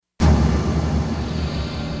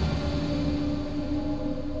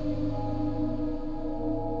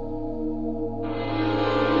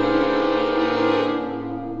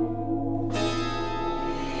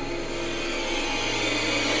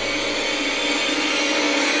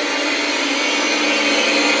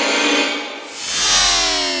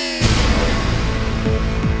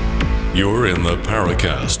You're in the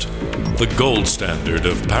Paracast, the gold standard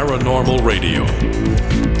of paranormal radio.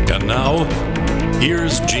 And now,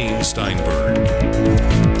 here's Gene Steinberg.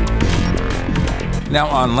 Now,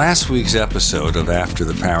 on last week's episode of After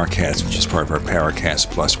the Paracast, which is part of our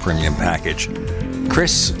Paracast Plus premium package,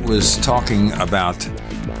 Chris was talking about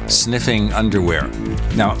sniffing underwear.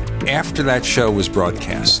 Now, after that show was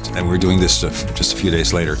broadcast, and we're doing this just a few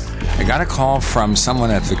days later, I got a call from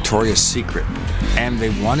someone at Victoria's Secret, and they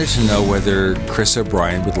wanted to know whether Chris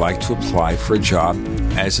O'Brien would like to apply for a job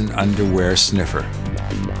as an underwear sniffer.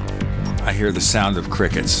 I hear the sound of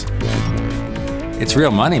crickets. It's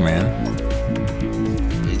real money, man.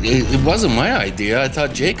 It wasn't my idea. I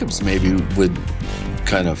thought Jacobs maybe would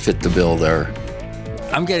kind of fit the bill there.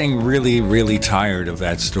 I'm getting really, really tired of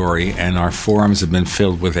that story, and our forums have been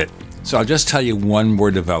filled with it. So I'll just tell you one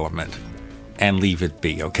more development and leave it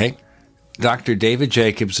be, okay? Dr. David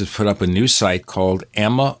Jacobs has put up a new site called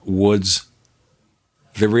Emma Woods,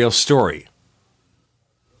 The Real Story.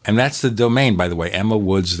 And that's the domain, by the way,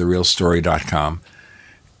 EmmaWoodsTheRealStory.com.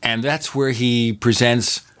 And that's where he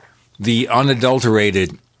presents the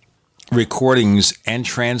unadulterated recordings and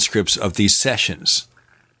transcripts of these sessions.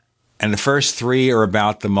 And the first three are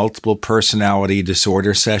about the multiple personality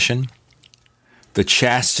disorder session, the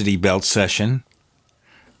chastity belt session,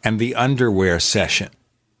 and the underwear session,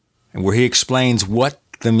 and where he explains what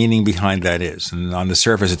the meaning behind that is. And on the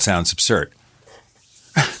surface, it sounds absurd.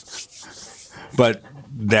 But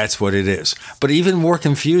that's what it is. But even more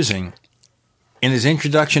confusing, in his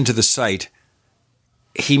introduction to the site,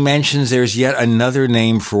 he mentions there's yet another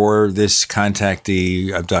name for this contactee,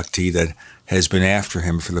 abductee that has been after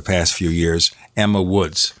him for the past few years, Emma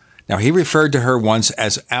Woods. Now, he referred to her once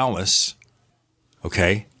as Alice,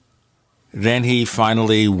 okay? Then he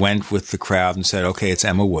finally went with the crowd and said, okay, it's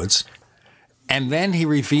Emma Woods. And then he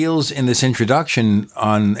reveals in this introduction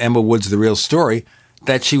on Emma Woods, The Real Story,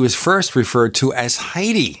 that she was first referred to as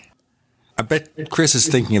Heidi. I bet Chris is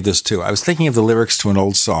thinking of this too. I was thinking of the lyrics to an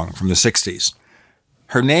old song from the 60s.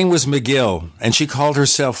 Her name was McGill, and she called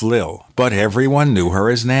herself Lil, but everyone knew her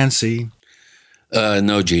as Nancy.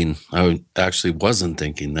 No, Gene, I actually wasn't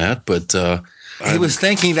thinking that, but... he was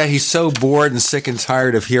thinking that he's so bored and sick and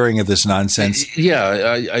tired of hearing of this nonsense.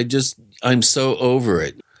 Yeah, I'm so over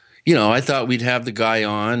it. You know, I thought we'd have the guy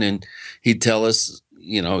on and he'd tell us,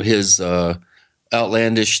 you know, his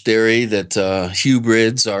outlandish theory that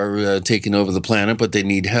hybrids are taking over the planet, but they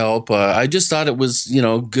need help. I just thought it was, you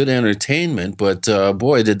know, good entertainment, but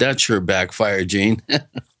boy, did that sure backfire, Gene.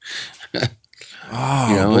 Oh,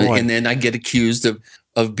 you know, boy. and then I get accused of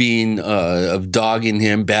being of dogging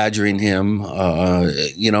him, badgering him,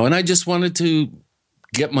 you know, and I just wanted to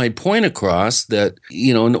get my point across that,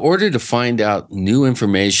 you know, in order to find out new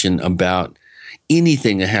information about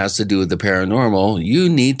anything that has to do with the paranormal, you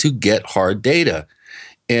need to get hard data.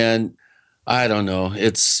 And I don't know,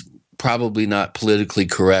 it's probably not politically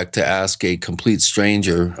correct to ask a complete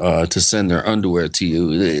stranger to send their underwear to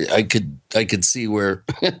you. I could see where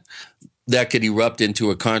that could erupt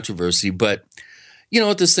into a controversy, but you know,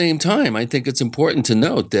 at the same time, I think it's important to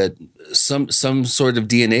note that some sort of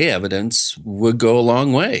DNA evidence would go a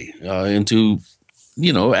long way into,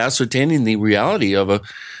 you know, ascertaining the reality of a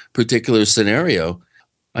particular scenario.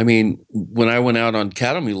 I mean, when I went out on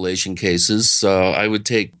cattle mutilation cases, I would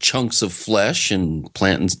take chunks of flesh and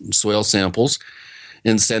plant and soil samples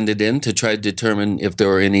and send it in to try to determine if there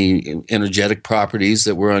were any energetic properties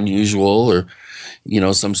that were unusual or, you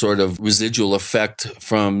know, some sort of residual effect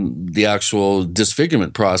from the actual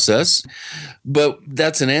disfigurement process. But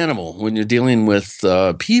that's an animal. When you're dealing with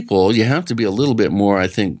people, you have to be a little bit more, I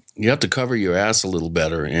think, you have to cover your ass a little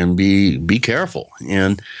better and be careful.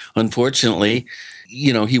 And unfortunately,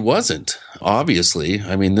 you know, he wasn't, obviously.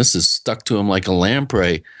 I mean, this is stuck to him like a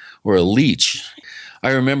lamprey or a leech. I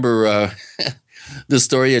remember the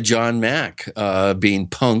story of John Mack being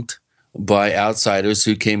punked by outsiders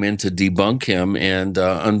who came in to debunk him and,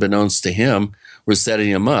 unbeknownst to him, were setting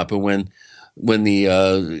him up. And when the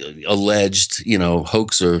alleged, you know,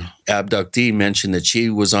 hoaxer abductee mentioned that she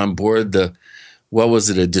was on board a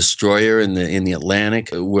destroyer in the Atlantic,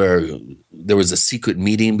 where there was a secret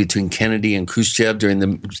meeting between Kennedy and Khrushchev during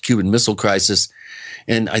the Cuban Missile Crisis.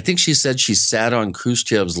 And I think she said she sat on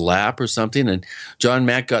Khrushchev's lap or something. And John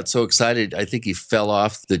Mack got so excited, I think he fell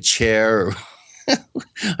off the chair.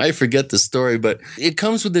 I forget the story, but it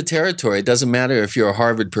comes with the territory. It doesn't matter if you're a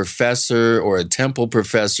Harvard professor or a Temple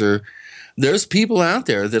professor. There's people out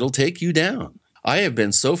there that'll take you down. I have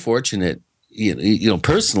been so fortunate, you know,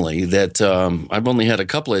 personally, that I've only had a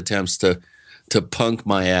couple of attempts to punk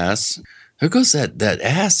my ass. There goes that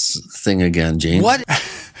ass thing again, Gene. What?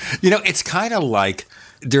 You know, it's kind of like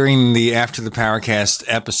during the After the Paracast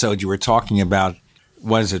episode, you were talking about,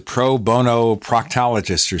 what is it, pro bono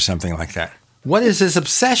proctologist or something like that. What is this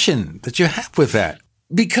obsession that you have with that?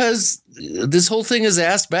 Because this whole thing is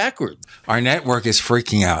ass backwards. Our network is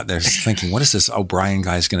freaking out. They're thinking, what is this O'Brien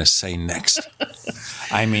guy's going to say next?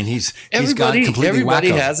 I mean, he's gone completely everybody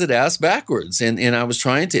wacko. has it ass backwards. And I was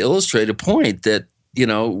trying to illustrate a point that, you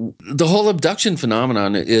know, the whole abduction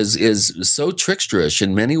phenomenon is so tricksterish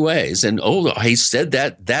in many ways. And, I said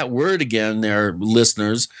that word again there,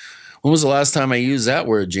 listeners. When was the last time I used that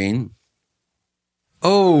word, Gene?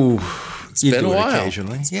 It's been a while.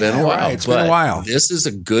 Occasionally. It's been a while. Right. It's been a while. This is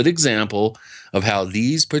a good example of how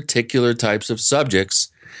these particular types of subjects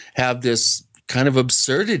have this kind of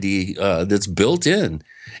absurdity that's built in.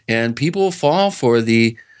 And people fall for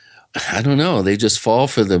they just fall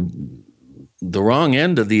for the wrong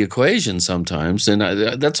end of the equation sometimes. And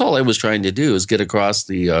that's all I was trying to do, is get across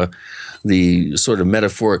the sort of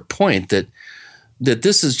metaphoric point that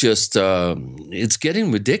this is just, it's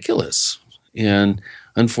getting ridiculous. And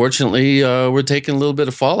unfortunately, we're taking a little bit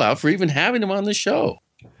of fallout for even having him on the show.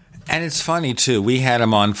 And it's funny, too. We had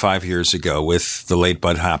him on 5 years ago with the late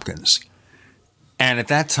Bud Hopkins. And at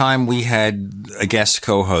that time, we had a guest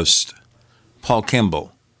co-host, Paul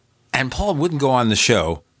Kimball. And Paul wouldn't go on the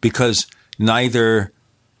show because neither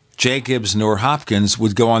Jacobs nor Hopkins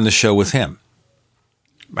would go on the show with him.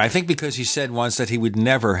 I think because he said once that he would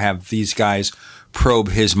never have these guys probe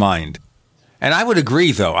his mind. And I would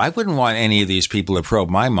agree, though. I wouldn't want any of these people to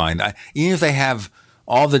probe my mind. Even if they have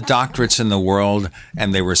all the doctorates in the world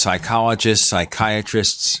and they were psychologists,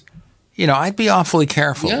 psychiatrists, I'd be awfully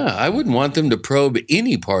careful. Yeah, I wouldn't want them to probe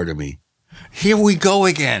any part of me. Here we go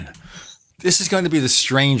again. This is going to be the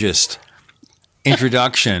strangest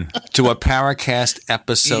introduction to a Paracast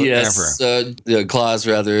episode ever. Yes, Clas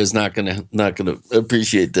rather is not going to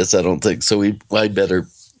appreciate this, I don't think. So I better.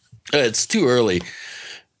 It's too early.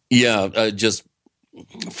 Yeah, just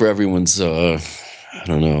for everyone's. I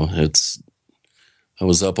don't know. I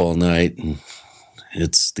was up all night, and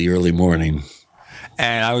it's the early morning.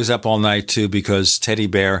 And I was up all night too because Teddy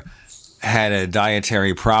Bear had a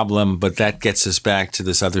dietary problem, but that gets us back to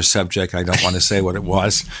this other subject. I don't want to say what it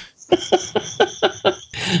was.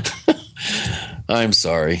 I'm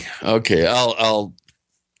sorry. Okay, I'll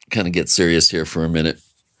kind of get serious here for a minute.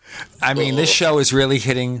 I mean, this show is really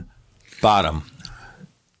hitting bottom.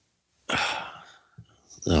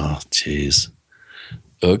 Oh, jeez.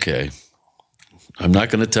 Okay. I'm not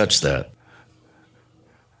going to touch that.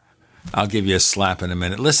 I'll give you a slap in a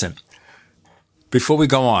minute. Listen, before we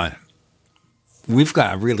go on, we've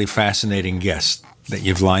got a really fascinating guest that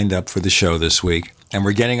you've lined up for the show this week. And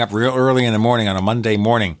we're getting up real early in the morning on a Monday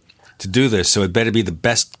morning to do this. So it better be the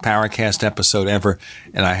best Paracast episode ever.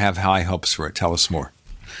 And I have high hopes for it. Tell us more.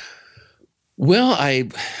 Well, I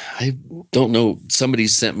don't know. Somebody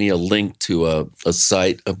sent me a link to a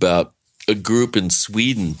site about a group in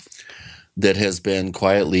Sweden that has been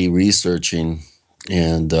quietly researching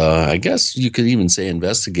and I guess you could even say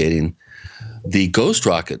investigating the ghost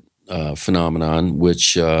rocket phenomenon,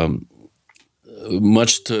 which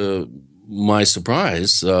much to my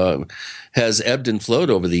surprise has ebbed and flowed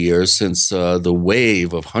over the years since the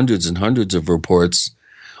wave of hundreds and hundreds of reports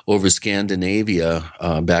over Scandinavia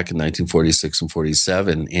back in 1946 and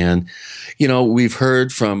 47. And, we've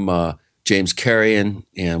heard from James Carrion,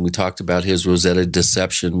 and we talked about his Rosetta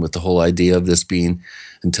deception with the whole idea of this being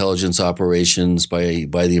intelligence operations by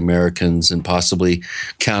the Americans and possibly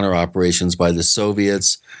counter operations by the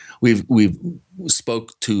Soviets. We've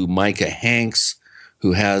spoke to Micah Hanks,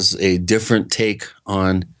 who has a different take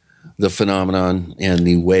on the phenomenon and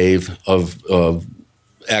the wave of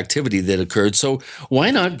activity that occurred. So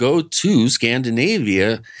why not go to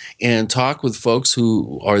Scandinavia and talk with folks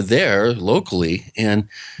who are there locally and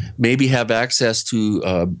maybe have access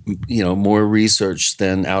to more research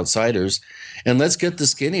than outsiders, and let's get the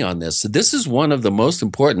skinny on this. So this is one of the most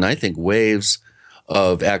important, I think, waves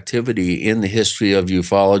of activity in the history of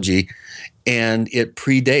ufology, and it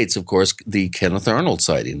predates, of course, the Kenneth Arnold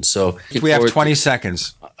sighting. So we have 20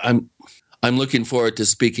 seconds. I'm looking forward to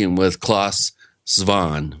speaking with Clas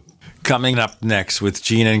Svahn. Coming up next with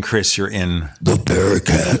Gene and Chris, you're in the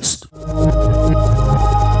Paracast.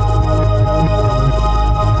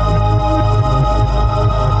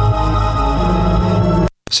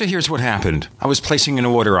 So here's what happened. I was placing an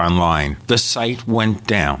order online. The site went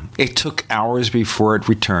down. It took hours before it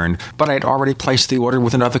returned, but I'd already placed the order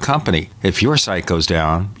with another company. If your site goes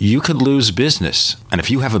down, you could lose business. And if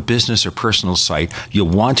you have a business or personal site, you'll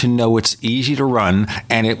want to know it's easy to run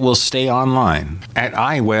and it will stay online. At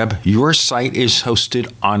iWeb, your site is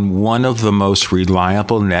hosted on one of the most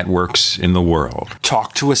reliable networks in the world.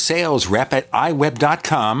 Talk to a sales rep at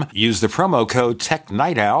iWeb.com. Use the promo code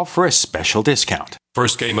TechNightOwl for a special discount.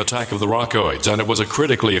 First came Attack of the Rockoids, and it was a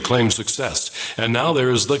critically acclaimed success. And now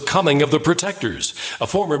there's The Coming of the Protectors. A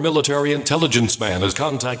former military intelligence man is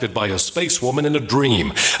contacted by a space woman in a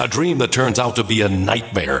dream that turns out to be a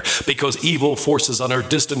nightmare because evil forces on her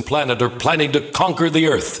distant planet are planning to conquer the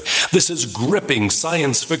Earth. This is gripping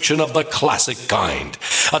science fiction of the classic kind.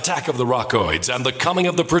 Attack of the Rockoids and The Coming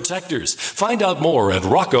of the Protectors. Find out more at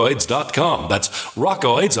rockoids.com. That's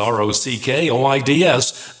Rockoids,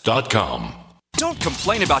 ROCKOIDS.com. Don't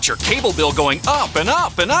complain about your cable bill going up and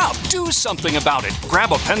up and up. Do something about it.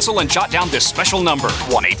 Grab a pencil and jot down this special number,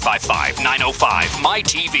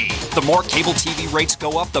 1-855-905-MY-TV. The more cable TV rates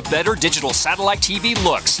go up, the better digital satellite TV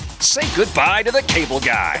looks. Say goodbye to the cable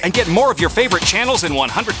guy and get more of your favorite channels in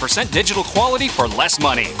 100% digital quality for less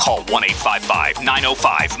money. Call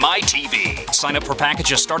 1-855-905-MY-TV. Sign up for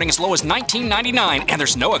packages starting as low as $19.99, and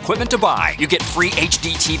there's no equipment to buy. You get free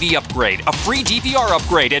HD TV upgrade, a free DVR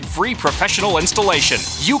upgrade, and free professional installation.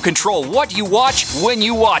 You control what you watch when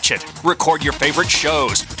you watch it. Record your favorite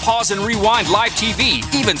shows. Pause and rewind live TV.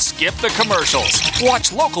 Even skip the commercials.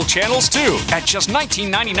 Watch local channels too. At just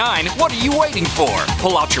 $19.99, what are you waiting for?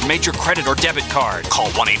 Pull out your major credit or debit card.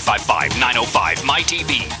 Call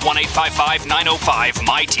 1-855-905-MY-TV.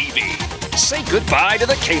 1-855-905-MY-TV. Say goodbye to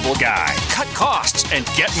the cable guy. Cut costs and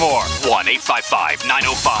get more.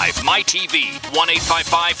 1-855-905-MY-TV.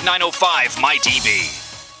 1-855-905-MY-TV.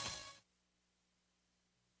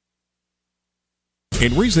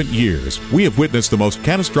 In recent years, we have witnessed the most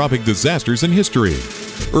catastrophic disasters in history.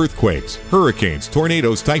 Earthquakes, hurricanes,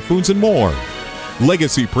 tornadoes, typhoons, and more.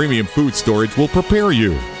 Legacy Premium Food Storage will prepare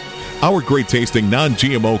you. Our great-tasting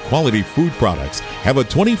non-GMO quality food products have a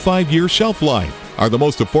 25-year shelf life, are the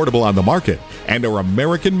most affordable on the market, and are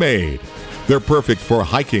American-made. They're perfect for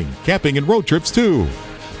hiking, camping, and road trips, too.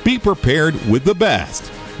 Be prepared with the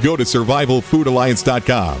best. Go to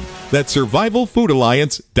SurvivalFoodAlliance.com. That's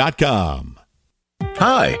SurvivalFoodAlliance.com.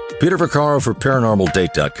 Hi, Peter Vaccaro for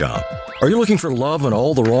ParanormalDate.com. Are you looking for love in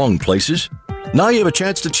all the wrong places? Now you have a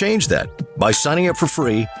chance to change that by signing up for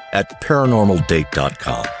free at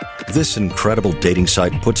ParanormalDate.com. This incredible dating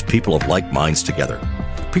site puts people of like minds together.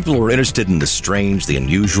 People who are interested in the strange, the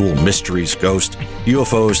unusual, mysteries, ghosts,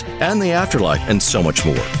 UFOs, and the afterlife, and so much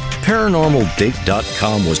more.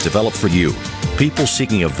 ParanormalDate.com was developed for you, people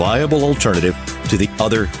seeking a viable alternative to the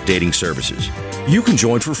other dating services. You can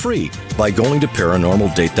join for free by going to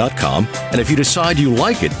ParanormalDate.com, and if you decide you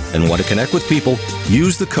like it and want to connect with people,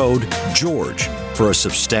 use the code GEORGE for a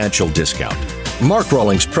substantial discount. Mark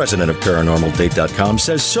Rawlings, president of ParanormalDate.com,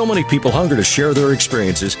 says so many people hunger to share their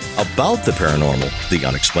experiences about the paranormal, the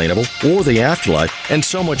unexplainable, or the afterlife, and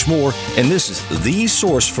so much more, and this is the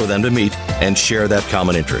source for them to meet and share that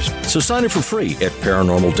common interest. So sign up for free at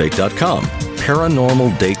ParanormalDate.com,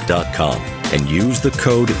 ParanormalDate.com, and use the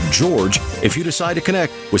code GEORGE if you decide to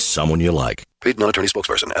connect with someone you like. Paid non-attorney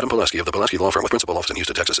spokesperson Adam Pulaski of the Pulaski Law Firm with principal office in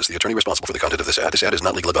Houston, Texas is the attorney responsible for the content of this ad. This ad is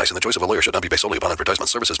not legal advice, and the choice of a lawyer should not be based solely upon advertisement.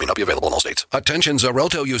 Services may not be available in all states. Attention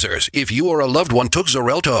Xarelto users. If you or a loved one took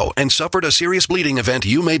Xarelto and suffered a serious bleeding event,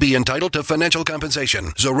 you may be entitled to financial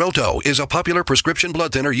compensation. Xarelto is a popular prescription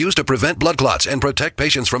blood thinner used to prevent blood clots and protect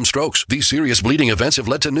patients from strokes. These serious bleeding events have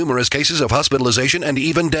led to numerous cases of hospitalization and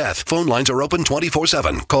even death. Phone lines are open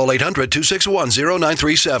 24/7. Call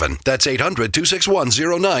 800-261-0937. That's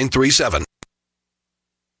 800-261-0937.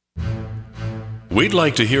 We'd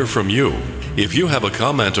like to hear from you. If you have a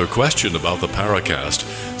comment or question about the Paracast,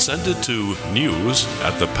 send it to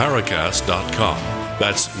news@theparacast.com.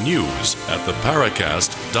 That's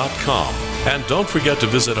news@theparacast.com. And don't forget to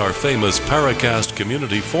visit our famous Paracast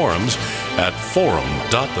community forums at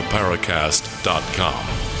forum.theparacast.com.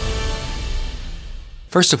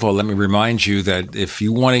 First of all, let me remind you that if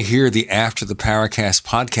you want to hear the After the Paracast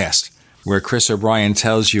podcast, where Chris O'Brien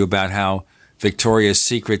tells you about how Victoria's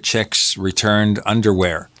Secret checks returned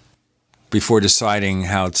underwear before deciding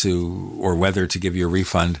how to or whether to give you a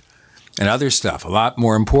refund, and other stuff, a lot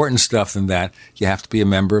more important stuff than that, you have to be a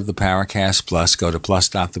member of the Paracast Plus. Go to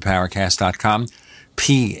plus.theparacast.com,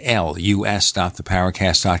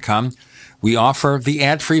 plus.theparacast.com. We offer the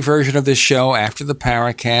ad-free version of this show after the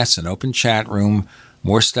Paracast, an open chat room,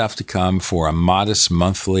 more stuff to come for a modest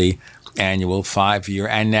monthly annual, 5-year,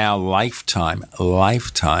 and now lifetime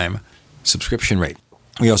subscription rate.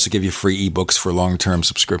 We also give you free ebooks for long-term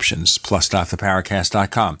subscriptions,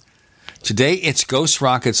 plus.theparacast.com. Today, it's Ghost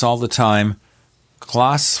Rockets all the time.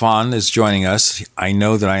 Clas Svahn is joining us. I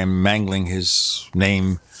know that I am mangling his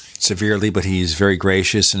name severely, but he's very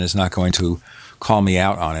gracious and is not going to call me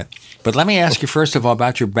out on it. But let me ask you first of all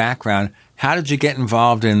about your background. How did you get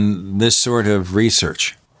involved in this sort of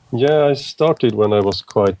research? Yeah, I started when I was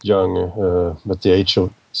quite young, at the age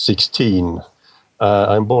of 16.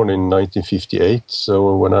 I'm born in 1958,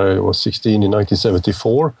 so when I was 16 in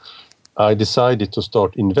 1974, I decided to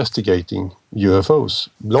start investigating UFOs.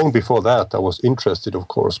 Long before that, I was interested, of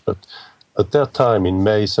course, but at that time, in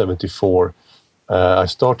May 74, I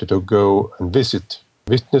started to go and visit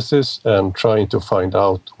witnesses and trying to find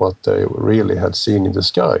out what they really had seen in the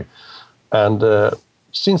sky. And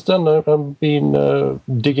since then, I've been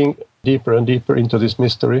digging deeper and deeper into this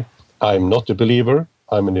mystery. I'm not a believer.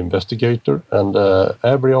 I'm an investigator, and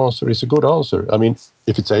every answer is a good answer. I mean,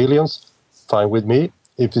 if it's aliens, fine with me.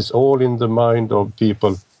 If it's all in the mind of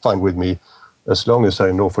people, fine with me, as long as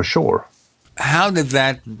I know for sure. How did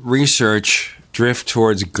that research drift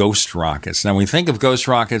towards ghost rockets? Now, we think of ghost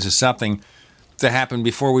rockets as something that happened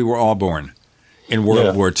before we were all born in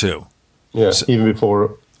World War II. Yeah, so, even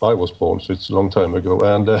before I was born, so it's a long time ago.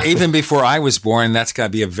 And even before I was born, that's got to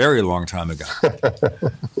be a very long time ago.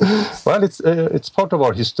 Well, it's part of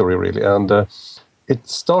our history, really. And it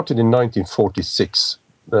started in 1946.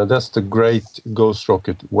 That's the great ghost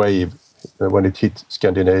rocket wave when it hit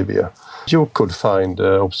Scandinavia. You could find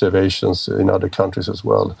observations in other countries as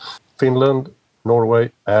well. Finland,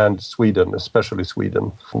 Norway, and Sweden, especially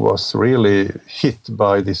Sweden, was really hit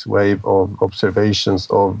by this wave of observations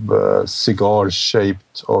of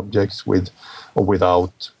cigar-shaped objects with or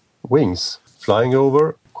without wings flying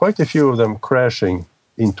over, quite a few of them crashing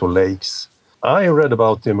into lakes. I read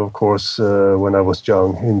about them, of course, when I was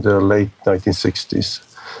young, in the late 1960s.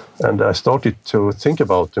 And I started to think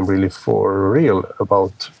about them really for real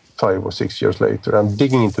about 5 or 6 years later, and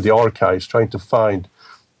digging into the archives, trying to find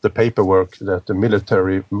the paperwork that the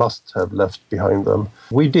military must have left behind them.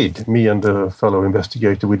 We did, me and a fellow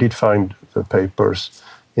investigator, we did find the papers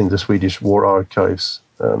in the Swedish War Archives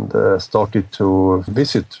and started to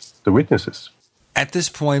visit the witnesses. At this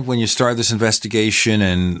point, when you started this investigation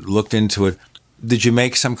and looked into it, did you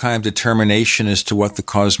make some kind of determination as to what the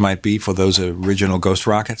cause might be for those original ghost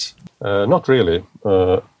rockets? Not really.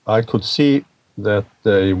 I could see that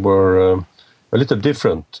they were a little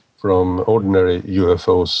different from ordinary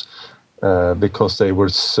UFOs because they were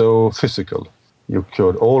so physical. You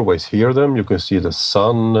could always hear them. You could see the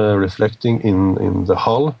sun reflecting in the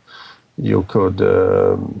hull. You could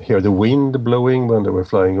hear the wind blowing when they were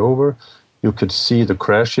flying over. You could see the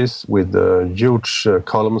crashes with huge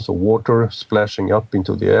columns of water splashing up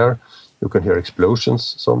into the air. You can hear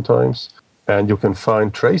explosions sometimes. And you can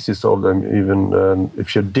find traces of them even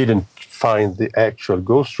if you didn't find the actual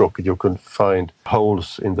ghost rocket, you could find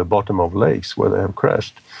holes in the bottom of lakes where they have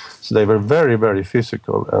crashed. So they were very, very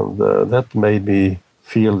physical. And that made me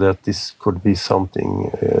feel that this could be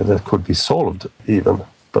something that could be solved even.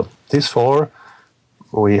 But this far,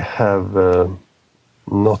 we have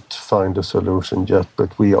not find a solution yet,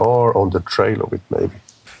 but we are on the trail of it, maybe.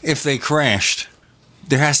 If they crashed,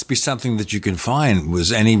 there has to be something that you can find.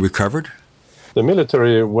 Was any recovered? The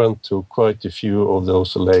military went to quite a few of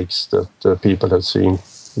those lakes that people had seen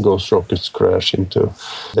ghost rockets crash into.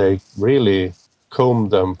 They really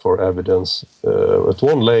combed them for evidence. At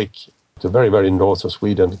one lake, the very, very north of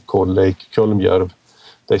Sweden, called Lake Kulmjärv,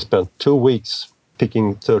 they spent 2 weeks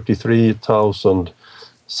picking 33,000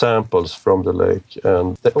 samples from the lake,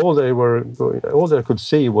 and all they could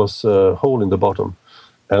see was a hole in the bottom,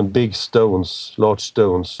 and big stones, large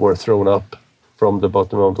stones, were thrown up from the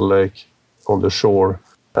bottom of the lake on the shore.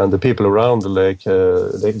 And the people around the lake,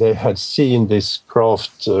 they had seen this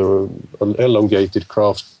craft, an elongated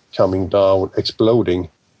craft, coming down, exploding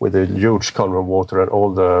with a huge column of water, and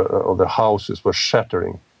all the houses were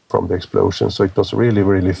shattering from the explosion. So it was really,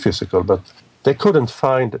 really physical, but they couldn't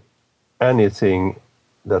find anything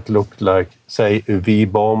that looked like, say, a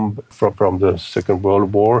V-bomb from the Second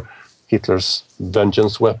World War, Hitler's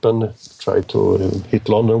vengeance weapon, tried to hit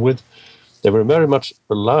London with. They were very much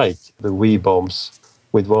alike, the V-bombs,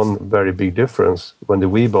 with one very big difference. When the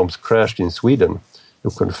V-bombs crashed in Sweden,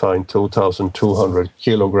 you could find 2,200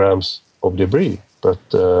 kilograms of debris, but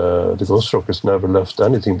the ghost rockets never left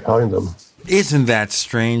anything behind them. Isn't that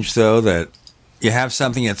strange, though, that you have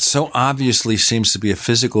something that so obviously seems to be a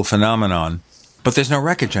physical phenomenon, but there's no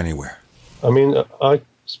wreckage anywhere? I mean, I've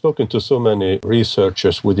spoken to so many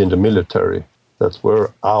researchers within the military, that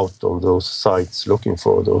were out on those sites looking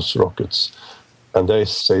for those rockets. And they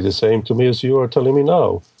say the same to me as you are telling me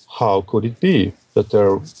now. How could it be that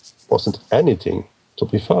there wasn't anything to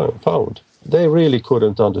be found? They really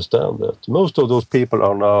couldn't understand that. Most of those people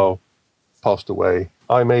are now passed away.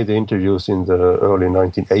 I made the interviews in the early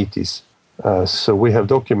 1980s. So we have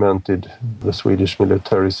documented the Swedish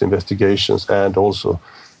military's investigations and also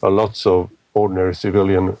lots of ordinary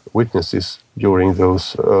civilian witnesses during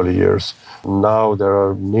those early years. Now there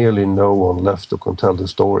are nearly no one left who can tell the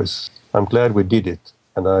stories. I'm glad we did it,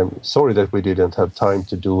 and I'm sorry that we didn't have time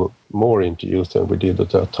to do more interviews than we did at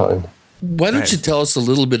that time. Why don't you tell us a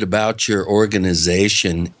little bit about your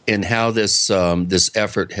organization and how this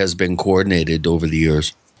effort has been coordinated over the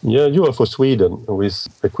years? Yeah, UFO Sweden, with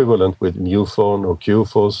equivalent with MUFON or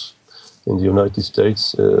QFOS in the United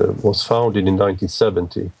States, was founded in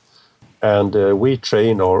 1970. And we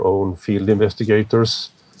train our own field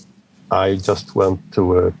investigators. I just went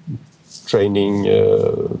to a training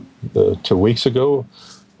 2 weeks ago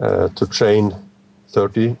to train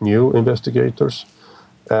 30 new investigators.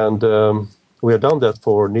 And we have done that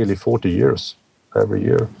for nearly 40 years, every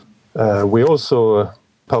year. We also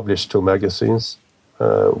publish 2 magazines.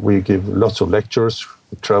 We give lots of lectures.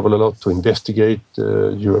 We travel a lot to investigate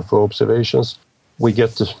UFO observations. We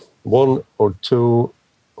get 1 or 2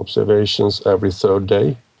 observations every third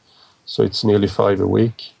day. So it's nearly 5 a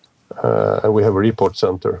week. And we have a report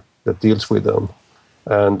center that deals with them.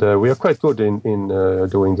 And we are quite good in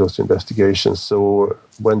doing those investigations. So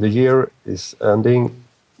when the year is ending,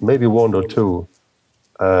 maybe 1 or 2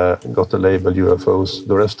 got the label UFOs.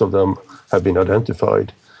 The rest of them have been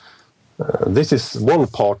identified. This is one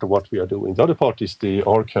part of what we are doing. The other part is the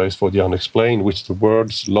Archives for the Unexplained, which is the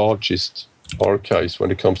world's largest archives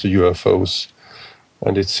when it comes to UFOs.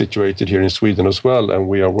 And it's situated here in Sweden as well. And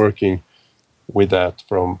we are working with that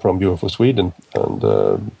from UFO Sweden. And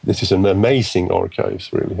this is an amazing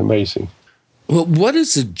archives, really amazing. Well, what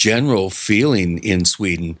is the general feeling in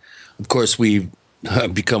Sweden? Of course, we've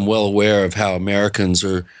become well aware of how Americans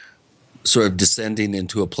are sort of descending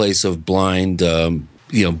into a place of blind,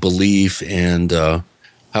 belief and,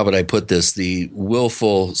 how would I put this, the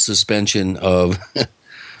willful suspension of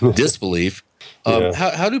disbelief.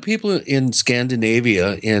 How do people in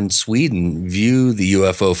Scandinavia and Sweden view the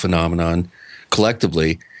UFO phenomenon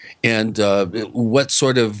collectively? And what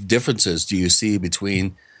sort of differences do you see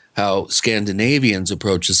between how Scandinavians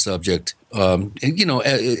approach the subject,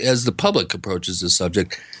 as the public approaches the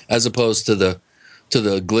subject, as opposed to the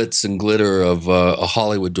glitz and glitter of a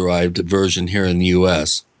Hollywood-derived version here in the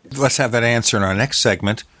U.S.? Let's have that answer in our next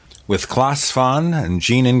segment with Clas, Svahn, and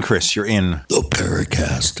Gene and Chris. You're in the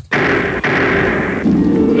Paracast.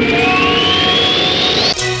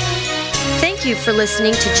 Thank you for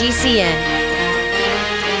listening to GCN.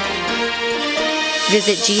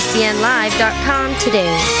 Visit GCNlive.com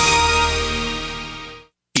today.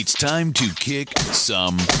 It's time to kick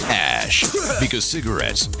some ash because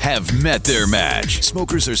cigarettes have met their match.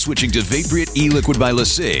 Smokers are switching to Vaporite e-liquid by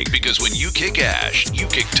LeSig because when you kick ash, you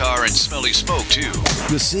kick tar and smelly smoke too.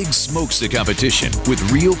 LeSig smokes the competition with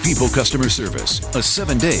real people customer service, a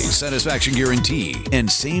 7-day satisfaction guarantee, and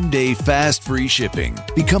same-day fast free shipping.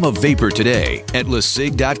 Become a vapor today at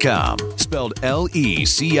LeSig.com, spelled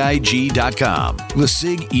LECIG.com.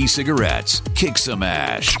 LeSig e-cigarettes. Kick some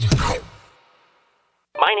ash.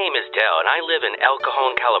 My name is Dell, and I live in El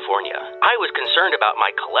Cajon, California. I was concerned about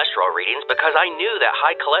my cholesterol readings because I knew that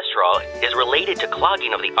high cholesterol is related to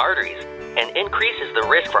clogging of the arteries and increases the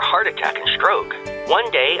risk for heart attack and stroke.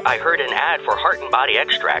 One day, I heard an ad for Heart and Body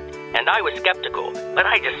Extract, and I was skeptical, but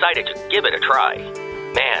I decided to give it a try.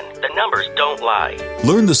 Man, the numbers don't lie.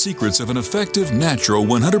 Learn the secrets of an effective, natural,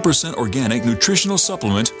 100% organic nutritional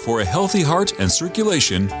supplement for a healthy heart and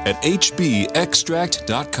circulation at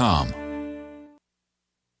hbextract.com.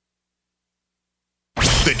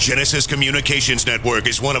 The Genesis Communications Network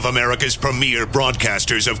is one of America's premier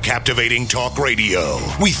broadcasters of captivating talk radio.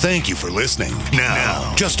 We thank you for listening.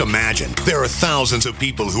 Now, just imagine, there are thousands of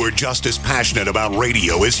people who are just as passionate about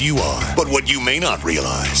radio as you are. But what you may not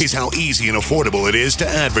realize is how easy and affordable it is to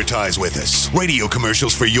advertise with us. Radio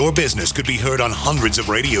commercials for your business could be heard on hundreds of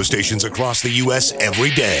radio stations across the U.S.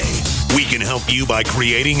 every day. We can help you by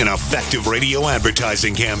creating an effective radio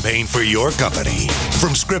advertising campaign for your company.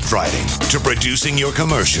 From script writing to producing your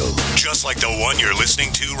commercials, social, just like the one you're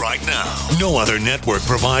listening to right now. No other network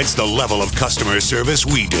provides the level of customer service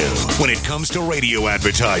we do. When it comes to radio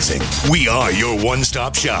advertising, we are your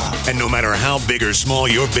one-stop shop. And no matter how big or small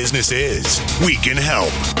your business is, we can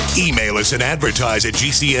help. Email us at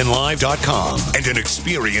advertise@gcnlive.com, and an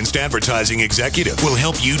experienced advertising executive will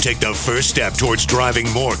help you take the first step towards driving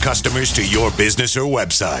more customers to your business or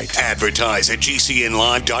website.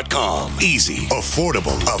 Advertise@gcnlive.com. Easy,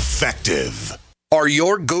 affordable, effective. Are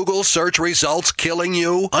your Google search results killing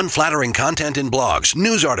you? Unflattering content in blogs,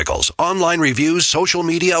 news articles, online reviews, social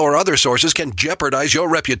media, or other sources can jeopardize your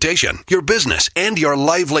reputation, your business, and your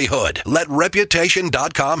livelihood. Let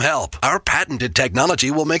Reputation.com help. Our patented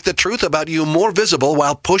technology will make the truth about you more visible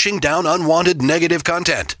while pushing down unwanted negative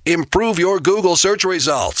content. Improve your Google search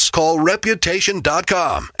results. Call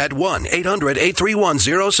Reputation.com at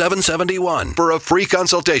 1-800-831-0771 for a free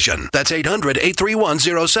consultation. That's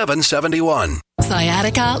 800-831-0771.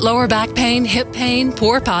 Sciatica, lower back pain, hip pain,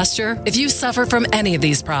 poor posture. If you suffer from any of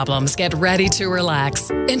these problems, get ready to relax.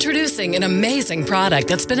 Introducing an amazing product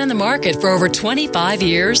that's been in the market for over 25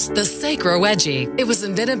 years, the Sacro Wedgie. It was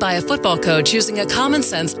invented by a football coach using a common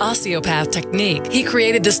sense osteopath technique. He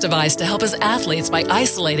created this device to help his athletes by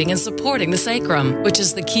isolating and supporting the sacrum, which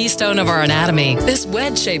is the keystone of our anatomy. This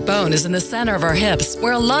wedge-shaped bone is in the center of our hips,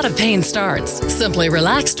 where a lot of pain starts. Simply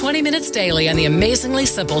relax 20 minutes daily on the amazingly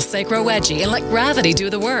simple Sacro Wedgie and let gravity do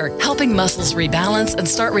the work, helping muscles rebalance and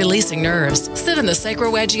start releasing nerves. Sit in the Sacro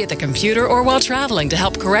Wedgie at the computer or while traveling to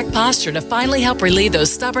help correct posture to finally help relieve those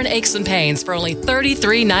stubborn aches and pains for only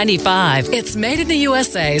 $33.95. It's made in the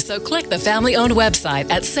USA, so click the family-owned website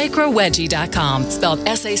at sacrowedgie.com, spelled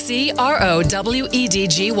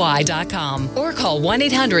SACROWEDGY.com, or call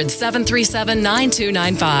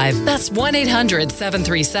 1-800-737-9295. That's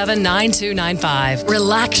 1-800-737-9295.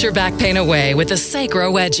 Relax your back pain away with the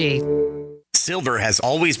Sacro Wedgie. Silver has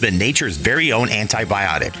always been nature's very own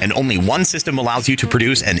antibiotic, and only one system allows you to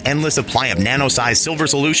produce an endless supply of nano-sized silver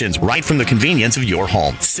solutions right from the convenience of your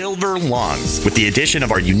home. Silver Lungs. With the addition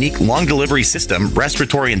of our unique lung delivery system,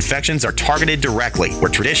 respiratory infections are targeted directly,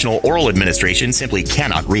 where traditional oral administration simply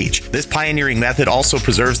cannot reach. This pioneering method also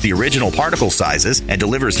preserves the original particle sizes and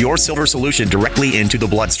delivers your silver solution directly into the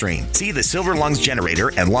bloodstream. See the Silver Lungs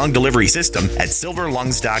generator and lung delivery system at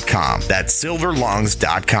silverlungs.com. That's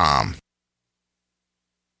silverlungs.com.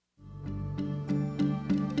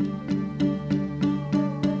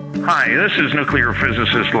 Hi, this is nuclear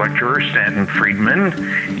physicist lecturer Stanton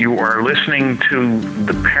Friedman. You are listening to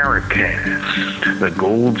the Paracast, the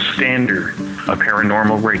gold standard of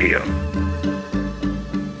paranormal radio.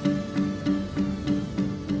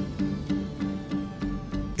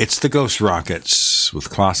 It's the Ghost Rockets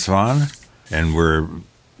with Clas Svahn, and we're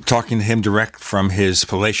talking to him direct from his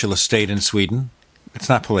palatial estate in Sweden. It's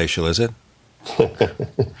not palatial, is it?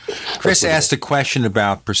 Chris asked a question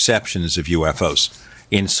about perceptions of UFOs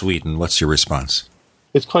in Sweden. What's your response?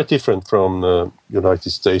 It's quite different from the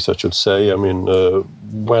United States, I should say. I mean,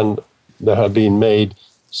 when there have been made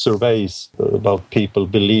surveys about people's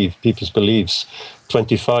beliefs,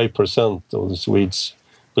 25% of the Swedes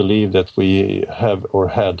believe that we have or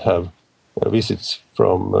had visits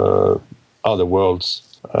from other worlds.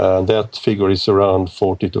 And that figure is around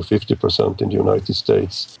 40 to 50% in the United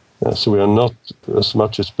States. So we are not as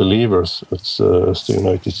much as believers as the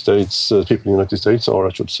United States, people in the United States are,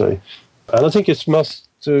 I should say. And I think it must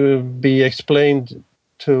be explained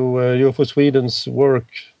to UFO Sweden's work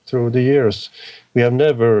through the years. We have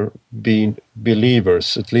never been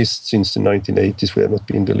believers, at least since the 1980s we have not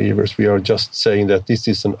been believers. We are just saying that this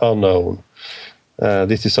is an unknown,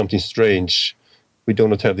 this is something strange. We do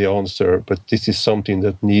not have the answer, but this is something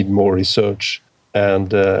that needs more research.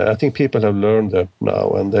 And I think people have learned that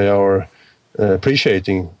now, and they are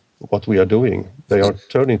appreciating what we are doing. They are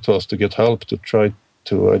turning to us to get help to try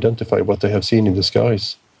to identify what they have seen in the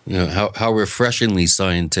skies. Yeah, how refreshingly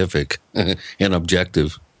scientific and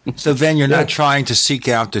objective. So then you're not trying to seek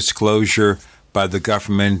out disclosure by the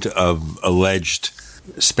government of alleged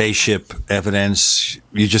spaceship evidence.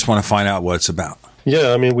 You just want to find out what it's about.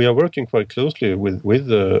 Yeah, I mean, we are working quite closely with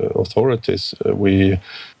the authorities.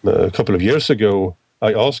 A couple of years ago,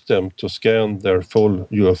 I asked them to scan their full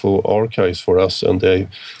UFO archives for us, and they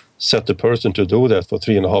set a person to do that for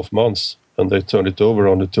 3.5 months, and they turned it over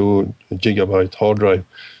on a 2 gigabyte hard drive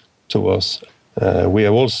to us. We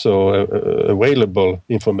have also available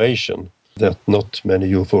information that not many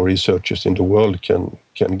UFO researchers in the world can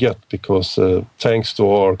get, because thanks to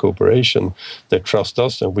our cooperation, they trust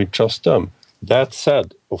us and we trust them. That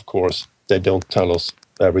said, of course, they don't tell us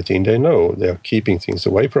everything they know. They are keeping things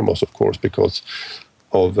away from us, of course, because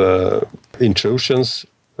of intrusions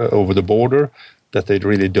over the border that they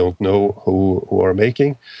really don't know who are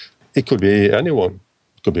making. It could be anyone.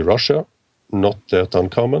 It could be Russia, not that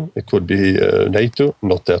uncommon. It could be NATO,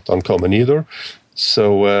 not that uncommon either.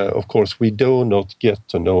 So, of course, we do not get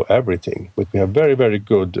to know everything, but we have very, very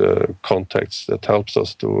good contacts that helps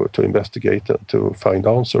us to investigate and to find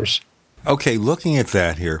answers. Okay, looking at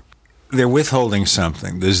that here, they're withholding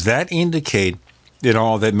something. Does that indicate at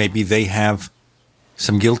all that maybe they have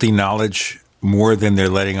some guilty knowledge more than they're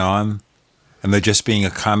letting on, and they're just being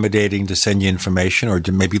accommodating to send you information, or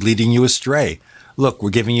maybe leading you astray? Look,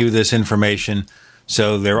 we're giving you this information,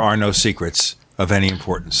 so there are no secrets of any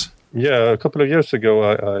importance. Yeah, a couple of years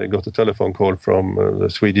ago, I got a telephone call from the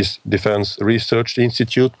Swedish Defense Research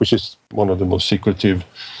Institute, which is one of the most secretive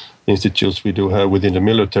institutes we do have within the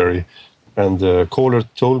military. And the caller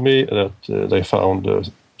told me that they found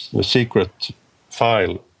a secret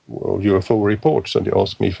file of UFO reports, and they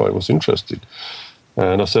asked me if I was interested.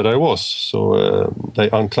 And I said I was. So they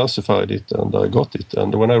unclassified it, and I got it.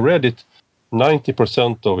 And when I read it,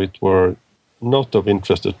 90% of it were not of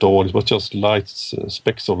interest at all. It was just lights,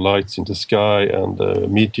 specks of lights in the sky and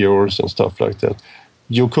meteors and stuff like that.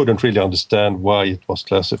 You couldn't really understand why it was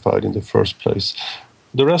classified in the first place.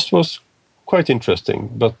 The rest was quite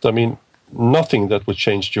interesting, but I mean, nothing that would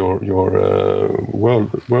change your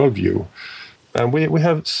worldview. And we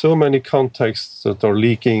have so many contacts that are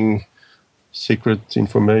leaking secret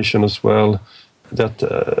information as well, that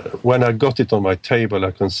when I got it on my table,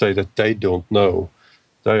 I can say that they don't know.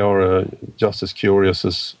 They are just as curious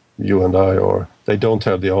as you and I are. They don't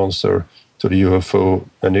have the answer to the UFO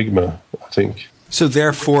enigma, I think. So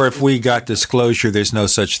therefore, if we got disclosure, there's no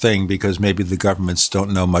such thing because maybe the governments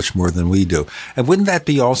don't know much more than we do. And wouldn't that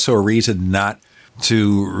be also a reason not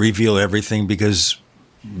to reveal everything because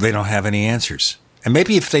they don't have any answers? And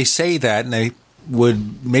maybe if they say that, and they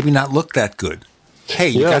would maybe not look that good. Hey,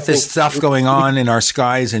 you got this stuff going on in our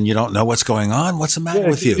skies and you don't know what's going on? What's the matter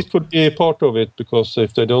with you? It could be a part of it, because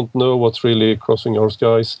if they don't know what's really crossing our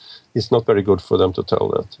skies, it's not very good for them to tell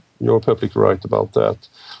that. You're perfectly right about that.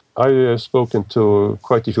 I have spoken to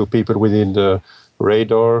quite a few people within the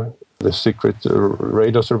radar, the secret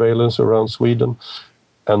radar surveillance around Sweden,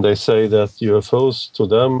 and they say that UFOs to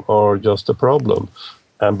them are just a problem.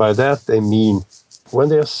 And by that they mean when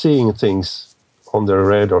they are seeing things on their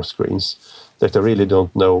radar screens that they really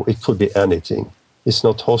don't know, it could be anything. It's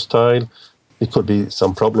not hostile. It could be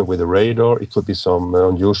some problem with the radar. It could be some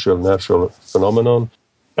unusual natural phenomenon,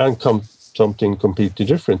 and something completely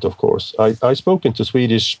different, of course. I've spoken to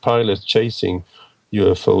Swedish pilots chasing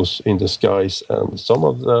UFOs in the skies, and some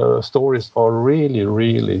of the stories are really,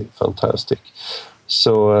 really fantastic.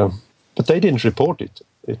 So, but they didn't report it.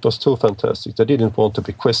 It was too fantastic. They didn't want to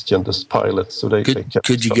be questioned as pilots, so they kept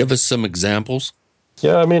Could you give us some examples?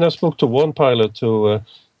 Yeah, I mean, I spoke to one pilot who,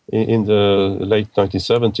 in the late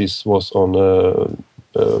 1970s, was on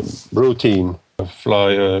routine,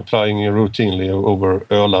 flying routinely over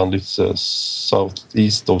Öland. It's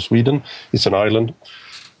southeast of Sweden. It's an island.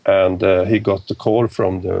 And he got the call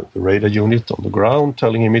from the radar unit on the ground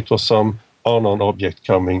telling him it was some unknown object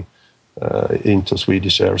coming into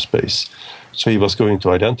Swedish airspace. So he was going to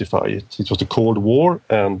identify it. It was the Cold War,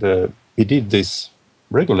 and he did this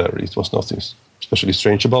regularly. It was nothing especially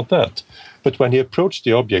strange about that. But when he approached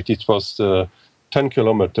the object, it was 10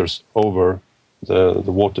 kilometers over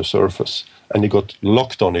the water surface, and he got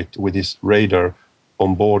locked on it with his radar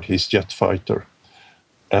on board his jet fighter.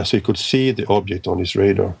 So he could see the object on his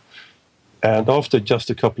radar. And after just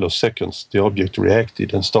a couple of seconds, the object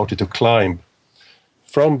reacted and started to climb.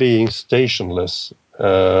 From being stationless,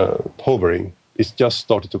 hovering, it just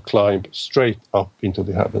started to climb straight up into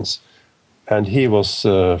the heavens. And he was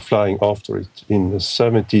flying after it in a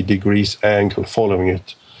 70 degrees angle, following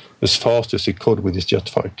it as fast as he could with his jet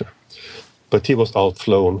fighter. But he was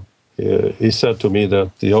outflown. He said to me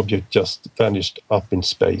that the object just vanished up in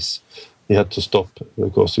space. He had to stop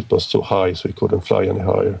because it was too high, so he couldn't fly any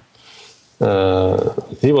higher.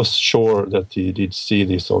 He was sure that he did see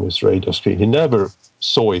this on his radar screen. He never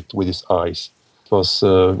saw it with his eyes. It was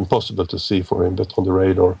impossible to see for him, but on the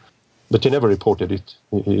radar. But he never reported it.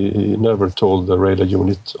 He never told the radar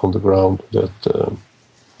unit on the ground that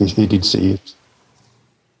he did see it.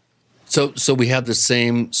 So we have the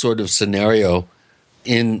same sort of scenario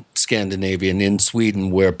in Scandinavia and in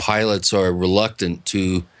Sweden, where pilots are reluctant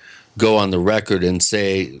to go on the record and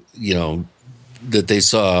say, you know, that they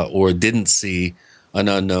saw or didn't see an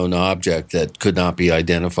unknown object that could not be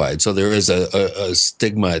identified. So there is a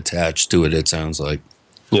stigma attached to it, it sounds like.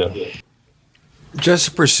 Yeah. Just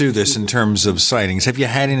to pursue this in terms of sightings, have you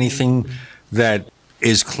had anything that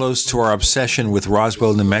is close to our obsession with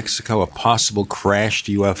Roswell, New Mexico, a possible crashed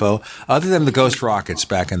UFO, other than the ghost rockets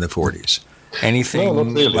back in the 40s? Anything No,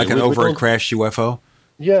 not really. like an overt crashed UFO?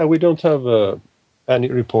 Yeah, we don't have any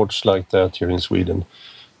reports like that here in Sweden.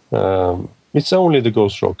 It's only the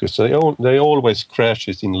ghost rockets. They always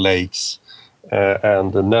crashes in lakes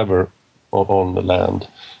and never on the land.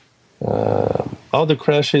 Other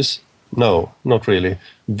crashes, no, not really.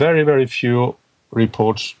 Very, very few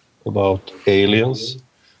reports about aliens.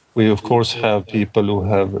 We, of course, have people who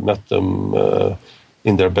have met them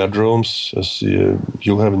in their bedrooms, as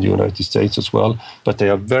you have in the United States as well. But they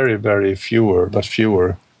are very, very fewer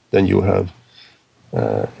than you have.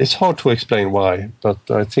 It's hard to explain why, but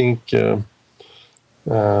I think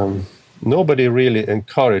nobody really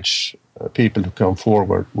encouraged people to come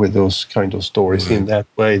forward with those kind of stories in that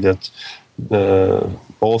way that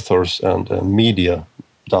authors and media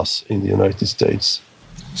does in the United States.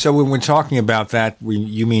 So when we're talking about that,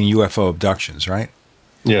 you mean UFO abductions, right?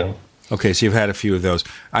 Yeah. Okay, so you've had a few of those.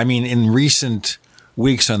 I mean, in recent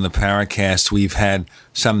weeks on the Paracast, we've had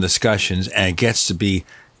some discussions, and it gets to be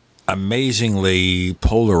amazingly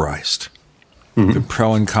polarized. Mm-hmm. The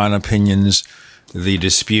pro and con opinions, the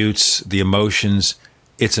disputes, the emotions,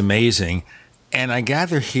 it's amazing. And I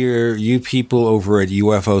gather here, you people over at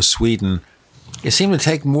UFO Sweden, you seem to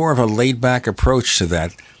take more of a laid-back approach to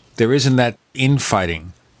that. There isn't that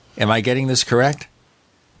infighting. Am I getting this correct?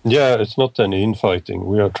 Yeah, it's not any infighting.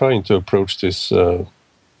 We are trying to approach this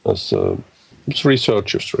as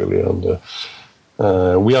researchers, really. And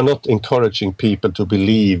we are not encouraging people to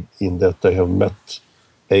believe in that they have met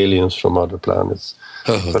aliens from other planets.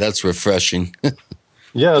 Oh, that's refreshing.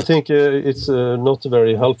 Yeah, I think it's not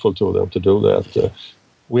very helpful to them to do that.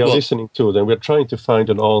 We are listening to them. We're trying to find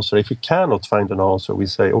an answer. If we cannot find an answer, we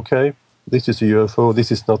say, okay, this is a UFO.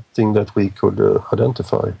 This is nothing that we could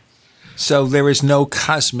identify. So there is no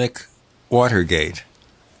cosmic Watergate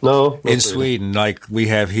in Sweden like we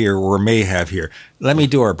have here or may have here. Let me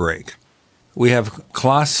do our break. We have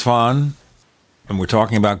Clas Svahn, and we're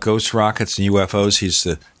talking about ghost rockets and UFOs. He's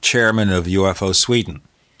the chairman of UFO Sweden.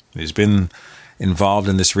 He's been involved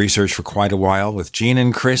in this research for quite a while. With Gene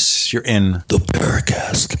and Chris, you're in the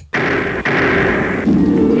Paracast.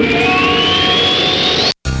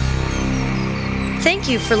 Thank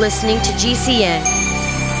you for listening to GCN.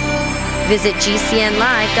 Visit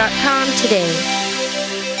GCNlive.com today.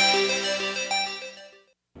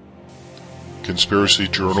 Conspiracy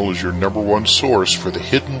Journal is your #1 source for the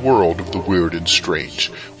hidden world of the weird and strange.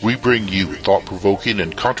 We bring you thought-provoking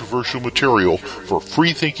and controversial material for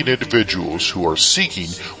free-thinking individuals who are seeking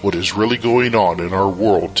what is really going on in our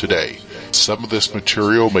world today. Some of this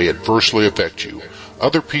material may adversely affect you.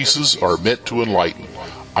 Other pieces are meant to enlighten.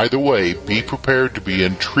 Either way, be prepared to be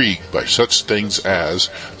intrigued by such things as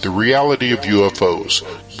the reality of UFOs,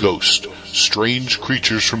 ghosts, strange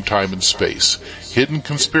creatures from time and space, hidden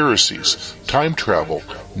conspiracies, time travel,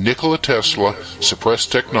 Nikola Tesla, suppressed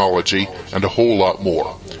technology, and a whole lot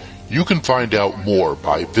more. You can find out more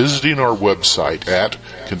by visiting our website at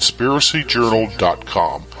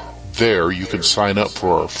conspiracyjournal.com. There you can sign up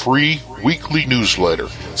for our free weekly newsletter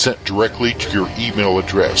sent directly to your email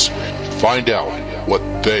address. Find out what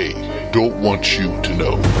they don't want you to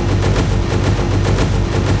know.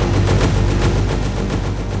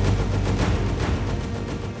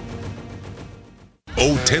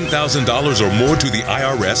 Owe $10,000 or more to the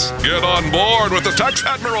IRS? Get on board with the Tax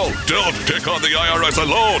Admiral. Don't take on the IRS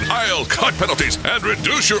alone. I'll cut penalties and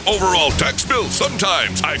reduce your overall tax bill.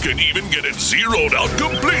 Sometimes I can even get it zeroed out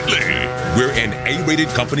completely. We're an A-rated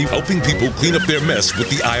company helping people clean up their mess with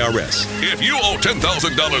the IRS. If you owe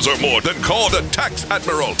 $10,000 or more, then call the Tax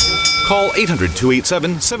Admiral. Call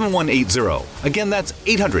 800-287-7180. Again, that's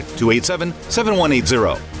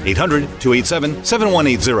 800-287-7180.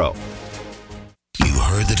 800-287-7180. You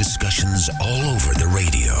heard the discussions all over the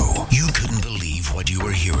radio. You couldn't believe what you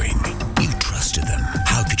were hearing. You trusted them.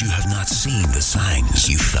 How could you have not seen the signs?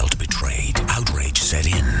 You felt betrayed. Outrage set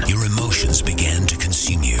in. Your emotions began to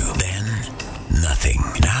consume you. Then, nothing.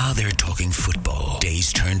 Now they're talking football.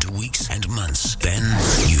 Days turn to weeks and months. Then,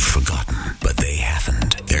 you've forgotten. But they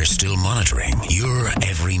haven't. They're still monitoring your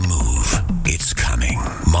every move. It's coming.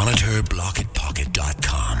 Monitor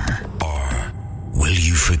blockitpocket.com. Or will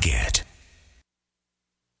you forget?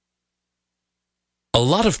 A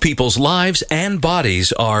lot of people's lives and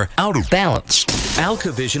bodies are out of balance.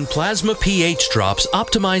 AlkaVision Plasma pH drops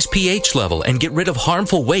optimize pH level and get rid of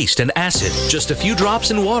harmful waste and acid. Just a few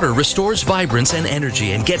drops in water restores vibrance and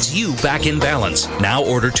energy and gets you back in balance. Now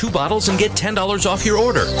order 2 bottles and get $10 off your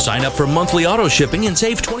order. Sign up for monthly auto shipping and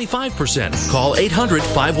save 25%. Call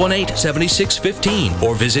 800-518-7615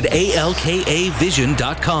 or visit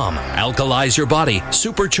alkavision.com. Alkalize your body.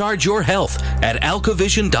 Supercharge your health at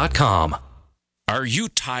alkavision.com. Are you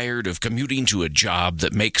tired of commuting to a job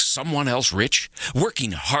that makes someone else rich?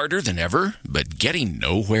 Working harder than ever, but getting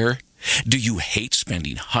nowhere? Do you hate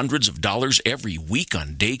spending hundreds of dollars every week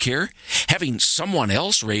on daycare? Having someone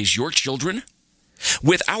else raise your children?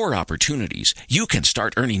 With our opportunities, you can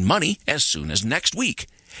start earning money as soon as next week.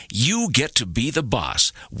 You get to be the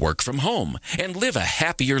boss, work from home, and live a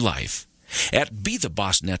happier life. At Be the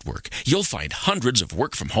Boss Network, you'll find hundreds of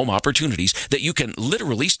work-from-home opportunities that you can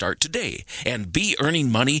literally start today and be earning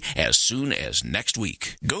money as soon as next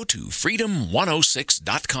week. Go to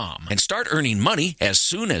freedom106.com and start earning money as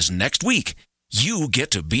soon as next week. You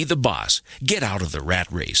get to be the boss. Get out of the rat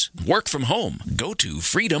race. Work from home. Go to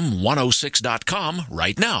freedom106.com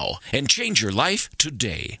right now and change your life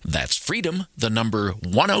today. That's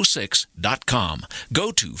freedom106.com.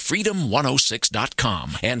 Go to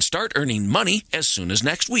freedom106.com and start earning money as soon as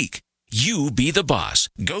next week. You be the boss.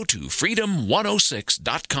 Go to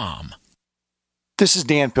freedom106.com. This is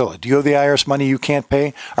Dan Pilla. Do you owe the IRS money you can't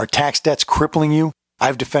pay? Are tax debts crippling you?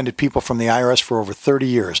 I've defended people from the IRS for over 30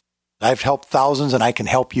 years. I've helped thousands, and I can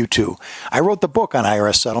help you too. I wrote the book on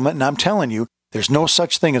IRS settlement, and I'm telling you, there's no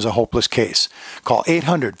such thing as a hopeless case. Call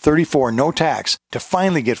 800-34-NO-TAX to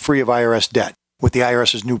finally get free of IRS debt. With the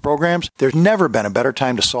IRS's new programs, there's never been a better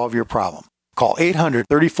time to solve your problem. Call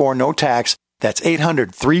 800-34-NO-TAX. That's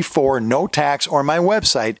 800-34-NO-TAX, or my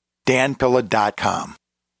website, danpilla.com.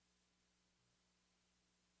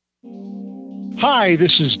 Hi,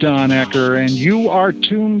 this is Don Ecker, and you are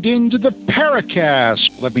tuned into the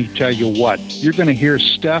Paracast. Let me tell you what, you're going to hear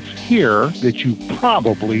stuff here that you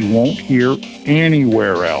probably won't hear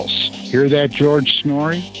anywhere else. Hear that, George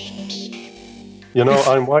Snorri? You know,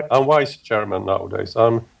 I'm vice chairman nowadays.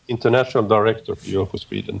 I'm international director for UFO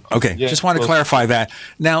Sweden. Okay, just want to clarify that.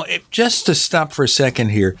 Now, just to stop for a second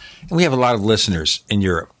here, we have a lot of listeners in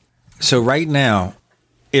Europe. So right now,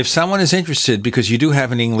 if someone is interested, because you do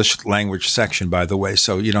have an English language section, by the way,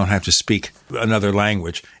 so you don't have to speak another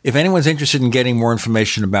language. If anyone's interested in getting more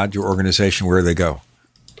information about your organization, where do they go?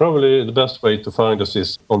 Probably the best way to find us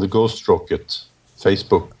is on the Ghost Rocket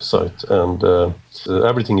Facebook site, and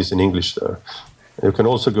everything is in English there. You can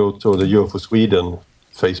also go to the UFO Sweden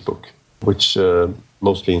Facebook, which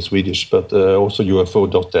mostly in Swedish, but also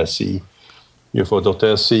UFO.se.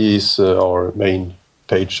 UFO.se is our main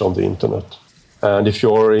page on the internet. And if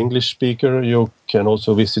you're an English speaker, you can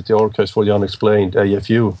also visit the Archives for the Unexplained,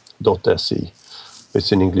 afu.se.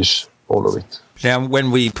 It's in English, all of it. Now, when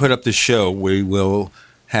we put up the show, we will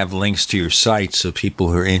have links to your site so people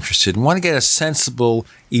who are interested and want to get a sensible,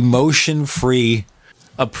 emotion-free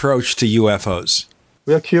approach to UFOs.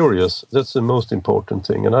 We are curious. That's the most important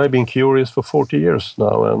thing. And I've been curious for 40 years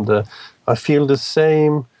now, and I feel the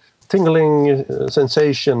same tingling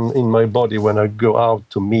sensation in my body when I go out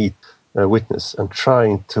to meet a witness and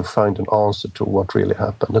trying to find an answer to what really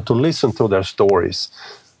happened and to listen to their stories.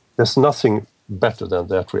 There's nothing better than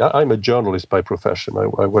that. I'm a journalist by profession. I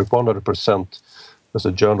work 100% as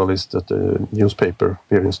a journalist at a newspaper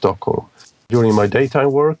here in Stockholm. During my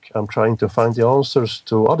daytime work, I'm trying to find the answers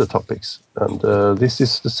to other topics. And this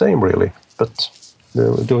is the same, really. But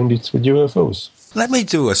doing it with UFOs. Let me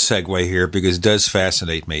do a segue here because it does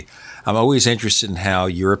fascinate me. I'm always interested in how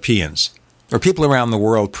Europeans or people around the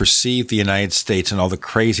world perceive the United States and all the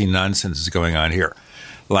crazy nonsense that's going on here.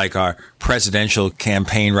 Like our presidential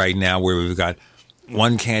campaign right now, where we've got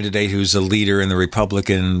one candidate who's a leader in the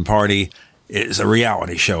Republican Party is a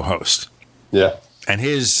reality show host. Yeah. And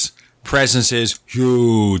his presence is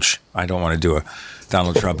huge. I don't want to do a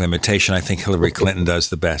Donald Trump imitation. I think Hillary Clinton does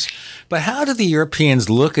the best. But how do the Europeans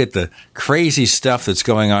look at the crazy stuff that's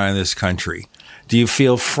going on in this country? Do you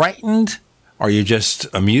feel frightened? Are you just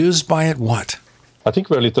amused by it? What? I think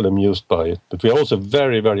we're a little amused by it, but we're also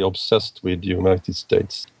very, very obsessed with the United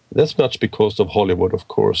States. That's much because of Hollywood, of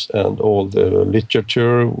course, and all the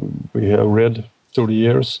literature we have read through the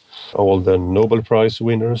years, all the Nobel Prize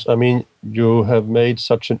winners. I mean, you have made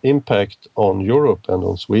such an impact on Europe and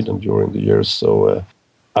on Sweden during the years. So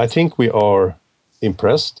I think we are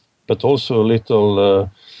impressed, but also a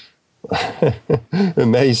little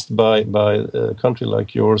amazed by a country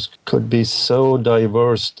like yours could be so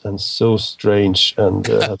diverse and so strange and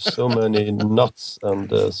have so many nuts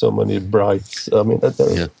and so many brights. I mean,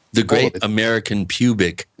 the great American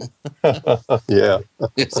pubic. Yeah.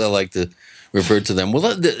 Yes, I like to refer to them. Well,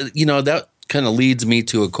 that kind of leads me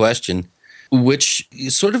to a question which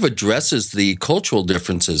sort of addresses the cultural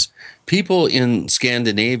differences. People in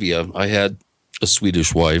Scandinavia, I had a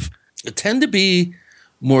Swedish wife, tend to be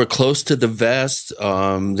more close to the vest.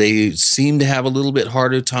 They seem to have a little bit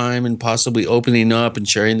harder time and possibly opening up and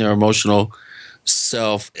sharing their emotional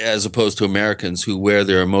self as opposed to Americans who wear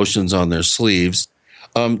their emotions on their sleeves.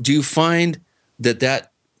 Do you find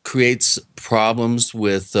that creates problems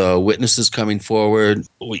with witnesses coming forward,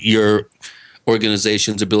 your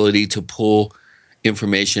organization's ability to pull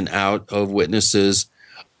information out of witnesses?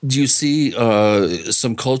 Do you see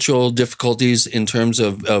some cultural difficulties in terms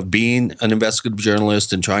of being an investigative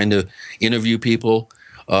journalist and trying to interview people?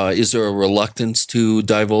 Is there a reluctance to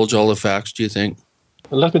divulge all the facts, do you think?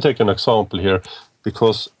 Let me take an example here,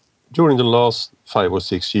 because during the last 5 or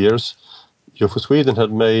 6 years, UFO Sweden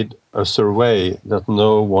had made a survey that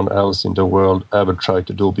no one else in the world ever tried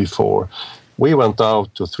to do before. We went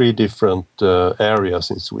out to 3 different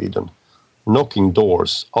areas in Sweden, knocking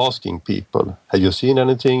doors, asking people, have you seen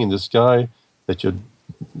anything in the sky that you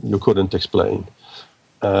couldn't explain?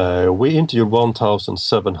 We interviewed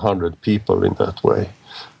 1,700 people in that way.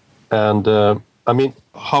 And I mean,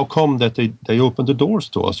 how come that they opened the doors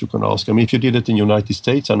to us, you can ask. I mean, if you did it in the United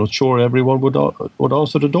States, I'm not sure everyone would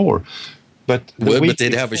answer the door. But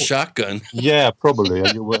they'd have a shotgun. Yeah, probably,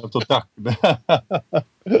 and you would have to duck.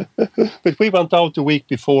 But we went out the week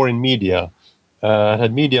before in media,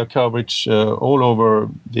 had media coverage all over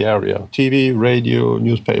the area, TV, radio,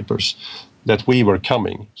 newspapers, that we were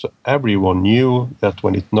coming. So everyone knew that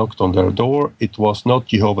when it knocked on their door, it was not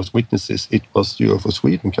Jehovah's Witnesses, it was UFO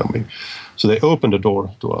Sweden coming. So they opened the door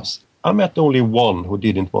to us. I met only one who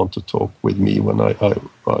didn't want to talk with me when I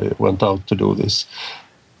went out to do this.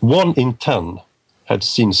 1 in 10 had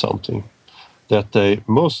seen something that they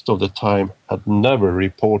most of the time had never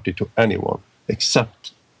reported to anyone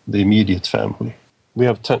except the immediate family. We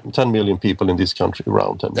have 10 million people in this country,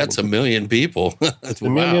 around 10 million. That's a million people. That's a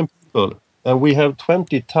million people. And we have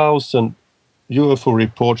 20,000 UFO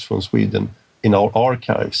reports from Sweden in our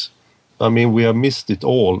archives. I mean, we have missed it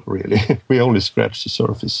all, really. We only scratched the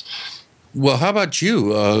surface. Well, how about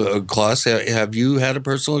you, Clas? Have you had a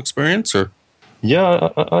personal experience? Or? Yeah,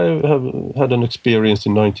 I have had an experience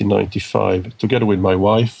in 1995 together with my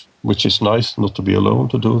wife, which is nice not to be alone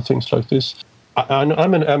to do things like this.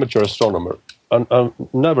 I'm an amateur astronomer, and I'm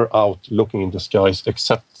never out looking in the skies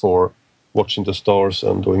except for watching the stars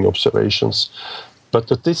and doing observations.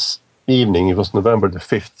 But at this evening, it was November the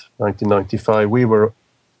 5th, 1995, we were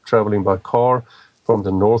traveling by car from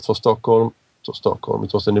the north of Stockholm to Stockholm.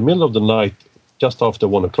 It was in the middle of the night, just after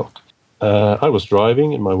 1 o'clock. I was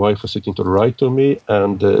driving and my wife was sitting to the right of me,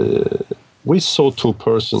 and we saw 2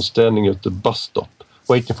 persons standing at the bus stop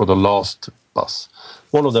waiting for the last bus.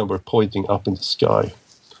 One of them were pointing up in the sky,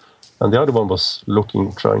 and the other one was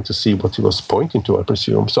looking, trying to see what he was pointing to, I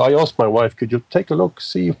presume. So I asked my wife, could you take a look,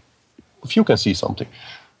 see if you can see something?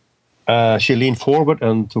 She leaned forward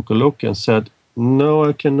and took a look and said, no,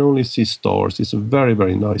 I can only see stars. It's a very,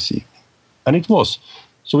 very nice evening. And it was.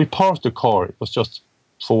 So we parked the car. It was just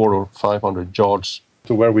 400 or 500 yards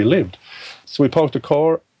to where we lived. So we parked the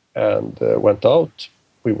car and went out.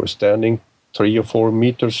 We were standing 3 or 4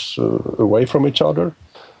 meters away from each other,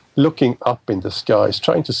 looking up in the skies,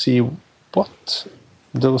 trying to see what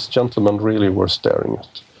those gentlemen really were staring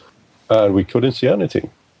at. And we couldn't see anything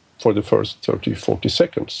for the first 30, 40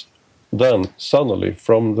 seconds. Then suddenly,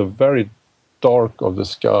 from the very dark of the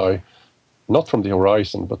sky, not from the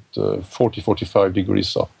horizon, but 40, 45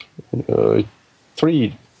 degrees up,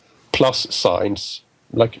 3 plus signs,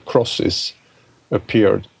 like crosses,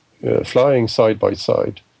 appeared, flying side by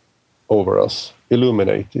side over us,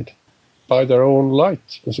 illuminated by their own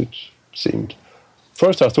light, as it seemed.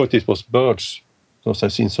 First I thought it was birds, because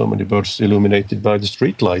I've seen so many birds illuminated by the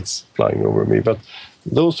street lights flying over me, but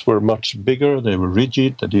those were much bigger, they were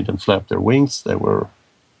rigid, they didn't flap their wings, they were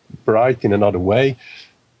bright in another way.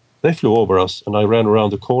 They flew over us, and I ran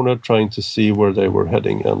around the corner trying to see where they were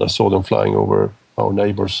heading, and I saw them flying over our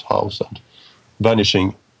neighbor's house and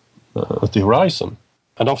vanishing at the horizon.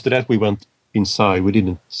 And after that, we went inside. We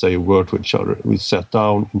didn't say a word to each other. We sat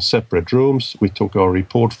down in separate rooms. We took our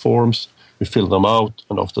report forms. We filled them out.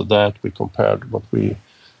 And after that, we compared what we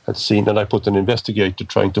had seen. And I put an investigator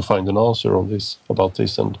trying to find an answer on this, about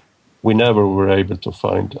this. And we never were able to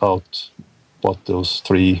find out what those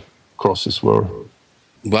 3 crosses were.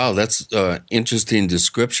 Wow, that's interesting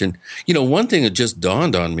description. One thing that just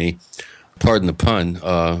dawned on me, pardon the pun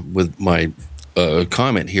with my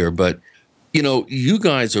comment here, but, you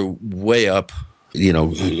guys are way up,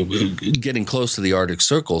 getting close to the Arctic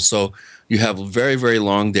Circle. So you have very, very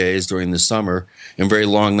long days during the summer and very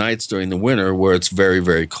long nights during the winter where it's very,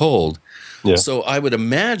 very cold. Yeah. So I would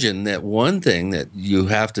imagine that one thing that you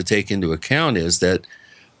have to take into account is that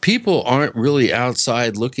people aren't really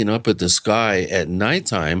outside looking up at the sky at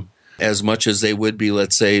nighttime as much as they would be,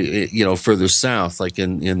 let's say, further south, like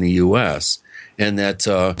in the U.S. And that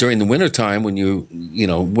during the wintertime,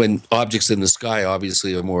 when objects in the sky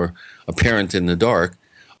obviously are more apparent in the dark,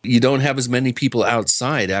 you don't have as many people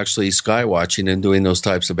outside actually sky watching and doing those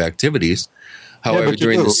types of activities. However,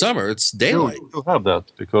 during the summer, it's daylight. You have that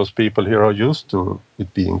because people here are used to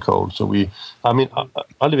it being cold. So I'm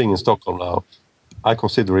living in Stockholm now. I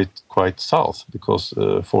consider it quite south because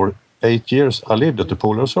for 8 years I lived at the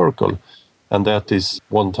polar circle, and that is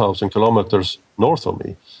 1,000 kilometers north of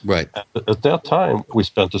me. Right. At that time, we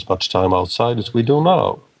spent as much time outside as we do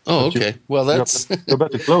now. Oh, okay. Well, that's... You're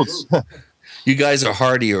better clothes. You guys are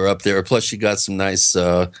hardier up there. Plus, you got some nice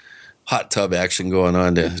hot tub action going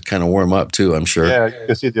on to kind of warm up, too, I'm sure. Yeah, you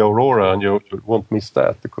can see the aurora, and you won't miss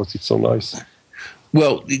that because it's so nice.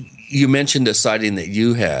 Well, you mentioned a sighting that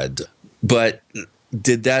you had, but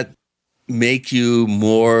did that make you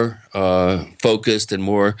more focused and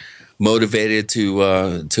more motivated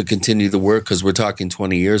to continue the work? Because we're talking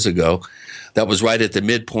 20 years ago. That was right at the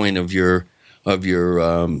midpoint of your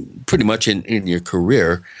pretty much in your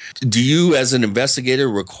career. Do you, as an investigator,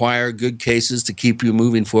 require good cases to keep you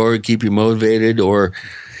moving forward, keep you motivated, or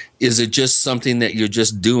is it just something that you're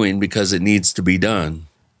just doing because it needs to be done?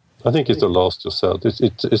 I think it's the last you said.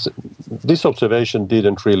 This observation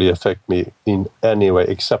didn't really affect me in any way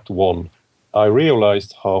except one. I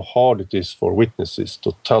realized how hard it is for witnesses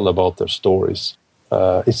to tell about their stories.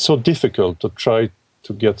 It's so difficult to try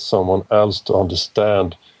to get someone else to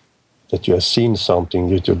understand that you have seen something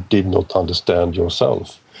that you did not understand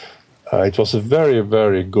yourself. It was very,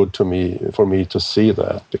 very good for me to see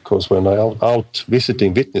that, because when I'm out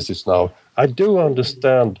visiting witnesses now, I do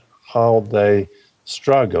understand how they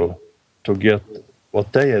struggle to get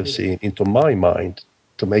what they have seen into my mind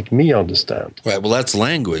to make me understand. Right. Well, that's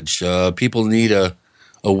language. People need a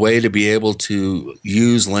way to be able to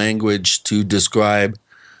use language to describe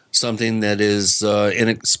something that is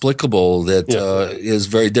inexplicable, that is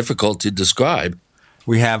very difficult to describe.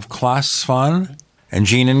 We have Clas, Svahn, and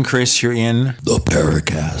Gene and Chris. You're in the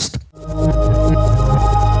Paracast.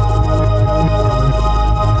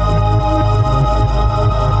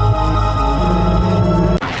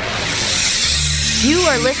 You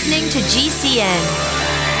are listening to GCN.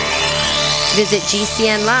 Visit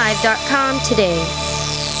GCNlive.com today.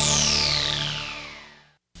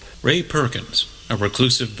 Ray Perkins, a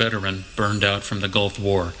reclusive veteran burned out from the Gulf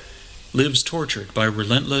War, lives tortured by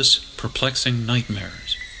relentless, perplexing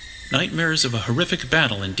nightmares. Nightmares of a horrific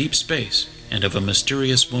battle in deep space and of a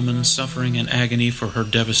mysterious woman suffering in agony for her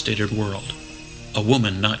devastated world. A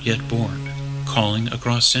woman not yet born, calling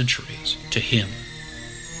across centuries to him.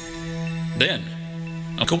 Then,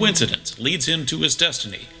 a coincidence leads him to his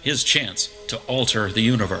destiny, his chance to alter the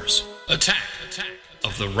universe. Attack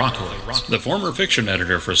of the Rockoids. The former fiction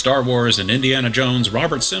editor for Star Wars and Indiana Jones,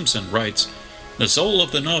 Robert Simpson, writes, "The soul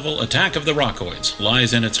of the novel Attack of the Rockoids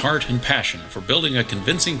lies in its heart and passion for building a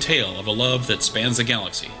convincing tale of a love that spans the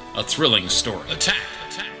galaxy. A thrilling story. Attack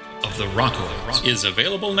of the Rockoids is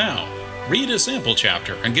available now. Read a sample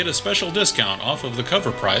chapter and get a special discount off of the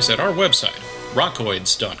cover price at our website,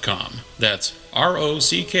 rockoids.com. That's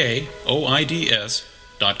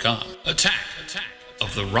ROCKOIDS.com. Attack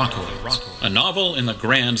of the Rockoids, a novel in the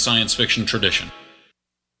grand science fiction tradition."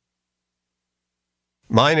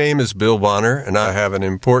 My name is Bill Bonner, and I have an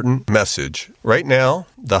important message. Right now,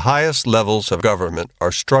 the highest levels of government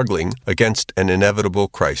are struggling against an inevitable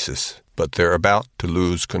crisis, but they're about to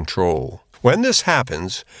lose control. When this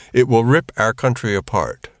happens, it will rip our country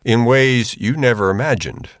apart in ways you never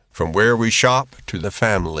imagined. From where we shop to the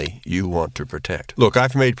family you want to protect. Look,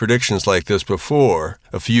 I've made predictions like this before.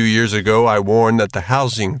 A few years ago, I warned that the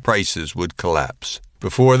housing prices would collapse.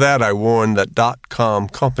 Before that, I warned that .com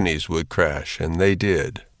companies would crash, and they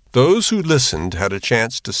did. Those who listened had a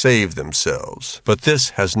chance to save themselves. But this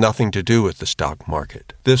has nothing to do with the stock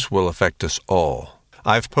market. This will affect us all.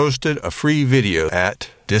 I've posted a free video at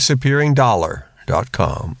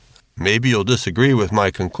disappearingdollar.com. Maybe you'll disagree with my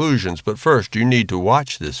conclusions, but first you need to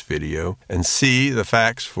watch this video and see the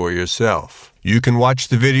facts for yourself. You can watch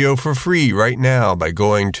the video for free right now by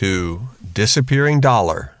going to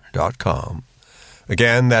disappearingdollar.com.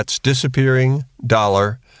 Again, that's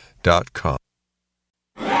disappearingdollar.com.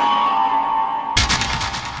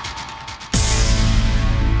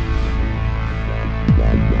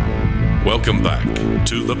 Welcome back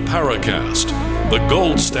to the Paracast, the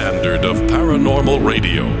gold standard of paranormal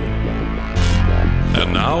radio.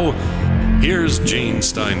 And now, here's Gene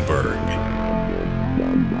Steinberg.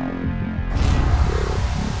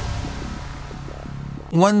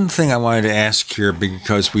 One thing I wanted to ask here,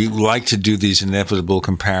 because we like to do these inevitable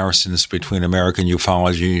comparisons between American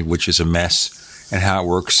ufology, which is a mess, and how it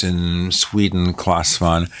works in Sweden, Clas,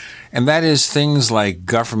 Svahn, and that is things like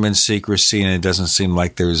government secrecy, and it doesn't seem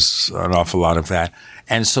like there's an awful lot of that,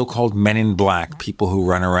 and so-called men in black, people who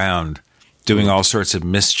run around doing all sorts of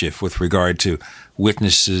mischief with regard to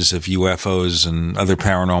witnesses of UFOs and other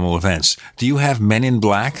paranormal events. Do you have men in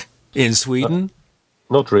black in Sweden?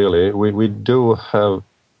 Not really. We do have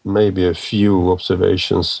maybe a few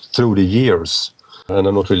observations through the years, and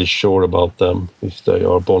I'm not really sure about them, if they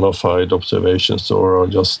are bona fide observations or are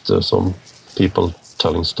just some people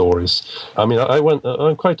telling stories. I mean,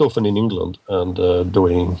 I'm quite often in England and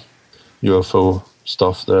doing UFO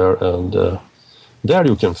stuff there, and there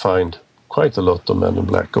you can find quite a lot of men in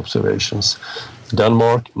black observations.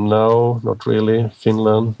 Denmark, no, not really.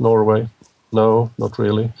 Finland, Norway, no, not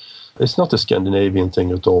really. It's not a Scandinavian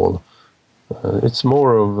thing at all. It's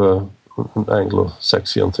more of an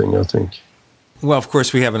Anglo-Saxon thing, I think. Well, of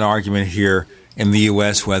course, we have an argument here in the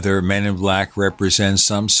U.S. whether men in black represent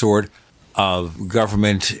some sort of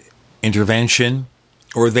government intervention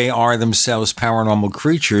or they are themselves paranormal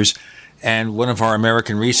creatures. And one of our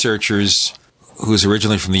American researchers, who's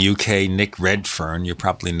originally from the UK, Nick Redfern, you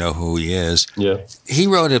probably know who he is. Yeah. He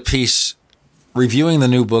wrote a piece reviewing the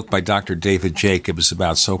new book by Dr. David Jacobs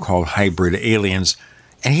about so-called hybrid aliens,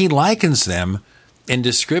 and he likens them in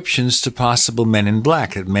descriptions to possible men in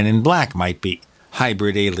black, that men in black might be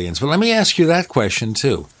hybrid aliens. But let me ask you that question,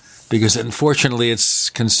 too, because unfortunately it's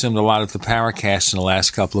consumed a lot of the Paracast in the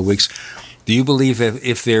last couple of weeks. Do you believe that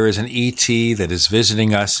if there is an ET that is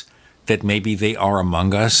visiting us, that maybe they are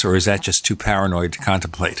among us, or is that just too paranoid to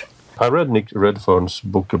contemplate? I read Nick Redfern's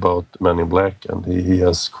book about Men in Black, and he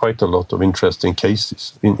has quite a lot of interesting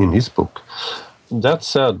cases in his book. That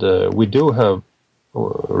said, we do have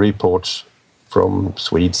reports from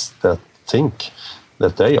Swedes that think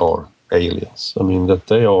that they are aliens. I mean, that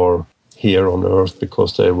they are here on Earth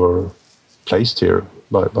because they were placed here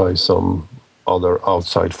by some other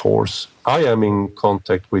outside force. I am in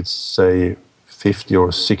contact with, say, 50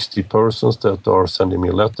 or 60 persons that are sending me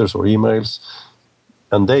letters or emails,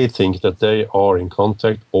 and they think that they are in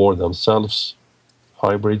contact or themselves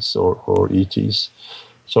hybrids or ETs.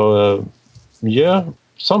 So, yeah,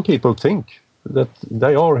 some people think that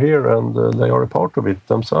they are here and they are a part of it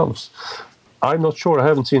themselves. I'm not sure. I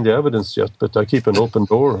haven't seen the evidence yet, but I keep an open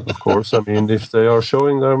door, of course. I mean, if they are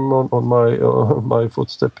showing them on my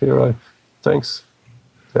footstep here, thanks.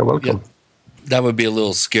 They're welcome. Yeah, that would be a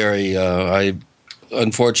little scary.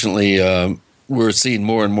 Unfortunately, we're seeing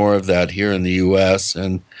more and more of that here in the U.S.,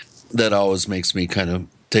 and that always makes me kind of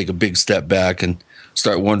take a big step back and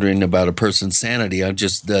start wondering about a person's sanity. I'm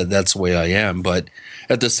just that's the way I am. But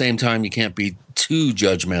at the same time, you can't be too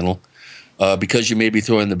judgmental because you may be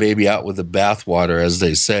throwing the baby out with the bathwater, as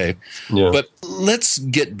they say. Yeah. But let's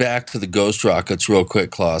get back to the ghost rockets real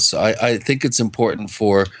quick, Clas. I think it's important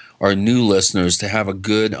for our new listeners to have a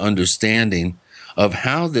good understanding of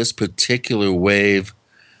how this particular wave,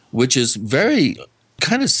 which is very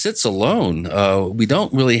kind of sits alone. We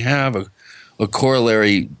don't really have a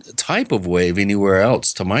corollary type of wave anywhere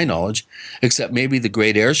else, to my knowledge, except maybe the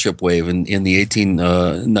Great Airship Wave in the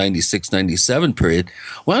 1896-97 period.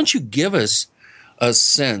 Why don't you give us a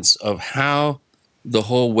sense of how the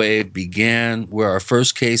whole wave began, where our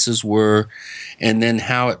first cases were, and then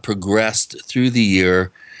how it progressed through the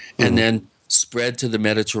year, and then spread to the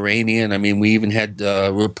Mediterranean. I mean, we even had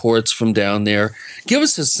reports from down there. Give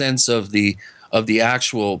us a sense of the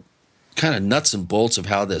actual kind of nuts and bolts of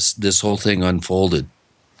how this whole thing unfolded.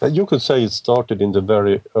 You could say it started in the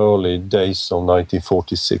very early days of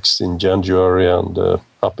 1946 in January and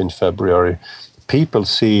up in February. People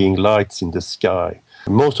seeing lights in the sky.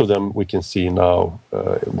 Most of them we can see now.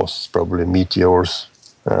 It was probably meteors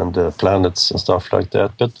and planets and stuff like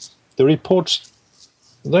that. But the reports,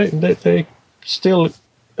 they still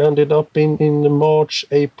ended up in March,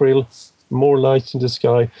 April, more lights in the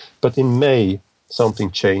sky. But in May,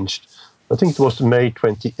 something changed. I think it was May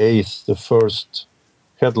 28th, the first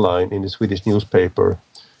headline in the Swedish newspaper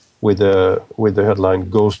with the headline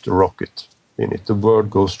 "Ghost Rocket" in it. The word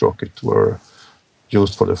 "ghost rocket" were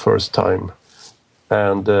used for the first time.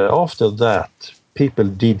 And after that, people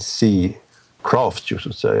did see craft, you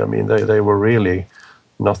should say. I mean, they were really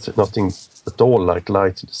nothing at all like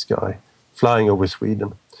lights in the sky, flying over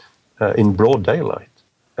Sweden in broad daylight.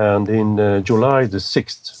 And in July the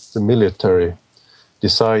 6th, the military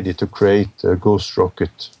decided to create a Ghost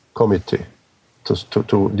Rocket Committee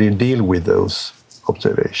to deal with those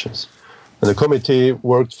observations. And the committee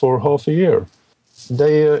worked for half a year.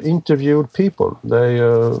 They interviewed people. They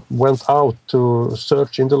went out to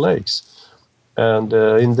search in the lakes. And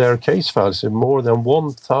in their case files, more than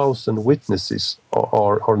 1,000 witnesses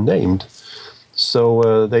are named.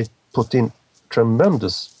 So they put in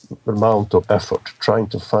tremendous amount of effort trying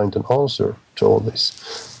to find an answer to all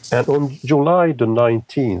this. And on July the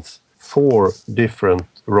 19th, 4 different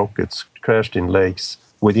rockets crashed in lakes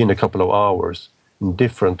within a couple of hours in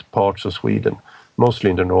different parts of Sweden, mostly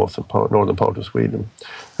in the northern part of Sweden.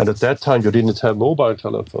 And at that time, you didn't have mobile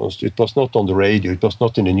telephones. It was not on the radio. It was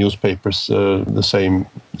not in the newspapers the same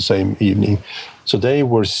evening. So they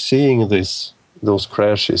were seeing those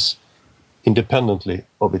crashes independently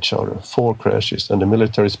of each other, 4 crashes, and the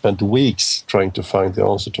military spent weeks trying to find the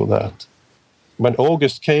answer to that. When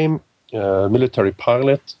August came, a military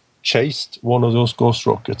pilot chased one of those Ghost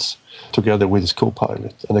Rockets together with his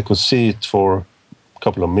co-pilot, and they could see it for a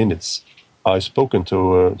couple of minutes. I've spoken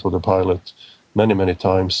to the pilot many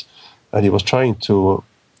times, and he was trying to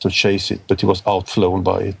chase it, but he was outflown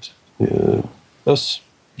by it, as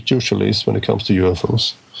it usually is when it comes to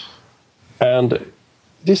UFOs. And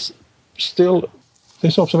these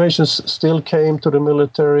observations still came to the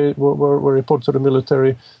military, were reported to the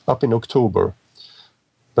military up in October.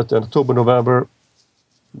 But in October, November,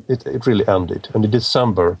 it really ended. And in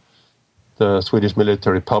December, the Swedish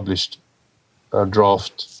military published a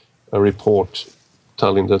report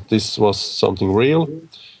telling that this was something real.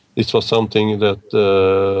 This was something that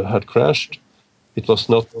had crashed. It was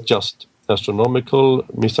not just astronomical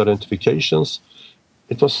misidentifications.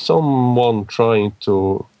 It was someone trying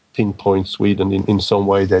to pinpoint Sweden in some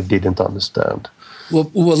way they didn't understand. Well,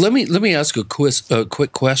 let me ask a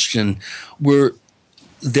quick question. Were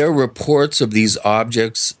there reports of these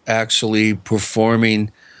objects actually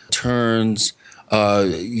performing turns,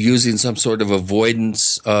 using some sort of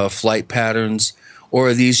avoidance flight patterns, or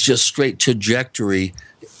are these just straight trajectory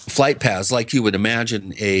flight paths like you would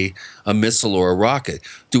imagine a missile or a rocket?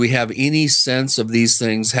 Do we have any sense of these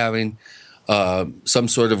things having some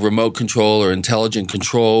sort of remote control or intelligent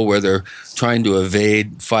control where they're trying to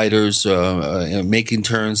evade fighters, making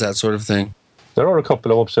turns, that sort of thing? There are a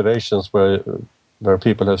couple of observations where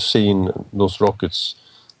people have seen those rockets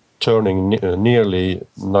turning nearly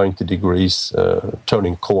 90 degrees,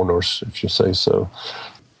 turning corners, if you say so.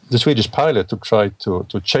 The Swedish pilot who tried to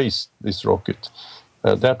chase this rocket,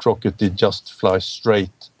 that rocket did just fly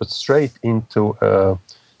straight into a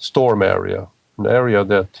storm area, an area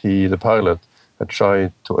that the pilot had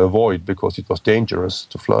tried to avoid because it was dangerous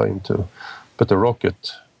to fly into. But the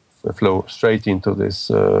rocket flew straight into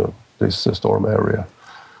this storm area.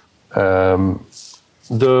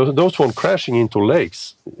 Those one crashing into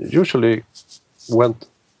lakes usually went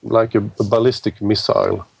like a ballistic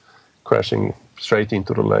missile crashing straight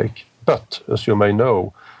into the lake. But, as you may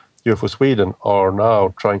know, UFO Sweden are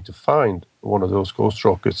now trying to find one of those ghost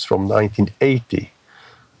rockets from 1980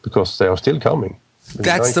 because they are still coming.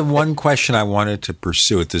 That's the one question I wanted to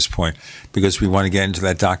pursue at this point, because we want to get into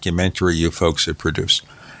that documentary you folks have produced.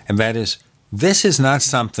 And that is, this is not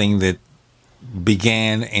something that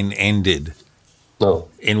began and ended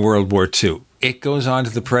in World War II. It goes on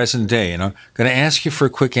to the present day. And I'm going to ask you for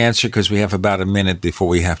a quick answer because we have about a minute before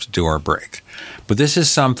we have to do our break. But this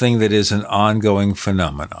is something that is an ongoing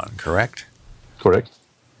phenomenon, correct? Correct.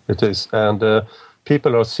 It is. And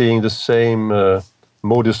people are seeing the same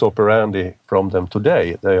modus operandi from them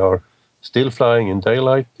today. They are still flying in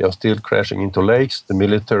daylight. They are still crashing into lakes. The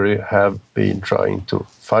military have been trying to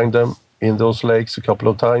find them in those lakes a couple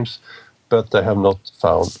of times, but they have not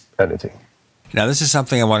found anything. Now, this is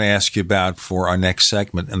something I want to ask you about for our next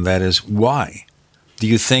segment, and that is, why do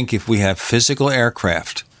you think if we have physical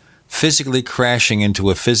aircraft physically crashing into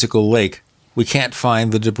a physical lake, we can't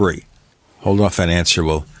find the debris? Hold off that answer.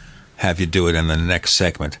 We'll have you do it in the next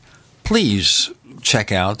segment. Please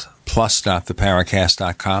check out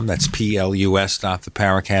plus.theparacast.com. That's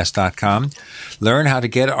plus.theparacast.com. Learn how to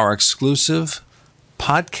get our exclusive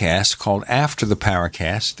podcast called After the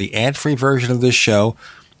Paracast, the ad-free version of this show.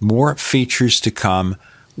 More features to come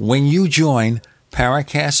when you join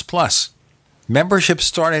Paracast Plus. Memberships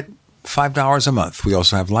start at $5 a month. We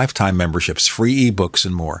also have lifetime memberships, free ebooks,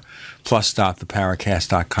 and more.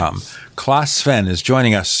 Plus.theparacast.com. Clas Svahn is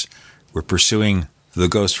joining us. We're pursuing the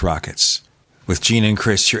Ghost Rockets. With Gene and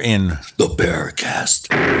Chris, you're in the Paracast.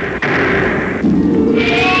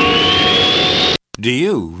 Do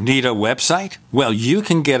you need a website? Well, you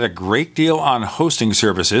can get a great deal on hosting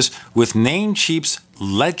services with Namecheap's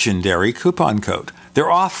legendary coupon code.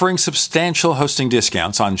 They're offering substantial hosting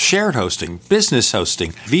discounts on shared hosting, business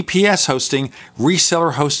hosting, VPS hosting,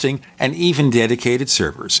 reseller hosting, and even dedicated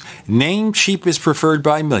servers. Namecheap is preferred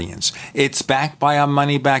by millions. It's backed by a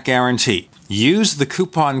money-back guarantee. Use the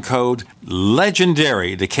coupon code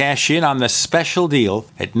LEGENDARY to cash in on the special deal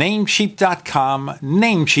at Namecheap.com,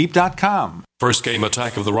 Namecheap.com. First came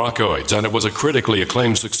Attack of the Rockoids, and it was a critically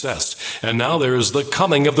acclaimed success. And now there's The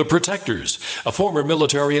Coming of the Protectors. A former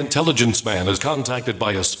military intelligence man is contacted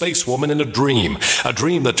by a space woman in a dream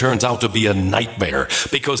that turns out to be a nightmare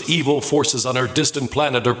because evil forces on her distant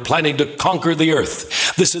planet are planning to conquer the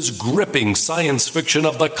Earth. This is gripping science fiction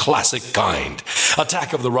of the classic kind.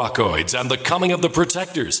 Attack of the Rockoids and The Coming of the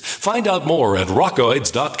Protectors. Find out more at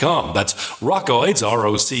rockoids.com. That's Rockoids,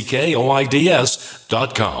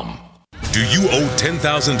 ROCKOIDS.com. Do you owe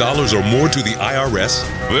 $10,000 or more to the IRS?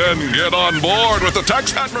 Then get on board with the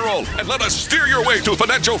Tax Admiral and let us steer your way to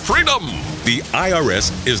financial freedom. The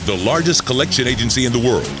IRS is the largest collection agency in the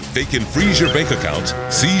world. They can freeze your bank accounts,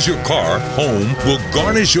 seize your car, home, will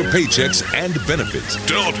garnish your paychecks and benefits.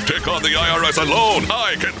 Don't take on the IRS alone.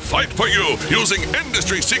 I can fight for you using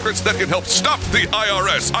industry secrets that can help stop the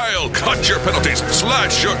IRS. I'll cut your penalties,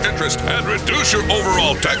 slash your interest, and reduce your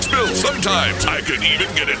overall tax bill. Sometimes I can even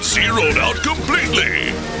get it zeroed out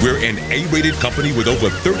completely. We're an A-rated company with over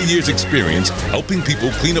 30 years experience helping people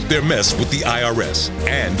clean up their mess with the IRS.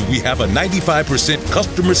 And we have a 95%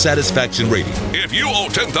 customer satisfaction rating. If you owe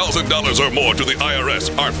 $10,000 or more to the IRS,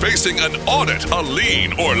 are facing an audit, a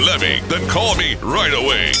lien, or levy, then call me right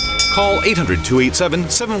away. Call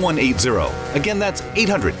 800-287-7180. Again, that's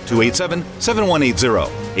 800-287-7180.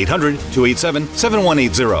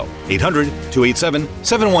 800-287-7180.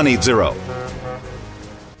 800-287-7180.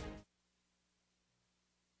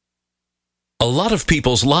 A lot of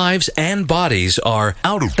people's lives and bodies are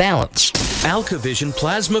out of balance. AlkaVision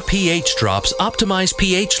Plasma pH drops optimize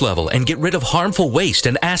pH level and get rid of harmful waste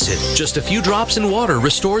and acid. Just a few drops in water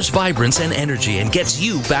restores vibrance and energy and gets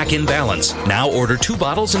you back in balance. Now order 2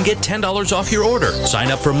 bottles and get $10 off your order.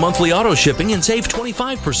 Sign up for monthly auto shipping and save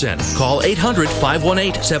 25%. Call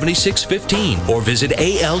 800-518-7615 or visit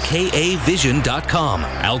alkavision.com.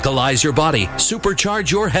 Alkalize your body.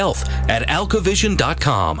 Supercharge your health at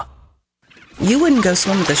alkavision.com. You wouldn't go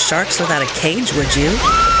swim with the sharks without a cage, would you?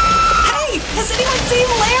 Hey, has anyone seen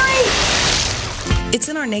Larry? It's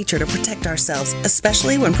in our nature to protect ourselves,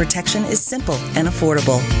 especially when protection is simple and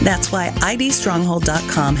affordable. That's why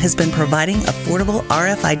IDStronghold.com has been providing affordable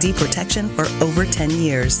RFID protection for over 10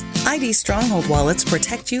 years. ID Stronghold wallets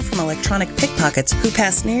protect you from electronic pickpockets who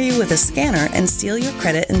pass near you with a scanner and steal your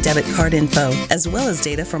credit and debit card info, as well as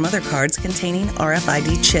data from other cards containing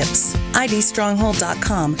RFID chips.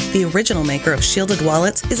 IDStronghold.com, the original maker of shielded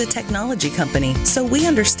wallets, is a technology company, so we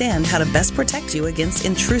understand how to best protect you against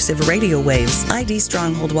intrusive radio waves. ID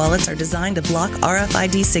Stronghold wallets are designed to block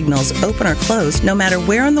RFID signals, open or closed, no matter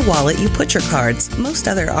where in the wallet you put your cards. Most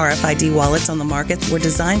other RFID wallets on the market were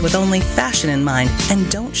designed with only fashion in mind and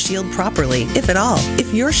don't shield properly, if at all.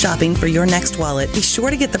 If you're shopping for your next wallet, be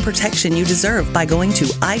sure to get the protection you deserve by going to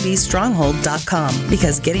idstronghold.com,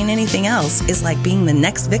 because getting anything else is like being the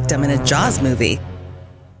next victim in a Jaws movie.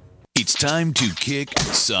 It's time to kick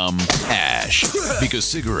some ash, because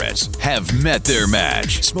cigarettes have met their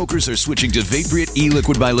match. Smokers are switching to Vaporite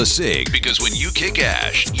e-liquid by LeSig, because when you kick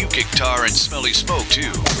ash, you kick tar and smelly smoke too.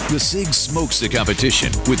 LeSig smokes the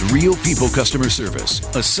competition with real people customer service,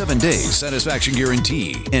 a 7-day satisfaction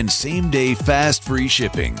guarantee, and same-day fast free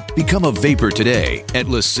shipping. Become a vapor today at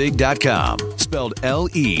LeSig.com, spelled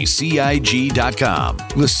LECIG.com.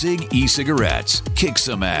 LeSig e-cigarettes. Kick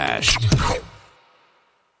some ash.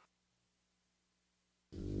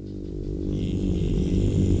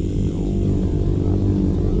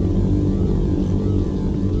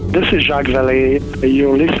 This is Jacques Vallée.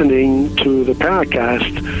 You're listening to the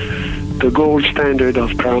Paracast, the gold standard of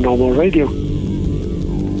paranormal radio.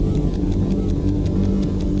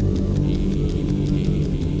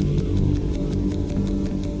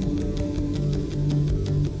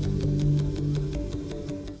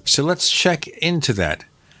 So let's check into that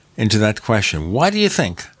question. Why do you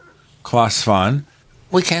think, Clas Svahn,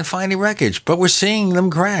 we can't find any wreckage, but we're seeing them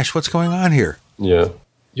crash? What's going on here? Yeah.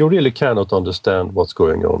 You really cannot understand what's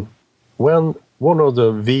going on. When one of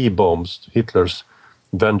the V-bombs, Hitler's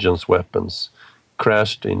vengeance weapons,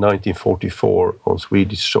 crashed in 1944 on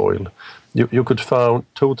Swedish soil, you could find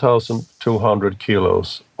 2,200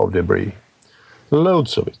 kilos of debris.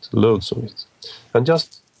 Loads of it. And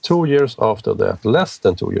just 2 years after that, less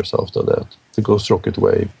than 2 years after that, the Ghost Rocket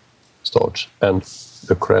wave starts, and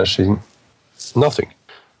the crashing, nothing.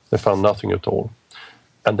 They found nothing at all.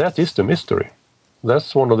 And that is the mystery.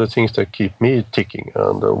 That's one of the things that keep me ticking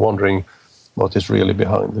and wondering what is really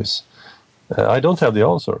behind this. I don't have the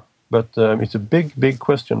answer, but it's a big, big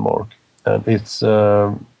question mark. And it's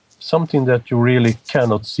something that you really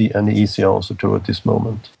cannot see any easy answer to at this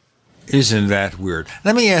moment. Isn't that weird?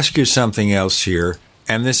 Let me ask you something else here,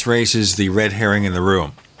 and this raises the red herring in the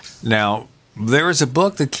room. Now, there is a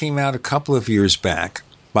book that came out a couple of years back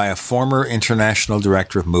by a former international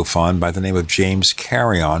director of MUFON by the name of James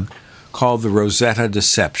Carrion called The Rosetta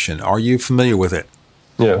Deception. Are you familiar with it?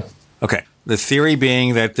 Yeah. Okay. The theory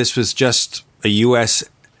being that this was just a U.S.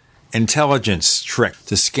 intelligence trick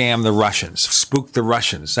to scam the Russians, spook the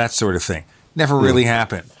Russians, that sort of thing. Never really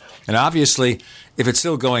happened. And obviously, if it's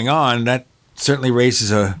still going on, that certainly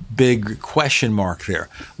raises a big question mark there.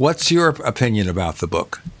 What's your opinion about the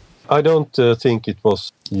book? I don't think it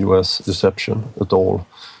was U.S. deception at all.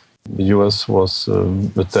 The U.S. was,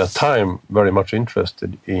 at that time, very much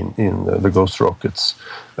interested in the ghost rockets,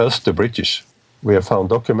 as the British. We have found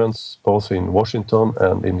documents both in Washington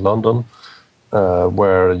and in London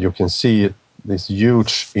where you can see this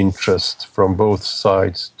huge interest from both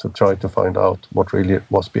sides to try to find out what really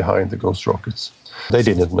was behind the ghost rockets. They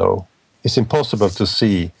didn't know. It's impossible to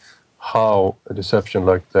see how a deception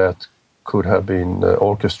like that could have been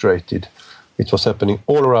orchestrated. It was happening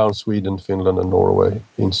all around Sweden, Finland and Norway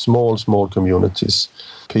in small communities.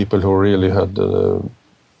 People who really had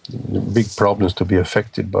big problems to be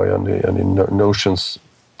affected by any notions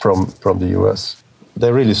from the US.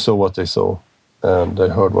 They really saw what they saw and they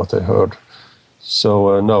heard what they heard.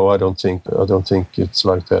 So no, I don't think it's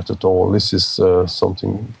like that at all. This is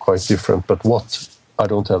something quite different. But what? I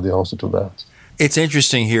don't have the answer to that. It's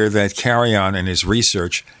interesting here that Carrion in his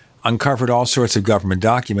research uncovered all sorts of government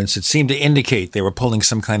documents that seemed to indicate they were pulling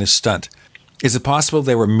some kind of stunt. Is it possible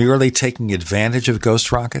they were merely taking advantage of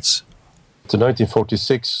ghost rockets? In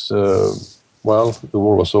 1946, the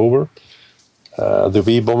war was over. The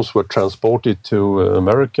V-bombs were transported to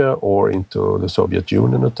America or into the Soviet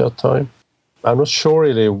Union at that time. I'm not sure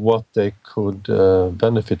really what they could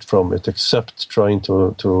benefit from it, except trying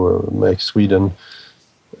to make Sweden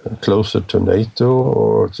closer to NATO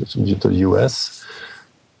or to the US.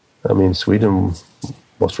 I mean, Sweden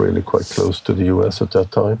was really quite close to the US at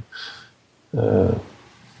that time.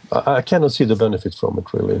 I cannot see the benefit from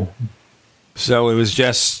it, really. So it was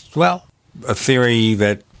just, a theory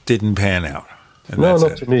that didn't pan out. No,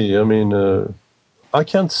 not to me. I mean, I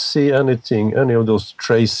can't see any of those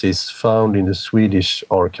traces found in the Swedish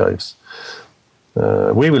archives.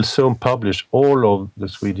 We will soon publish all of the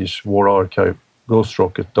Swedish War Archive ghost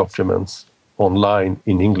rocket documents online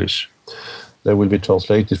in English. They will be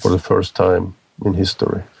translated for the first time in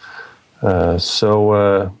history.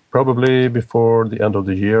 So probably before the end of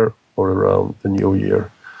the year or around the new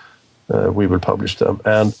year, we will publish them.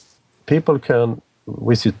 And people can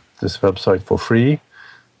visit this website for free.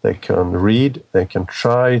 They can read, they can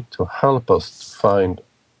try to help us find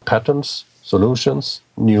patterns, solutions,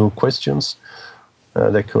 new questions.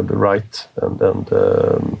 They could write and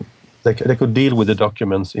they could deal with the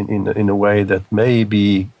documents in a way that may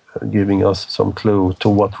be giving us some clue to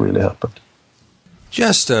what really happened.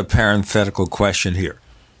 Just a parenthetical question here.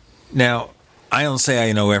 Now, I don't say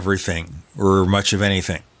I know everything or much of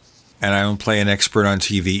anything, and I don't play an expert on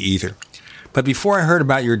TV either. But before I heard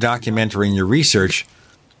about your documentary and your research,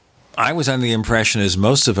 I was under the impression, as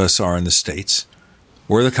most of us are in the States,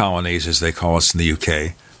 we're the colonies, as they call us in the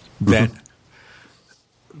UK, that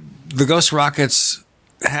the ghost rockets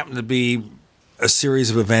happen to be a series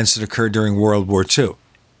of events that occurred during World War II.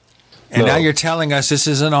 And now you're telling us this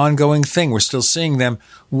is an ongoing thing. We're still seeing them.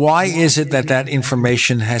 Why is it that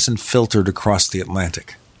information hasn't filtered across the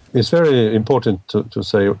Atlantic? It's very important to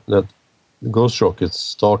say that ghost rockets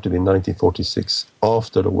started in 1946,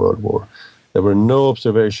 after the World War. There were no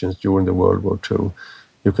observations during the World War II.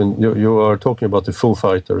 You are talking about the Foo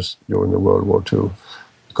Fighters during the World War II.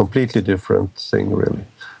 Completely different thing, really.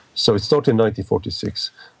 So it started in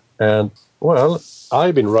 1946. And,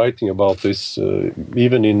 I've been writing about this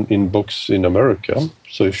even in books in America.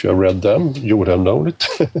 So if you have read them, you would have known it.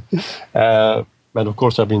 And of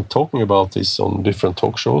course, I've been talking about this on different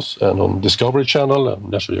talk shows and on Discovery Channel and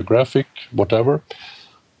National Geographic, whatever,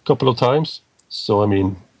 a couple of times. So, I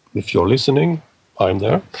mean, if you're listening, I'm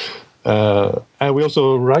there. And we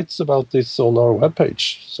also write about this on our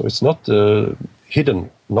webpage. So it's not hidden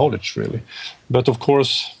knowledge, really. But of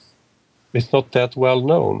course, it's not that well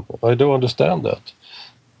known. I do understand that.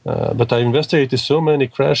 But I investigated so many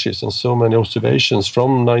crashes and so many observations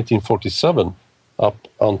from 1947 up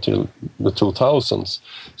until the 2000s.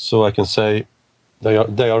 So I can say they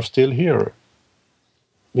are still here,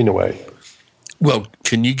 in a way. Well,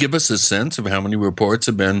 can you give us a sense of how many reports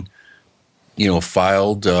have been,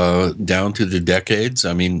 filed down through the decades?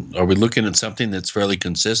 I mean, are we looking at something that's fairly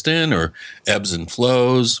consistent, or ebbs and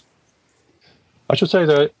flows? I should say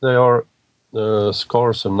that they are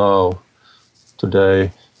scarcer now,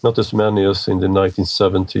 today, not as many as in the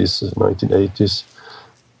 1970s, 1980s.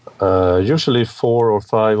 Usually 4 or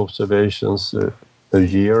 5 observations a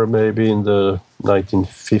year, maybe in the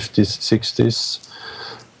 1950s, 60s.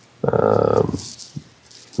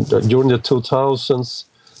 During the 2000s,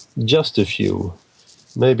 just a few,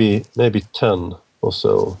 maybe 10 or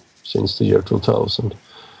so since the year 2000.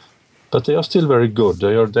 But they are still very good.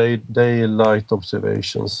 They are daylight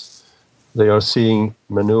observations. They are seeing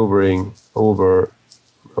maneuvering over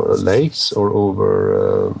lakes or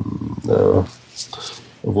over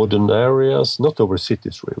wooden areas, not over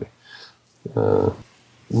cities really.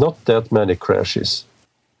 Not that many crashes.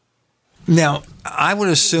 Now, I would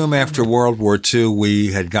assume after World War II,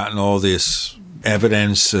 we had gotten all this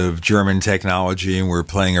evidence of German technology and we're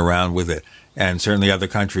playing around with it. And certainly other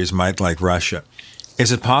countries might, like Russia.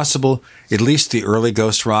 Is it possible at least the early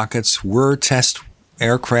Ghost rockets were test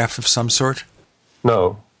aircraft of some sort?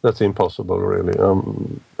 No, that's impossible, really.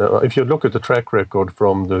 If you look at the track record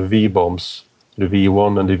from the V-bombs, the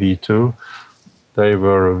V1 and the V2, they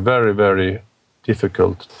were very, very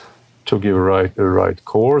difficult to give a right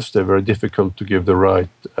course. They're very difficult to give the right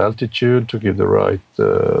altitude, to give the right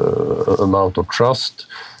amount of thrust.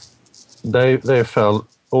 They fell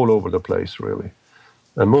all over the place, really.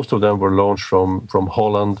 And most of them were launched from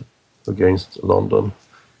Holland against London,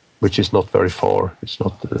 which is not very far. It's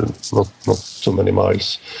not so many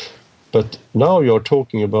miles. But now you're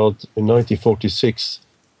talking about, in 1946,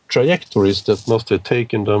 trajectories that must have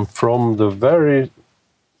taken them from the very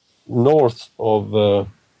north of the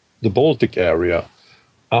Baltic area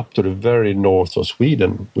up to the very north of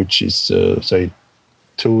Sweden, which is, say,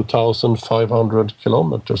 2,500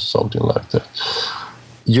 kilometers, something like that.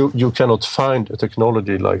 You cannot find a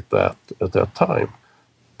technology like that at that time.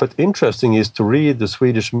 But interesting is to read the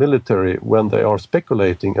Swedish military when they are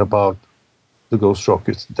speculating about the Ghost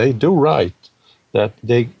rockets. They do write that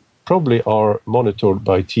they probably are monitored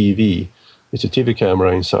by TV. It's a TV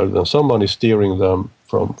camera inside them. Someone is steering them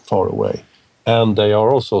from far away. And they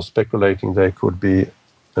are also speculating they could be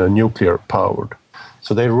nuclear powered.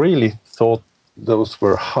 So they really thought those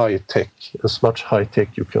were high tech, as much high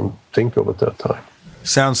tech you can think of at that time.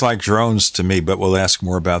 Sounds like drones to me, but we'll ask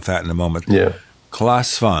more about that in a moment. Yeah.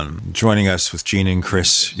 Clas Svahn joining us with Gene and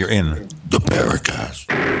Chris. You're in the Paracast.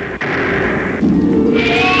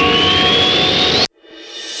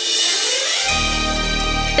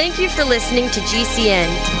 Thank you for listening to GCN.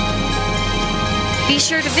 Be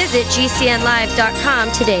sure to visit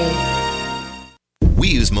GCNlive.com today. We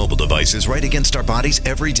use mobile devices right against our bodies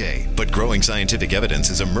every day, but growing scientific evidence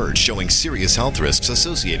has emerged showing serious health risks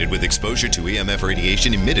associated with exposure to EMF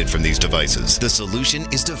radiation emitted from these devices. The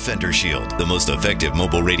solution is Defender Shield, the most effective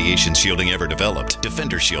mobile radiation shielding ever developed.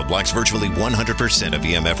 Defender Shield blocks virtually 100% of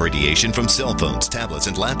EMF radiation from cell phones, tablets,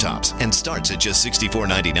 and laptops, and starts at just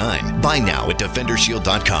 $64.99. Buy now at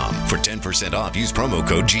DefenderShield.com. For 10% off, use promo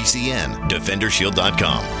code GCN.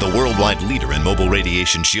 DefenderShield.com, the worldwide leader in mobile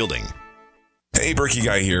radiation shielding. Hey, Berkey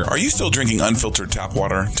Guy here. Are you still drinking unfiltered tap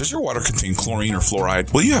water? Does your water contain chlorine or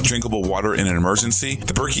fluoride? Will you have drinkable water in an emergency?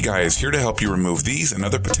 The Berkey Guy is here to help you remove these and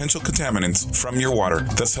other potential contaminants from your water,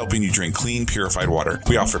 thus helping you drink clean, purified water.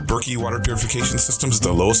 We offer Berkey water purification systems at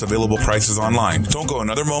the lowest available prices online. Don't go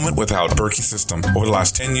another moment without Berkey system. Over the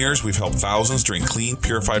last 10 years, we've helped thousands drink clean,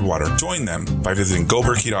 purified water. Join them by visiting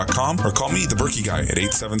GoBerkey.com or call me, the Berkey Guy, at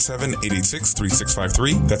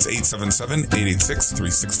 877-886-3653. That's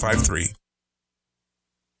 877-886-3653.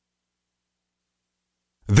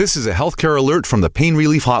 This is a healthcare alert from the Pain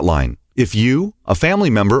Relief Hotline. If you, a family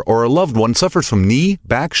member, or a loved one suffers from knee,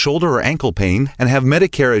 back, shoulder, or ankle pain and have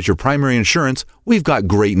Medicare as your primary insurance, we've got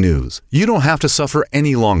great news. You don't have to suffer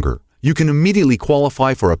any longer. You can immediately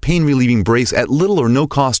qualify for a pain-relieving brace at little or no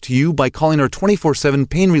cost to you by calling our 24/7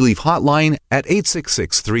 Pain Relief Hotline at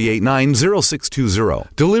 866-389-0620.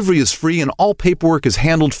 Delivery is free and all paperwork is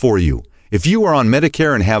handled for you. If you are on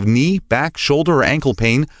Medicare and have knee, back, shoulder, or ankle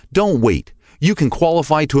pain, don't wait. You can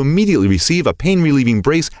qualify to immediately receive a pain-relieving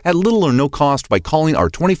brace at little or no cost by calling our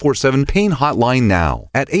 24/7 Pain Hotline now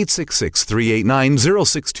at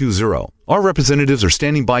 866-389-0620. Our representatives are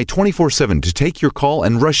standing by 24/7 to take your call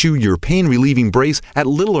and rush you your pain-relieving brace at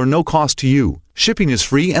little or no cost to you. Shipping is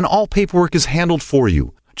free and all paperwork is handled for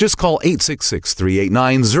you. Just call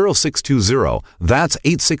 866-389-0620. That's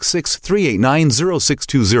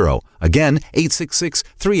 866-389-0620. Again,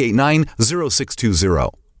 866-389-0620.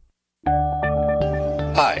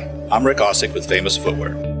 Hi, I'm Rick Ossick with Famous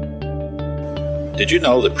Footwear. Did you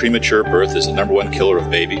know that premature birth is the #1 killer of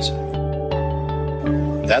babies?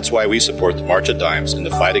 That's why we support the March of Dimes in the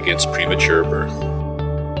fight against premature birth.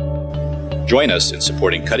 Join us in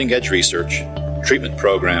supporting cutting-edge research, treatment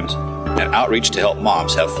programs, and outreach to help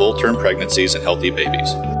moms have full-term pregnancies and healthy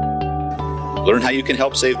babies. Learn how you can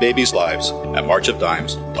help save babies' lives at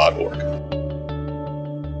marchofdimes.org.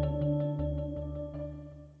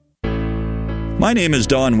 My name is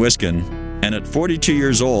Don Wiskin, and at 42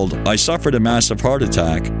 years old, I suffered a massive heart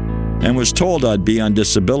attack and was told I'd be on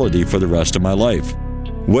disability for the rest of my life.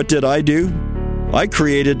 What did I do? I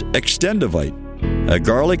created Extendivite, a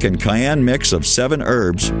garlic and cayenne mix of 7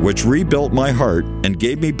 herbs which rebuilt my heart and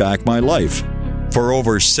gave me back my life. For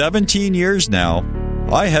over 17 years now,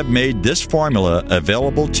 I have made this formula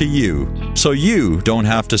available to you so you don't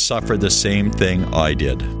have to suffer the same thing I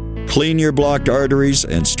did. Clean your blocked arteries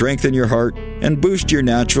and strengthen your heart and boost your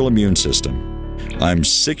natural immune system. I'm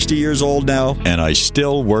 60 years old now, and I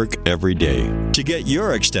still work every day. To get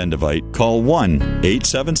your Extendivite, call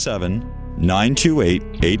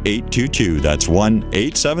 1-877-928-8822. That's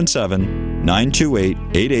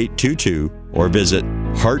 1-877-928-8822, or visit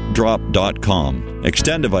heartdrop.com.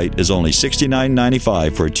 Extendivite is only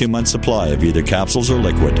 $69.95 for a 2-month supply of either capsules or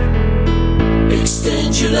liquid.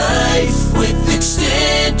 Extend your life with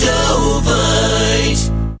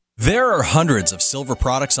Extendovite. There are hundreds of silver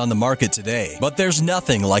products on the market today, but there's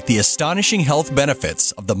nothing like the astonishing health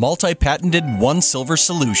benefits of the multi-patented One Silver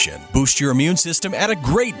Solution. Boost your immune system at a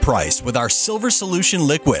great price with our Silver Solution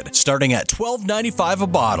Liquid, starting at $12.95 a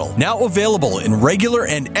bottle. Now available in regular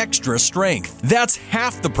and extra strength. That's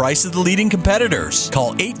half the price of the leading competitors.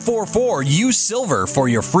 Call 844-USILVER for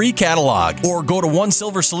your free catalog, or go to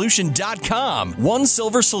onesilversolution.com.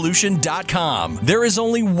 onesilversolution.com. There is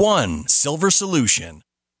only one Silver Solution.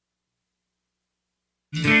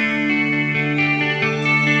 This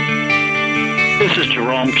is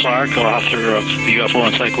Jerome Clark, author of the UFO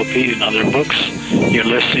Encyclopedia and other books. You're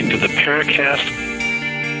listening to the Paracast.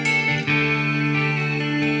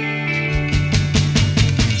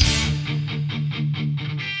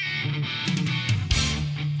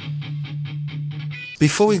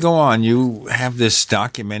 Before we go on, you have this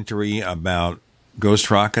documentary about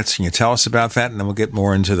ghost rockets. Can you tell us about that? And then we'll get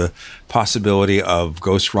more into the possibility of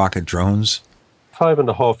ghost rocket drones.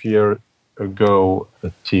 5.5 years ago,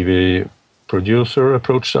 a TV producer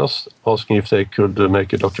approached us asking if they could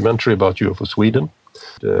make a documentary about UFO Sweden.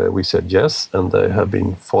 We said yes, and they have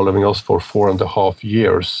been following us for 4.5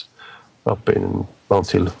 years,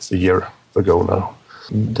 until a year ago now.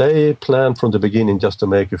 They planned from the beginning just to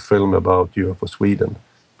make a film about UFO Sweden.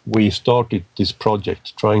 We started this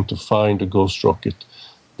project trying to find a ghost rocket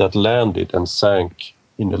that landed and sank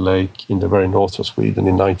in a lake in the very north of Sweden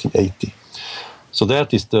in 1980. So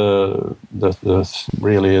that is the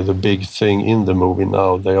really the big thing in the movie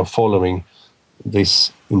now. They are following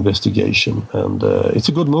this investigation, and it's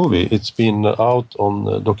a good movie. It's been out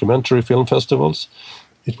on documentary film festivals.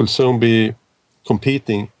 It will soon be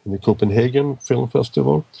competing in the Copenhagen Film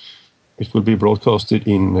Festival. It will be broadcasted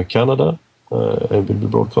in Canada. It will be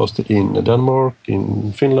broadcasted in Denmark,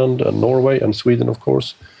 in Finland, and Norway, and Sweden, of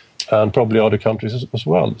course, and probably other countries as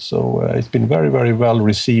well. So it's been very, very well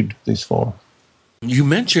received this far. You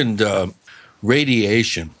mentioned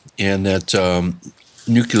radiation and that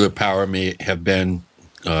nuclear power may have been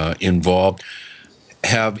involved.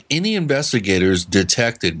 Have any investigators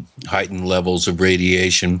detected heightened levels of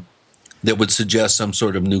radiation that would suggest some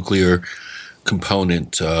sort of nuclear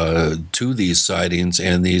component to these sightings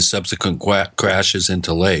and these subsequent crashes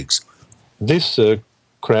into lakes? This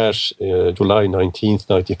crash, July 19th,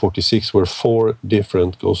 1946, where 4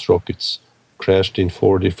 different ghost rockets crashed in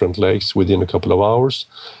 4 different lakes within a couple of hours.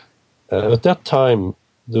 At that time,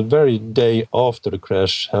 the very day after the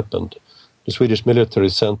crash happened, the Swedish military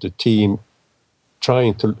sent a team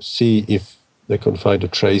trying to see if they could find a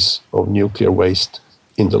trace of nuclear waste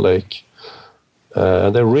in the lake.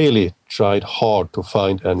 And they really tried hard to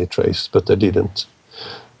find any trace, but they didn't.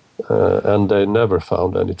 And they never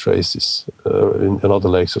found any traces in other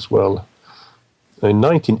lakes as well. In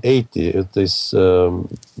 1980, at this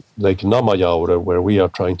Lake Namajaure, where we are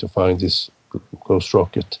trying to find this ghost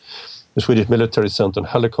rocket, the Swedish military sent a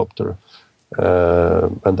helicopter,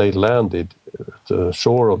 and they landed at the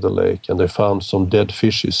shore of the lake, and they found some dead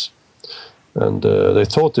fishes. And they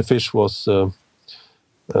thought the fish was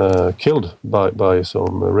killed by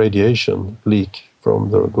some radiation leak from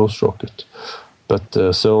the ghost rocket.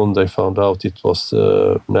 But soon they found out it was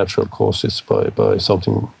natural causes by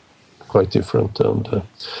something quite different. And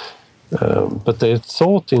but they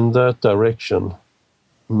thought in that direction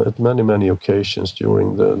at many occasions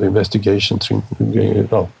during the investigation.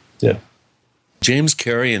 James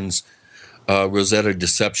Carrion's Rosetta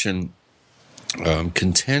Deception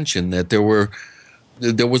contention that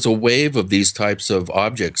there was a wave of these types of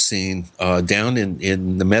objects seen down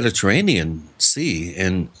in the Mediterranean Sea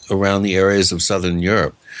and around the areas of Southern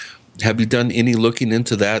Europe. Have you done any looking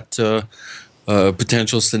into that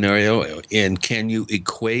potential scenario? And can you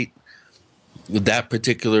equate that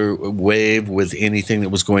particular wave with anything that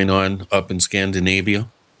was going on up in Scandinavia?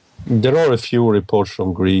 There are a few reports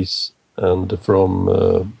from Greece and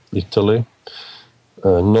from Italy,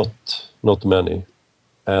 not many.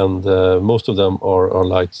 And most of them are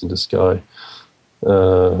lights in the sky.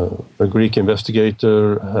 A Greek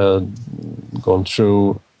investigator had gone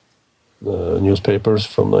through newspapers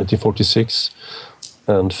from 1946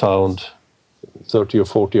 and found 30 or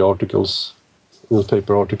 40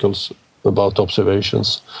 newspaper articles about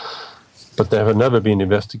observations. But they have never been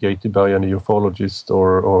investigated by any ufologist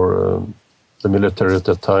or the military at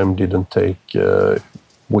that time didn't take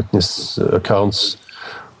witness accounts.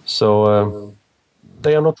 So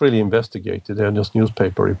they are not really investigated. They are just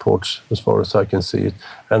newspaper reports as far as I can see it.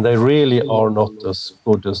 And they really are not as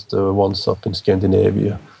good as the ones up in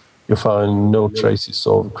Scandinavia. You find no traces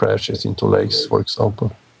of crashes into lakes, for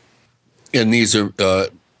example. And these are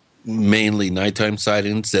mainly nighttime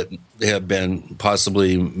sightings that have been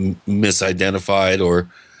possibly misidentified or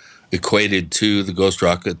equated to the ghost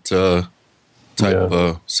rocket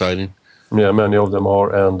type sighting? Yeah, many of them are.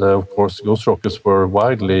 And of course, ghost rockets were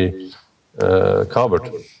widely covered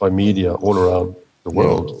by media all around the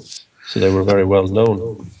world. So they were very well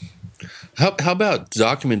known. How about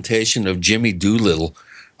documentation of Jimmy Doolittle,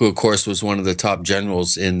 who, of course, was one of the top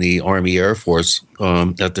generals in the Army Air Force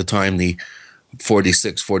at the time the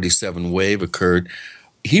 46-47 wave occurred?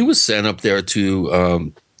 He was sent up there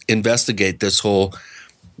to investigate this whole,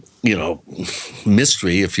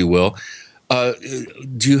 mystery, if you will.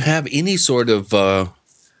 Do you have any sort of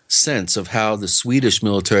sense of how the Swedish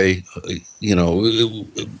military,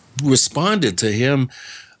 responded to him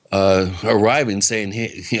arriving, saying, "Hey,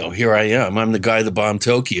 here I am. I'm the guy that bombed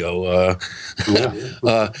Tokyo."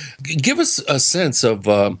 Give us a sense of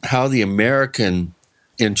how the American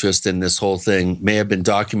interest in this whole thing may have been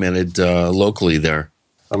documented locally there.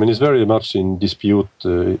 I mean, it's very much in dispute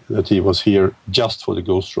that he was here just for the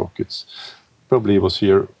ghost rockets. Probably he was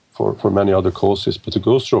here for many other causes, but the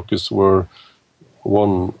ghost rockets were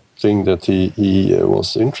one thing that he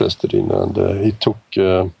was interested in, and he took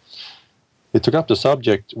up the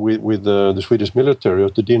subject with the Swedish military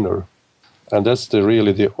at the dinner, and that's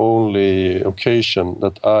really the only occasion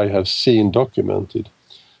that I have seen documented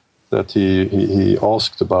that he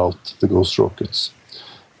asked about the ghost rockets.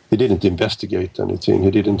 He didn't investigate anything.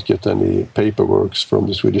 He didn't get any paperwork from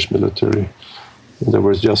the Swedish military. They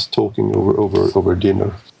were just talking over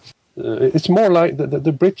dinner. It's more like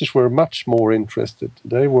the British were much more interested.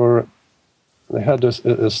 They had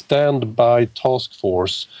a standby task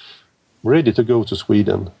force ready to go to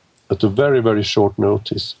Sweden at a very, very short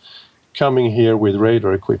notice, coming here with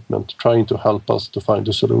radar equipment, trying to help us to find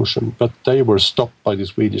a solution. But they were stopped by the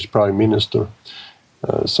Swedish Prime Minister,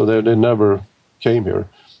 so they never came here.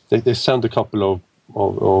 They sent a couple of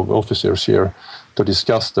officers here to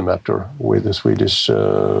discuss the matter with the Swedish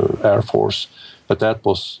Air Force, but that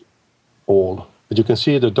was all. But you can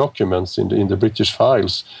see the documents in the British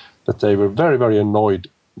files that they were very, very annoyed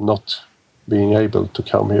not being able to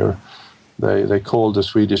come here. They called the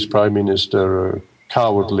Swedish Prime Minister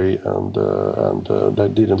cowardly, and they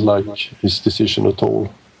didn't like his decision at all.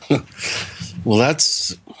 Well,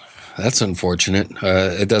 that's unfortunate.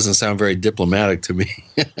 It doesn't sound very diplomatic to me.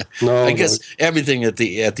 No, I guess everything at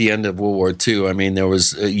the end of World War II. I mean, there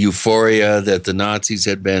was euphoria that the Nazis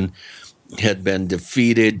had been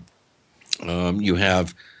defeated. You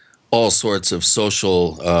have all sorts of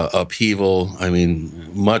social upheaval. I mean,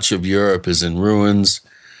 much of Europe is in ruins.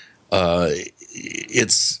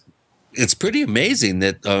 It's pretty amazing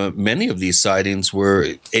that many of these sightings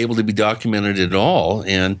were able to be documented at all,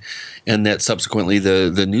 and that subsequently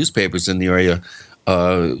the newspapers in the area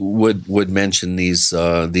would mention these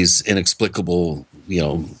inexplicable,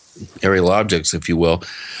 aerial objects, if you will.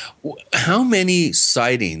 How many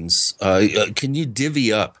sightings can you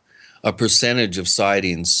divvy up a percentage of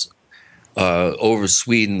sightings over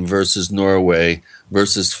Sweden versus Norway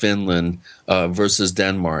versus Finland versus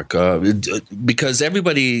Denmark? Because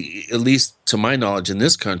everybody, at least to my knowledge in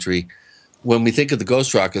this country, when we think of the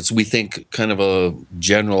ghost rockets, we think kind of a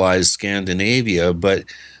generalized Scandinavia, but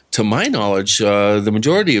to my knowledge, the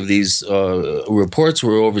majority of these reports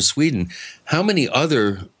were over Sweden. How many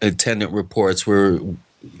other attendant reports were,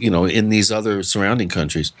 in these other surrounding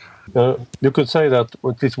countries? You could say that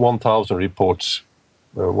at least 1,000 reports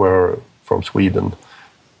were from Sweden.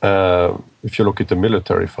 If you look at the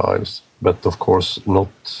military files, but of course not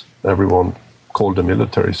everyone called the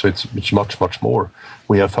military, so it's much, much more.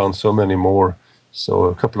 We have found so many more, so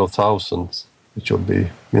a couple of thousand it should be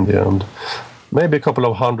in the end. Maybe a couple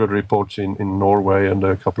of hundred reports in Norway and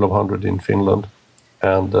a couple of hundred in Finland,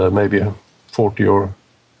 and maybe 40 or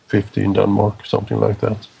 50 in Denmark, something like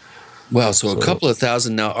that. Wow, so a couple of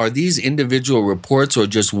thousand. Now, are these individual reports or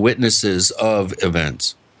just witnesses of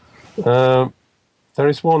events? There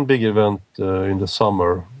is one big event in the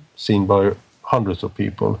summer seen by hundreds of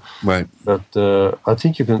people. Right. But I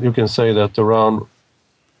think you can say that around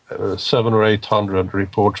 700 or 800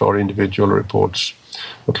 reports are individual reports,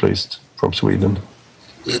 at least from Sweden.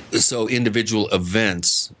 So individual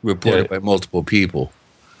events reported by multiple people.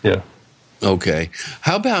 Yeah. Okay.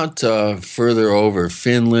 How about further over,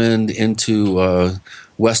 Finland into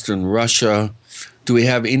Western Russia? Do we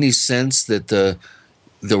have any sense that the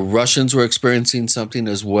Russians were experiencing something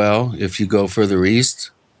as well if you go further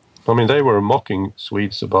east? I mean, they were mocking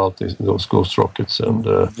Swedes about those ghost rockets. And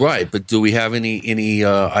right, but do we have any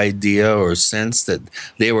idea or sense that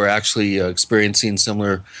they were actually experiencing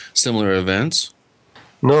similar events?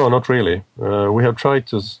 No, not really. We have tried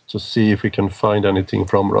to see if we can find anything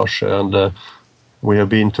from Russia, and we have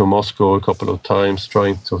been to Moscow a couple of times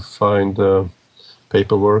trying to find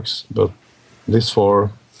paperwork, but this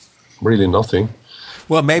far, really nothing.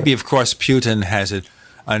 Well, maybe, of course, Putin has it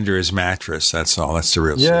under his mattress. That's all. That's the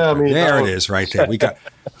real secret. I mean, there it is, right there.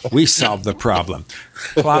 We solved the problem.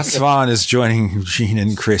 Clas Svahn is joining Gene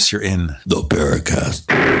and Chris. You're in the Paracast.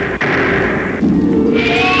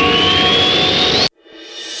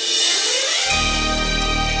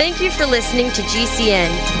 Thank you for listening to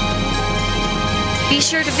GCN. Be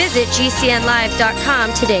sure to visit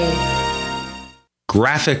GCNlive.com today.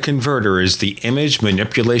 Graphic Converter is the image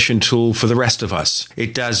manipulation tool for the rest of us.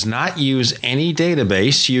 It does not use any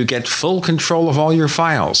database. You get full control of all your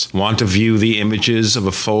files. Want to view the images of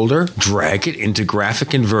a folder? Drag it into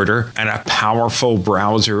Graphic Converter and a powerful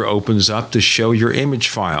browser opens up to show your image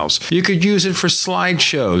files. You could use it for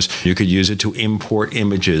slideshows. You could use it to import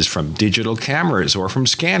images from digital cameras or from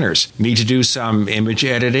scanners. Need to do some image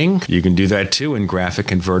editing? You can do that too in Graphic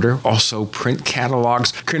Converter. Also print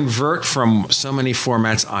catalogs. Convert from so many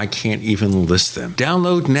formats I can't even list them.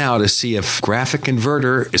 Download now to see if Graphic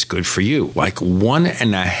Converter is good for you, like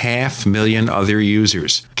 1.5 million other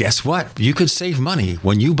users. Guess what? You could save money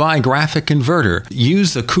when you buy Graphic Converter.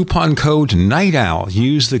 Use the coupon code Night Owl.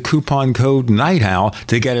 Use the coupon code Night Owl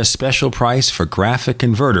to get a special price for Graphic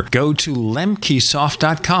Converter. Go to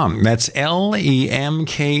lemkesoft.com. That's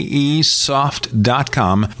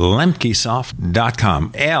LEMKEsoft.com.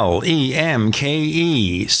 lemkesoft.com.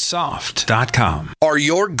 LEMKEsoft.com. Are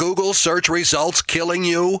your Google search results killing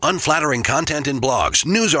you? Unflattering content in blogs,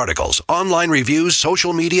 news articles, online reviews,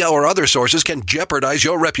 social media, or other sources can jeopardize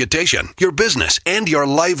your reputation, your business, and your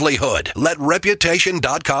livelihood. Let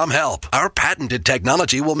Reputation.com help. Our patented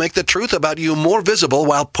technology will make the truth about you more visible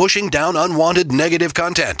while pushing down unwanted negative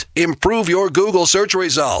content. Improve your Google search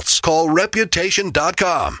results. Call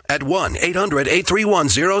Reputation.com at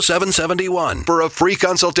 1-800-831-0771 for a free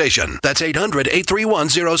consultation. That's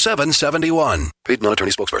 800-831-0771. Paid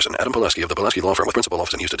non-attorney spokesperson Adam Pulaski of the Pulaski Law Firm with principal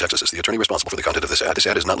office in Houston, Texas is the attorney responsible for the content of this ad. This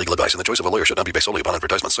ad is not legal advice, and the choice of a lawyer should not be based solely upon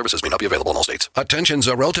advertisement. Services may not be available in all states. Attention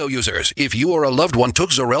Xarelto users. If you or a loved one took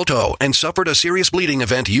Xarelto and suffered a serious bleeding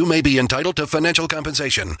event, you may be entitled to financial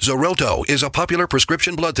compensation. Xarelto is a popular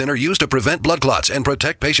prescription blood thinner used to prevent blood clots and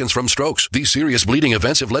protect patients from strokes. These serious bleeding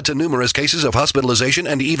events have led to numerous cases of hospitalization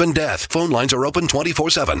and even death. Phone lines are open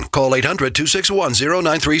 24/7. Call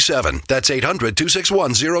 800-261-0937. That's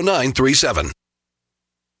 800-261-0937.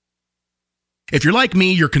 If you're like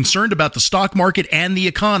me, you're concerned about the stock market and the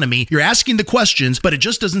economy. You're asking the questions, but it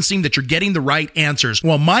just doesn't seem that you're getting the right answers.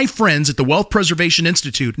 Well, my friends at the Wealth Preservation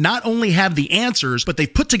Institute not only have the answers, but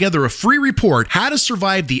they've put together a free report, How to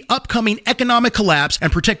Survive the Upcoming Economic Collapse and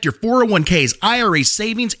Protect Your 401ks, IRA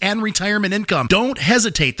savings, and retirement income. Don't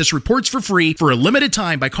hesitate. This report's for free for a limited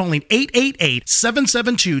time by calling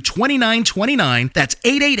 888-772-2929. That's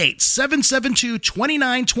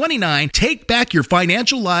 888-772-2929. Take back your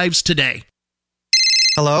financial lives today.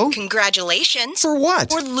 Hello? Congratulations. For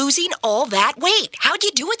what? For losing all that weight. How'd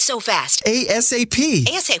you do it so fast? ASAP.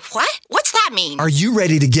 ASAP what? What's that mean? Are you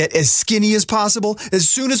ready to get as skinny as possible, as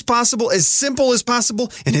soon as possible, as simple as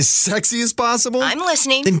possible, and as sexy as possible? I'm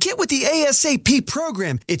listening. Then get with the ASAP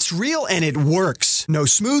program. It's real and it works. No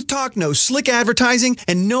smooth talk, no slick advertising,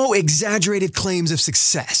 and no exaggerated claims of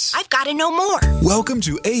success. I've got to know more. Welcome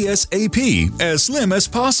to ASAP, as slim as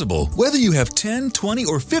possible. Whether you have 10, 20,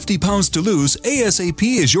 or 50 pounds to lose, ASAP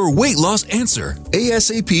is your weight loss answer.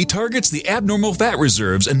 ASAP targets the abnormal fat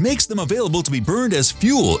reserves and makes them available to be burned as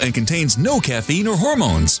fuel and contains no caffeine or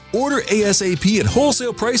hormones. Order ASAP at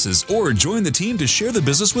wholesale prices or join the team to share the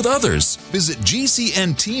business with others. Visit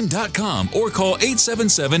GCNteam.com or call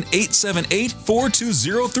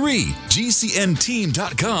 877-878-4203.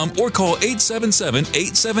 GCNteam.com or call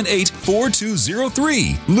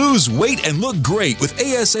 877-878-4203. Lose weight and look great with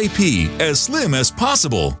ASAP, as slim as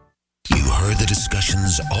possible. You heard the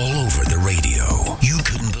discussions all over the radio. You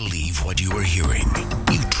couldn't believe what you were hearing.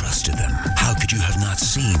 You trusted them. How could you have not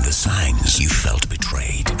seen the signs? You felt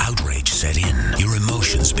betrayed. Outrage set in. Your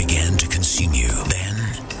emotions began to consume you. Then,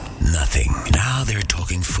 nothing. Now they're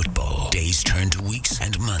talking football. Days turn to weeks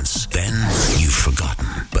and months. Then, you've forgotten.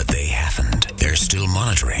 But they haven't. They're still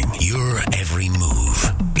monitoring your every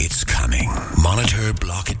move. It's coming. Monitor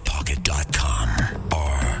blockitpocket.com.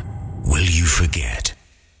 Or will you forget?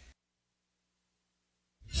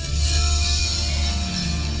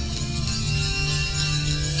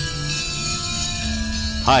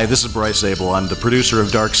 Hi, this is Bryce Abel. I'm the producer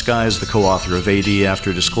of Dark Skies, the co-author of AD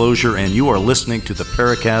After Disclosure, and you are listening to the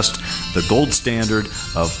Paracast, the gold standard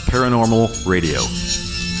of paranormal radio.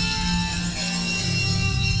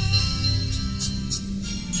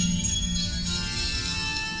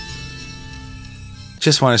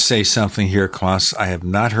 Just want to say something here, Clas. I have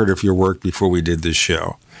not heard of your work before we did this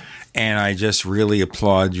show, and I just really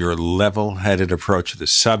applaud your level-headed approach to the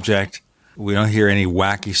subject. We don't hear any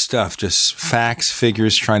wacky stuff, just facts,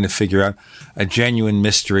 figures, trying to figure out a genuine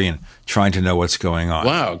mystery and trying to know what's going on.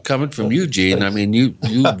 Wow, coming from you, Gene, I mean, you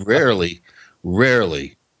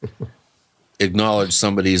rarely acknowledge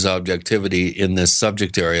somebody's objectivity in this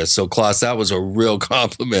subject area. So, Clas, that was a real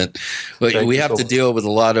compliment. But we have to deal with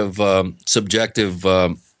a lot of subjective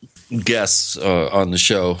guests on the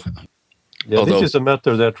show. Yeah, this is a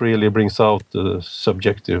matter that really brings out the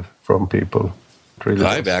subjective from people. Really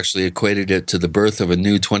I've actually equated it to the birth of a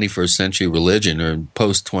new 21st century religion or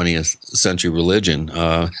post-20th century religion.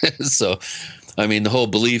 So, I mean, the whole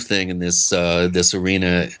belief thing in this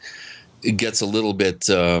arena, it gets a little bit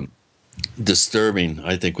disturbing,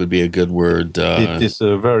 I think would be a good word. It is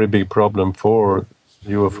a very big problem for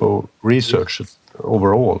UFO research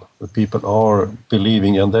overall. People are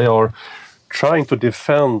believing and they are trying to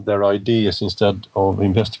defend their ideas instead of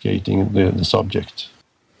investigating the subject.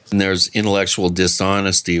 And there's intellectual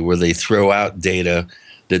dishonesty where they throw out data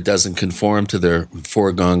that doesn't conform to their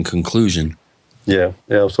foregone conclusion. Yeah,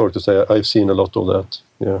 I'm sorry to say, I've seen a lot of that,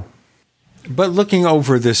 yeah. But looking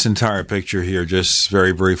over this entire picture here, just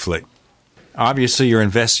very briefly, obviously you're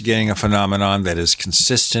investigating a phenomenon that is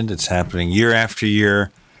consistent, it's happening year after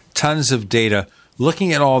year, tons of data.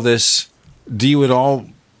 Looking at all this, do you at all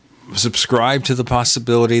subscribe to the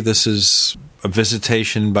possibility this is a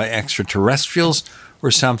visitation by extraterrestrials, or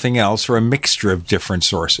something else, or a mixture of different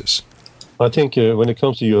sources? I think when it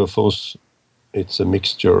comes to UFOs, it's a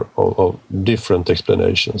mixture of different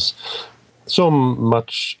explanations. So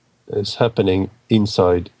much is happening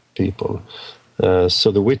inside people.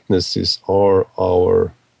 So the witnesses are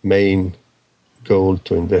our main goal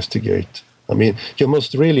to investigate. I mean, you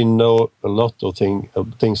must really know a lot of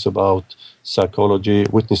things about psychology,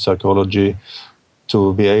 witness psychology,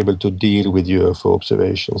 to be able to deal with UFO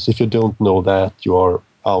observations. If you don't know that, you are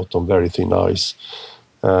out on very thin ice.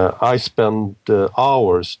 I spend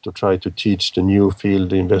hours to try to teach the new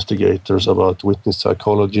field investigators about witness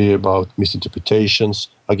psychology, about misinterpretations.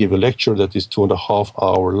 I give a lecture that is 2.5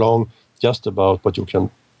 hours long, just about what you can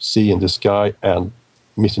see in the sky and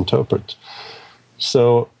misinterpret.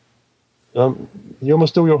 So you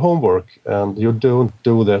must do your homework, and you don't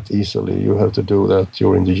do that easily. You have to do that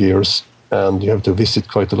during the years. And you have to visit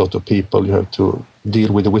quite a lot of people. You have to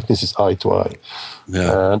deal with the witnesses eye to eye.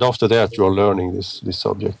 Yeah. And after that, you are learning this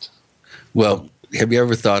subject. Well, have you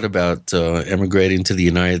ever thought about emigrating to the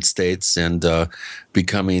United States and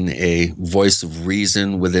becoming a voice of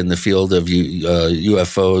reason within the field of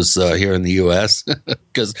UFOs here in the U.S.?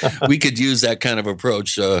 Because we could use that kind of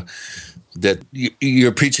approach that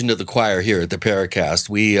you're preaching to the choir here at the Paracast.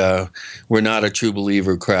 We're not a true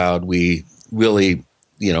believer crowd. We really...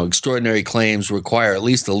 extraordinary claims require at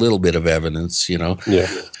least a little bit of evidence, Yeah.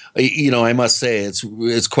 I must say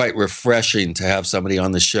it's quite refreshing to have somebody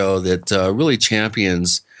on the show that really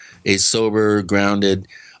champions a sober, grounded,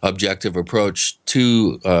 objective approach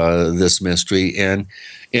to this mystery, and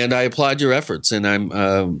I applaud your efforts. And I'm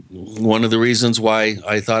one of the reasons why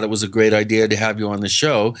I thought it was a great idea to have you on the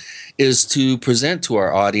show is to present to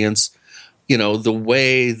our audience, the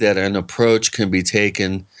way that an approach can be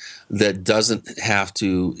taken that doesn't have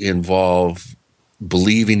to involve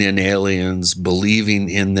believing in aliens, believing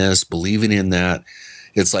in this, believing in that.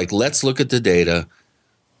 It's like, let's look at the data,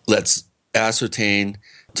 let's ascertain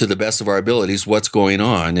to the best of our abilities what's going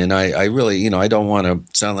on. And I really, I don't want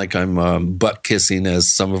to sound like I'm butt kissing, as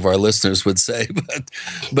some of our listeners would say,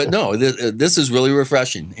 but no, this is really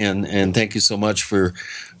refreshing. And thank you so much for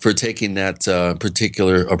taking that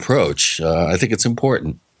particular approach. I think it's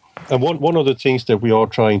important. And one of the things that we are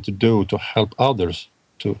trying to do to help others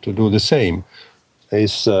to do the same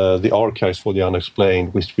is the Archives for the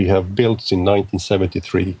Unexplained, which we have built in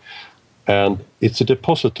 1973. And it's a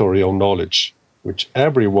depository of knowledge which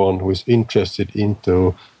everyone who is interested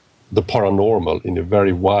into the paranormal in a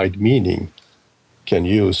very wide meaning can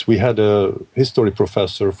use. We had a history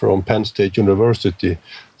professor from Penn State University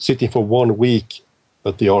sitting for 1 week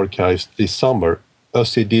at the archives this summer,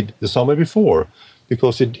 as he did the summer before,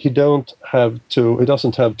 because he doesn't have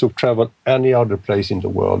to travel any other place in the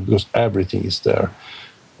world, because everything is there.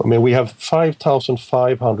 I mean, we have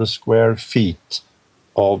 5,500 square feet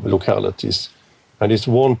of localities, and it's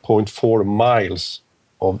 1.4 miles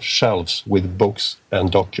of shelves with books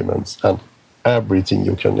and documents and everything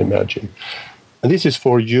you can imagine. And this is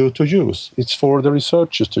for you to use. It's for the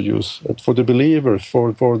researchers to use, for the believers,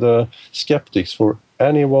 for the skeptics, for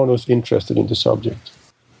anyone who's interested in the subject.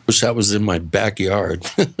 Wish that was in my backyard.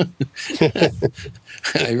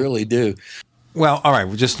 I really do. Well, all right,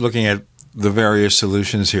 we're just looking at the various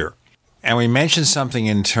solutions here. And we mentioned something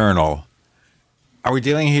internal. Are we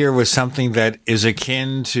dealing here with something that is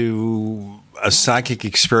akin to a psychic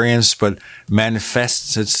experience but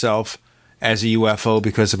manifests itself as a UFO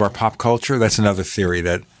because of our pop culture? That's another theory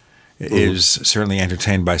that is certainly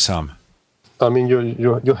entertained by some. I mean,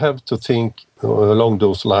 you have to think along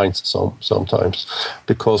those lines sometimes,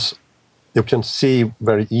 because you can see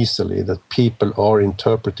very easily that people are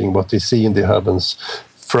interpreting what they see in the heavens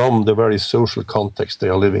from the very social context they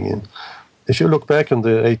are living in. If you look back on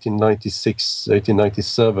the 1896,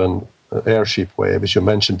 1897 airship wave, as you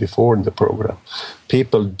mentioned before in the program,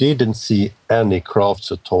 people didn't see any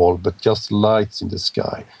crafts at all, but just lights in the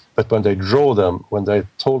sky. But when they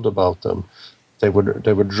told about them, they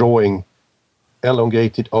were drawing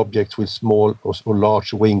elongated objects with small or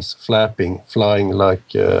large wings flying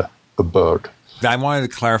like a bird. I wanted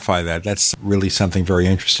to clarify that. That's really something very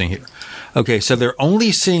interesting here. Okay, so they're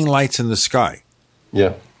only seeing lights in the sky.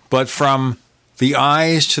 Yeah. But from the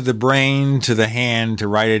eyes to the brain to the hand to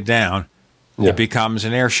write it down, it becomes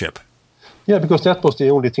an airship. Yeah, because that was the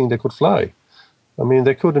only thing that could fly. I mean,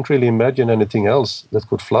 they couldn't really imagine anything else that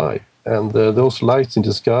could fly. And those lights in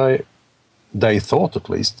the sky, they thought at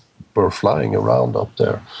least, were flying around up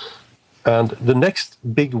there. And the next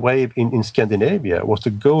big wave in Scandinavia was the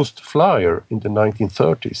ghost flyer in the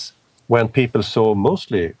 1930s, when people saw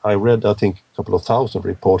mostly, I read, I think, a couple of thousand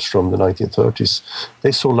reports from the 1930s,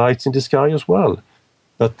 they saw lights in the sky as well.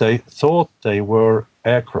 But they thought they were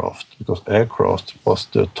aircraft, because aircraft was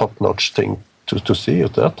the top-notch thing to see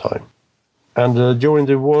at that time. And during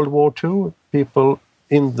the World War II, people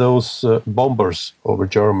in those bombers over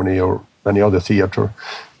Germany or any other theater,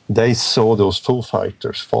 they saw those Foo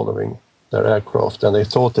Fighters following their aircraft, and they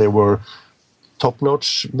thought they were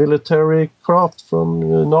top-notch military craft from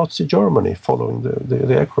Nazi Germany following the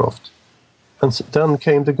aircraft. And then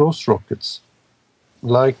came the ghost rockets,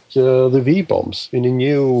 like the V-bombs, in a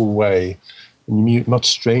new way, much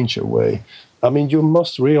stranger way. I mean, you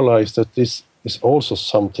must realize that this is also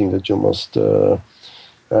something that you must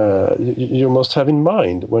have in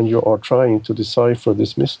mind when you are trying to decipher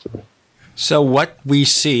this mystery. So what we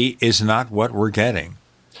see is not what we're getting.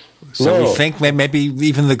 So we think maybe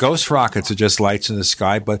even the ghost rockets are just lights in the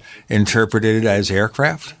sky, but interpreted as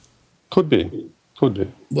aircraft? Could be.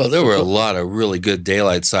 Well, there were a lot of really good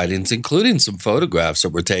daylight sightings, including some photographs that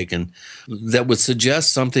were taken that would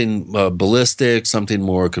suggest something ballistic, something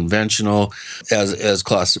more conventional. As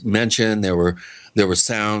Clas mentioned, there were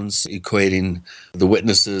sounds equating the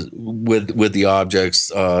witnesses with the objects.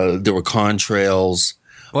 There were contrails.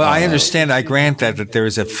 Well, I understand. I grant that there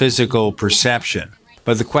is a physical perception.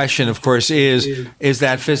 But the question, of course, is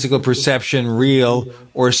that physical perception real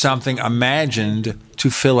or something imagined to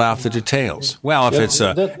fill out the details? Well, if it's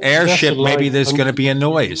an airship, maybe there's going to be a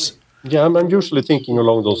noise. Yeah, I'm usually thinking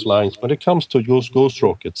along those lines. When it comes to those ghost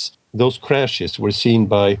rockets, those crashes were seen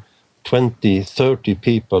by 20, 30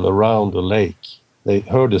 people around the lake. They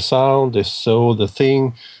heard the sound, they saw the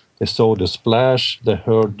thing, they saw the splash, they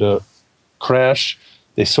heard the crash,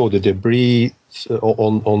 they saw the debris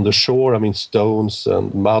on the shore, stones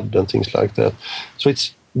and mud and things like that. So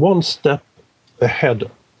it's one step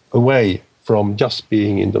away from just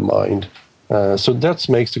being in the mind. So that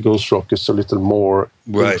makes the ghost rockets a little more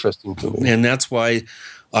interesting to me. And that's why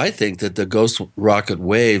I think that the ghost rocket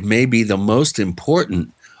wave may be the most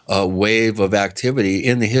important wave of activity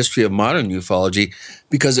in the history of modern ufology,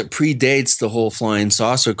 because it predates the whole flying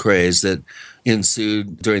saucer craze that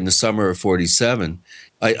ensued during the summer of 47.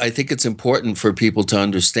 I think it's important for people to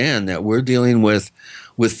understand that we're dealing with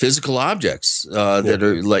physical objects that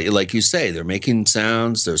are, like you say, they're making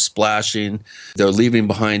sounds, they're splashing, they're leaving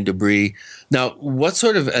behind debris. Now, what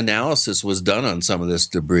sort of analysis was done on some of this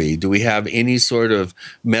debris? Do we have any sort of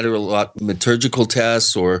metallurgical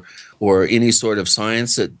tests or any sort of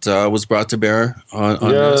science that was brought to bear on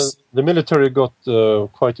this? The military got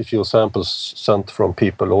quite a few samples sent from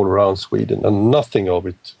people all around Sweden, and nothing of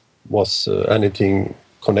it was anything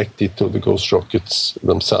connected to the ghost rockets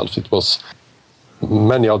themselves. It was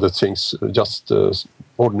many other things, just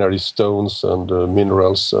ordinary stones and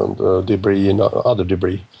minerals and debris and other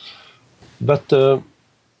debris. But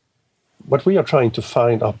what we are trying to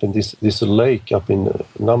find up in this lake up in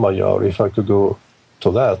Namajär, if I could go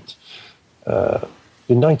to that,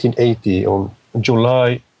 in 1980, on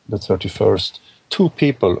July the 31st, 2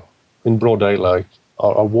 people in broad daylight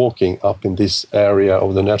are walking up in this area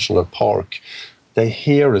of the national park. They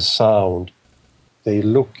hear a sound. They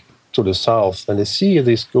look to the south and they see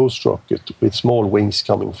this ghost rocket with small wings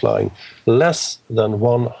coming flying less than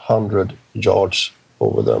 100 yards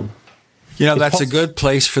over them. That's a good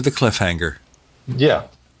place for the cliffhanger. Yeah.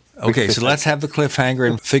 Okay, so let's have the cliffhanger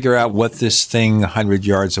and figure out what this thing 100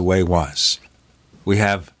 yards away was. We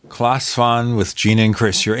have Clas Svahn with Gina and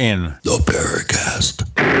Chris. You're in the Paracast.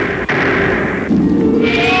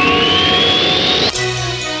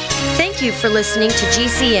 Thank you for listening to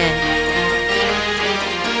GCN.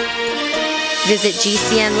 Visit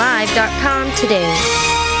GCNlive.com today.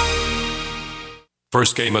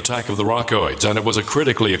 First came Attack of the Rockoids, and it was a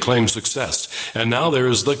critically acclaimed success. And now there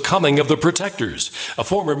is The Coming of the Protectors. A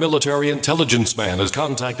former military intelligence man is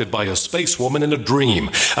contacted by a space woman in a dream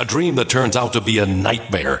that turns out to be a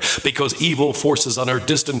nightmare, because evil forces on her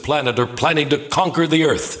distant planet are planning to conquer the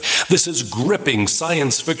Earth. This is gripping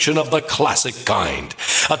science fiction of the classic kind.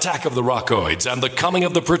 Attack of the Rockoids and The Coming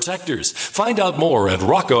of the Protectors. Find out more at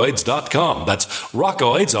rockoids.com. That's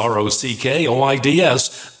Rockoids,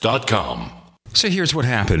 ROCKOIDS.com. So here's what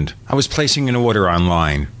happened. I was placing an order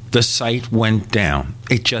online. The site went down.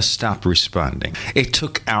 It just stopped responding. It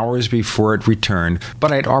took hours before it returned,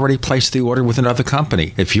 but I'd already placed the order with another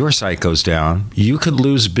company. If your site goes down, you could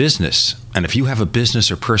lose business. And if you have a business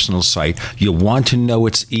or personal site, you'll want to know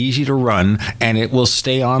it's easy to run and it will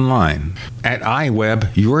stay online. At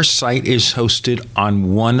iWeb, your site is hosted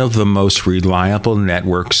on one of the most reliable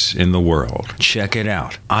networks in the world. Check it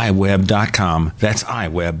out. iWeb.com. That's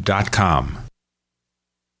iWeb.com.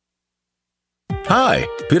 Hi,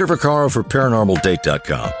 Peter Vaccaro for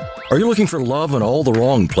ParanormalDate.com. Are you looking for love in all the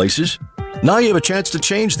wrong places? Now you have a chance to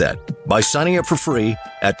change that by signing up for free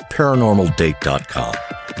at ParanormalDate.com.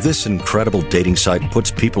 This incredible dating site puts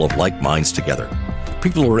people of like minds together.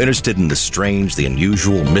 People who are interested in the strange, the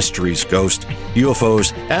unusual, mysteries, ghosts,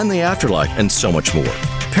 UFOs, and the afterlife, and so much more.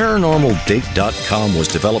 ParanormalDate.com was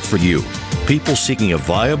developed for you, people seeking a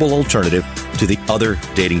viable alternative to the other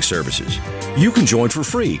dating services. You can join for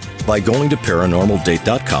free by going to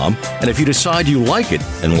ParanormalDate.com, and if you decide you like it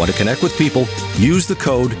and want to connect with people, use the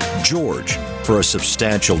code GEORGE for a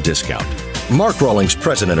substantial discount. Mark Rawlings,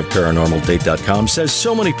 president of ParanormalDate.com, says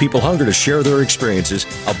so many people hunger to share their experiences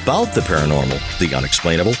about the paranormal, the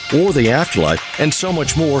unexplainable, or the afterlife, and so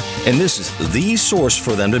much more, and this is the source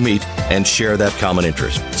for them to meet and share that common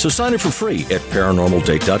interest. So sign up for free at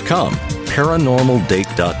ParanormalDate.com,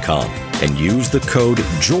 ParanormalDate.com, and use the code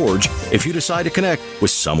GEORGE if you decide to connect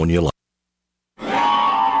with someone you like.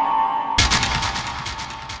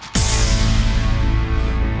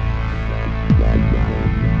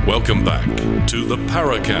 Welcome back to the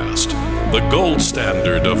Paracast, the gold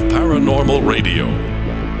standard of paranormal radio.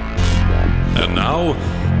 And now,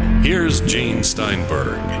 here's Gene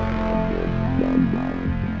Steinberg.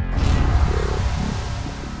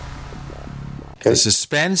 The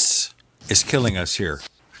suspense is killing us here.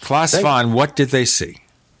 Clas Svahn, what did they see?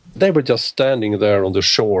 They were just standing there on the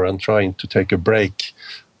shore and trying to take a break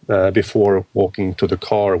before walking to the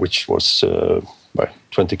car, which was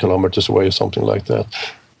 20 kilometers away or something like that.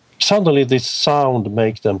 Suddenly this sound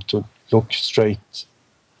makes them to look straight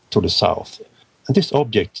to the south. And this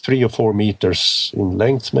object, 3 or 4 meters in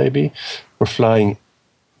length maybe, were flying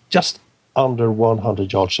just under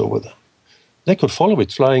 100 yards over them. They could follow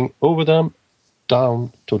it, flying over them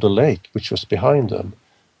down to the lake, which was behind them.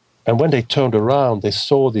 And when they turned around, they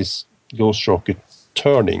saw this ghost rocket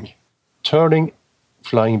turning,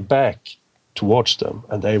 flying back towards them.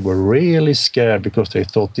 And they were really scared because they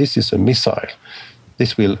thought, this is a missile.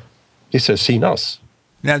 This has seen us.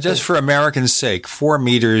 Now, just for Americans' sake, 4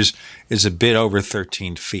 meters is a bit over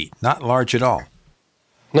 13 feet. Not large at all.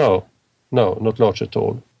 No, not large at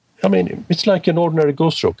all. I mean, it's like an ordinary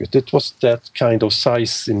ghost rocket. It was that kind of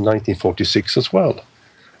size in 1946 as well.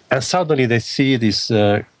 And suddenly they see this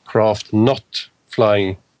craft not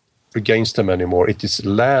flying against them anymore. It is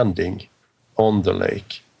landing on the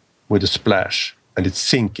lake with a splash, and it's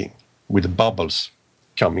sinking with bubbles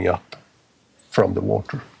coming up from the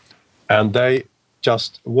water. And they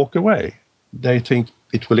just walk away. They think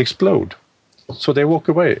it will explode. So they walk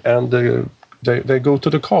away, and they go to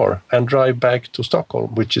the car and drive back to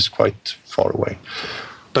Stockholm, which is quite far away.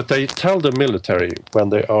 But they tell the military when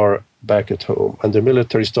they are back at home, and the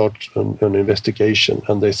military starts an investigation,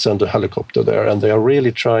 and they send a helicopter there, and they are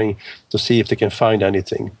really trying to see if they can find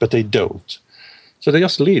anything, but they don't. So they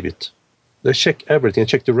just leave it. They check everything,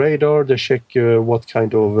 check the radar, they check what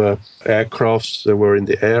kind of aircrafts there were in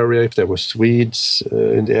the area, if there were Swedes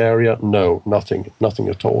in the area. No, nothing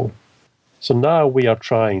at all. So now we are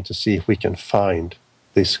trying to see if we can find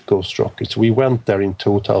this ghost rocket. We went there in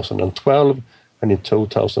 2012 and in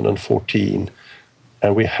 2014,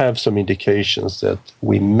 and we have some indications that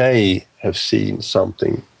we may have seen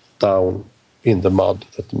something down in the mud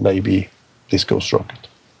that may be this ghost rocket.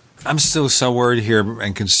 I'm still so worried here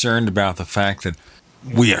and concerned about the fact that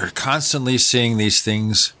we are constantly seeing these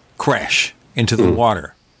things crash into the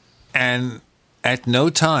water. And at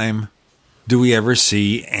no time do we ever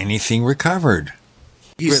see anything recovered.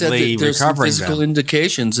 You said that there's some physical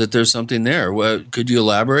indications that there's something there. Well, could you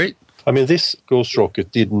elaborate? I mean, this ghost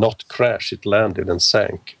rocket did not crash. It landed and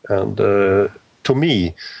sank. And to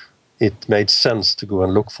me, it made sense to go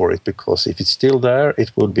and look for it, because if it's still there,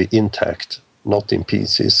 it would be intact, not in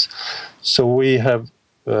pieces. So we have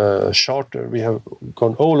chartered, we have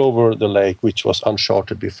gone all over the lake, which was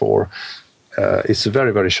uncharted before. It's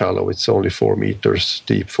very, very shallow. It's only 4 meters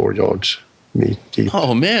deep, 4 yards deep.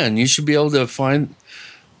 Oh, man, you should be able to find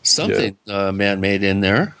something man-made in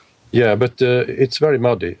there. Yeah, but it's very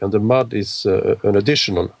muddy, and the mud is an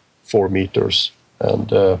additional 4 meters. And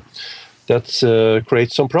that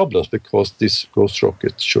creates some problems, because this ghost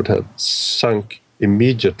rocket should have sunk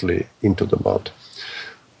immediately into the mud.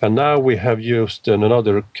 And now we have used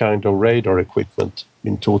another kind of radar equipment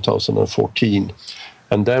in 2014,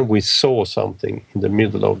 and then we saw something in the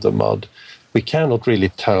middle of the mud. We cannot really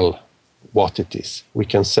tell what it is. We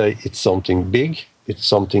can say it's something big, it's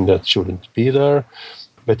something that shouldn't be there,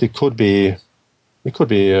 but it could be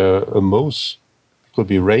a moose, it could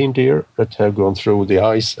be reindeer that have gone through the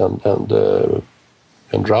ice and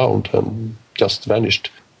drowned and just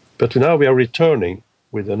vanished. But now we are returning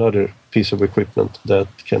with another piece of equipment that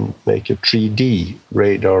can make a 3D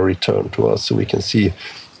radar return to us, so we can see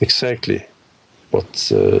exactly what's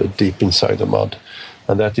deep inside the mud.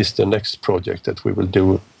 And that is the next project that we will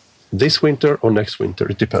do this winter or next winter.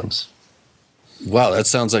 It depends. Wow, that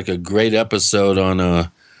sounds like a great episode on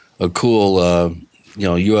a cool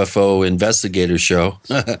UFO investigator show.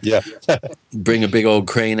 Yeah. Bring a big old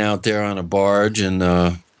crane out there on a barge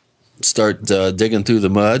and start digging through the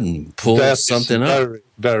mud and pull something up. Very,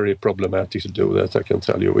 very problematic to do that, I can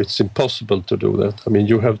tell you. It's impossible to do that. I mean,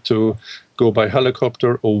 you have to go by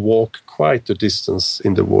helicopter or walk quite a distance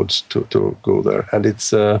in the woods to go there. And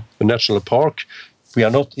it's a national park. We are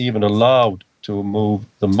not even allowed to move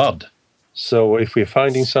the mud. So if we're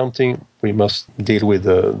finding something, we must deal with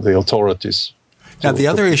the authorities. Now, the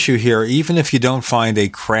other issue here, even if you don't find a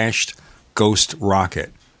crashed ghost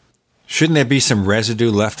rocket, shouldn't there be some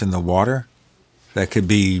residue left in the water that could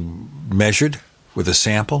be measured with a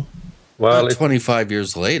sample? Well, 25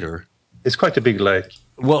 years later. It's quite a big lake.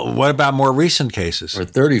 Well, what about more recent cases? Or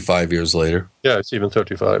 35 years later. Yeah, it's even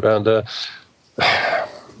 35. And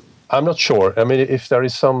I'm not sure. I mean, if there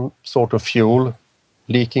is some sort of fuel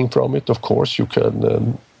leaking from it, of course you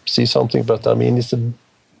can see something. But, I mean, it's a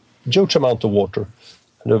huge amount of water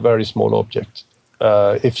and a very small object.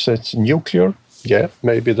 If it's nuclear, yeah,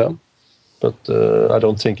 maybe then. But I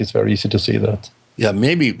don't think it's very easy to see that. Yeah,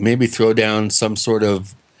 maybe throw down some sort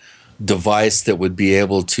of device that would be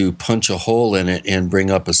able to punch a hole in it and bring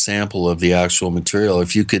up a sample of the actual material.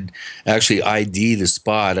 If you could actually ID the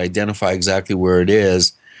spot, identify exactly where it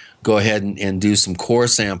is, go ahead and do some core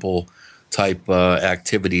sample type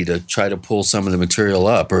activity to try to pull some of the material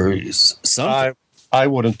up or something. I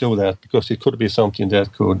wouldn't do that because it could be something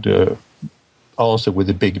that could answer with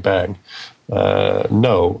a big bang.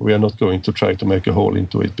 No, we are not going to try to make a hole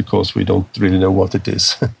into it because we don't really know what it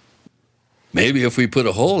is. Maybe if we put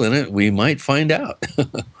a hole in it, we might find out.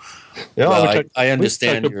 Yeah, well, I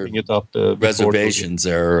understand your reservations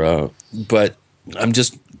there, but I'm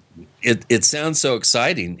just, it sounds so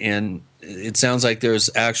exciting, and it sounds like there's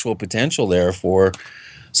actual potential there for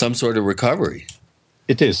some sort of recovery.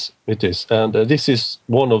 It is. And this is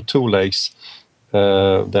one of two lakes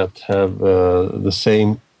that have the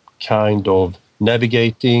same kind of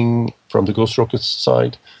navigating from the ghost rocket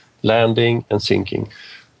side, landing and sinking.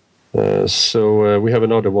 So we have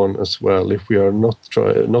another one as well. If we are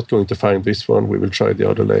not going to find this one, we will try the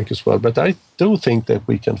other lake as well. But I do think that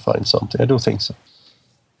we can find something. I do think so.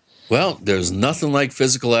 Well, there's nothing like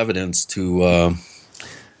physical evidence to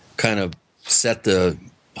kind of set the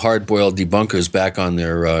hard-boiled debunkers back on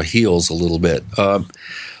their heels a little bit.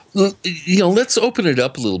 Let's open it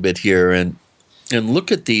up a little bit here and look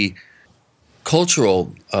at the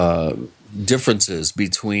cultural differences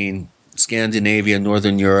between Scandinavia,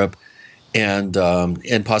 Northern Europe, and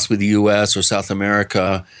possibly the U.S. or South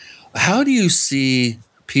America. How do you see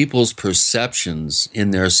people's perceptions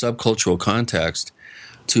in their subcultural context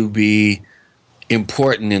to be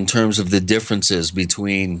important in terms of the differences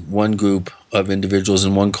between one group of individuals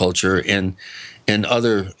in one culture and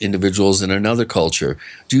other individuals in another culture?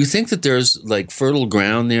 Do you think that there's like fertile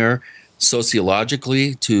ground there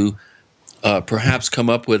sociologically to perhaps come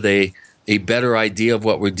up with a better idea of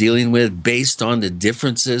what we're dealing with based on the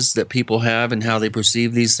differences that people have and how they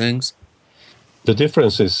perceive these things? The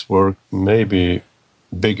differences were maybe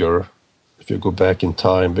bigger if you go back in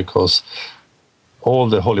time, because all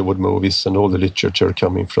the Hollywood movies and all the literature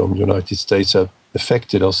coming from the United States have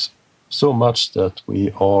affected us so much that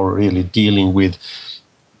we are really dealing with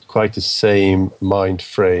quite the same mind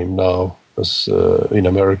frame now as in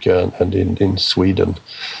America and in Sweden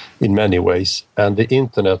in many ways. And the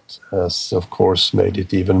internet has, of course, made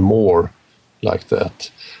it even more like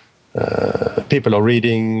that. People are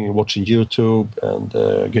reading, watching YouTube,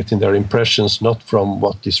 and getting their impressions not from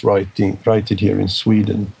what is written here in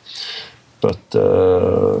Sweden, but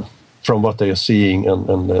from what they are seeing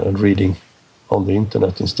and reading on the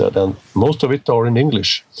internet instead. And most of it are in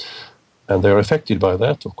English, and they are affected by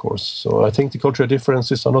that, of course. So I think the cultural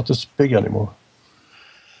differences are not as big anymore.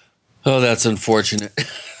 Oh, that's unfortunate.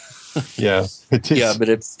 Yeah, it is. Yeah, but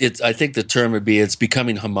it's. I think the term would be it's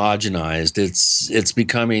becoming homogenized. It's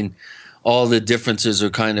becoming, all the differences are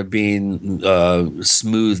kind of being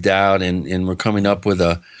smoothed out, and we're coming up with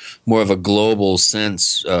a more of a global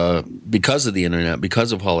sense because of the internet,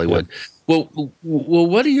 because of Hollywood. Yeah. Well,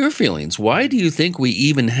 what are your feelings? Why do you think we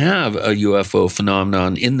even have a UFO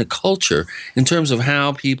phenomenon in the culture in terms of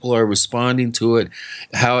how people are responding to it,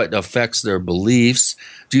 how it affects their beliefs?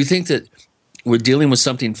 Do you think that we're dealing with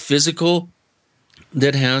something physical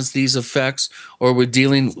that has these effects, or we're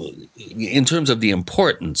dealing in terms of the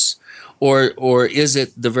importance, or is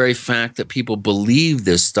it the very fact that people believe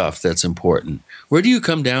this stuff that's important? Where do you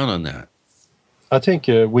come down on that? I think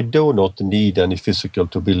we do not need any physical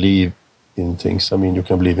to believe in things. I mean, you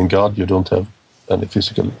can believe in God, you don't have any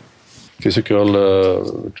physical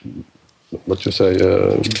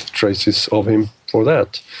traces of him for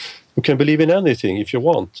that. You can believe in anything if you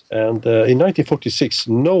want. And in 1946,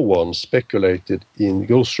 no one speculated in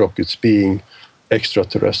ghost rockets being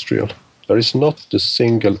extraterrestrial. There is not a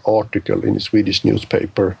single article in a Swedish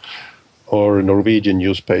newspaper or a Norwegian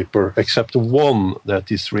newspaper, except one that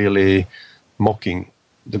is really mocking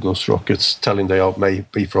the ghost rockets, telling they may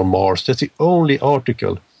be from Mars. That's the only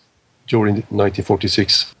article during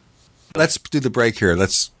 1946. Let's do the break here.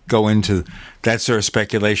 Let's go into that sort of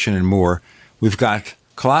speculation and more. We've got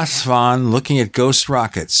Clas Svahn looking at ghost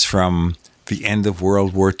rockets from the end of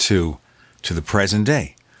World War II to the present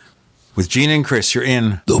day. With Gene and Chris, you're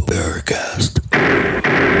in the Paracast.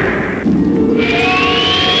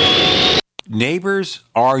 Neighbors,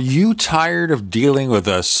 are you tired of dealing with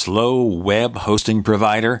a slow web hosting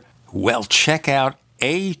provider? Well, check out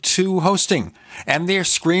A2 Hosting and their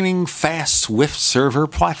screaming fast Swift server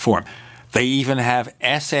platform. They even have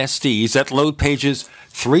SSDs that load pages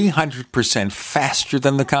 300% faster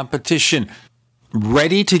than the competition.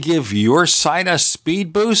 Ready to give your site a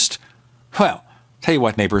speed boost? Well, tell you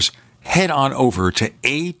what, neighbors, head on over to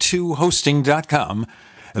a2hosting.com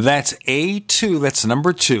That's A2, that's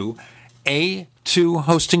number 2,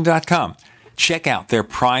 A2hosting.com. Check out their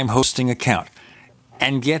Prime hosting account.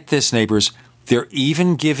 And get this, neighbors, they're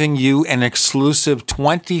even giving you an exclusive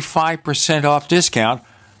 25% off discount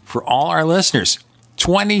for all our listeners.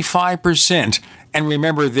 25%. And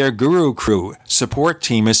remember, their Guru Crew support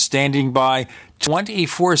team is standing by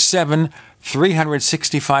 24/7,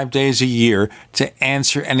 365 days a year to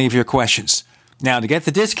answer any of your questions. Now, to get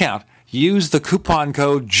the discount, use the coupon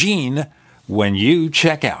code GENE when you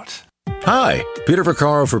check out. Hi, Peter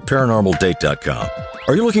Vaccaro for ParanormalDate.com.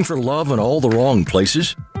 Are you looking for love in all the wrong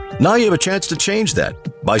places? Now you have a chance to change that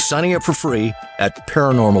by signing up for free at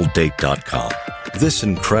ParanormalDate.com. This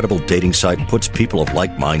incredible dating site puts people of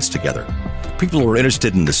like minds together. People who are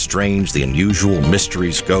interested in the strange, the unusual,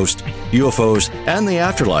 mysteries, ghosts, UFOs, and the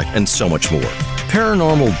afterlife, and so much more.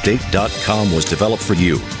 ParanormalDate.com was developed for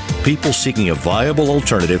you, people seeking a viable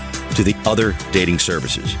alternative to the other dating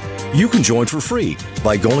services. You can join for free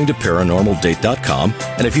by going to ParanormalDate.com,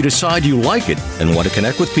 and if you decide you like it and want to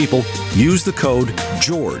connect with people, use the code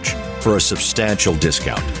GEORGE for a substantial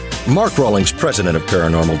discount. Mark Rawlings, president of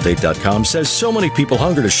ParanormalDate.com, says so many people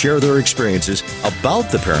hunger to share their experiences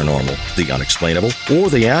about the paranormal, the unexplainable,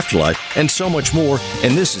 or the afterlife, and so much more,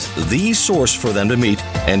 and this is the source for them to meet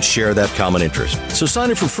and share that common interest. So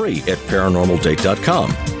sign up for free at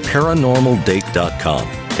ParanormalDate.com, ParanormalDate.com,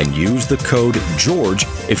 and use the code GEORGE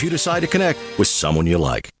if you decide to connect with someone you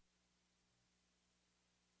like.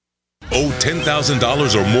 Owe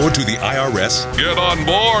 $10,000 or more to the IRS? Get on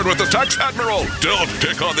board with the Tax Admiral. Don't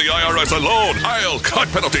take on the IRS alone. I'll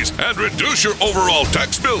cut penalties and reduce your overall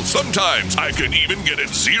tax bill. Sometimes I can even get it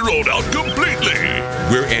zeroed out completely.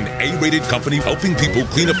 We're an A-rated company helping people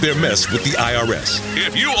clean up their mess with the IRS.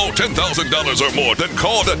 If you owe $10,000 or more, then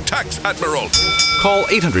call the Tax Admiral. Call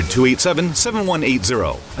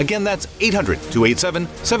 800-287-7180. Again, that's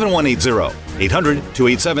 800-287-7180.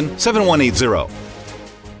 800-287-7180.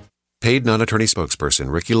 Paid non-attorney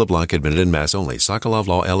spokesperson Ricky LeBlanc, admitted in Mass only. Sokolov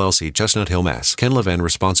Law, LLC, Chestnut Hill, Mass. Ken Levin,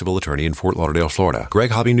 responsible attorney in Fort Lauderdale, Florida. Greg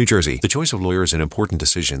Hobby, New Jersey. The choice of lawyer is an important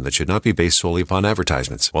decision that should not be based solely upon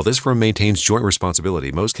advertisements. While this firm maintains joint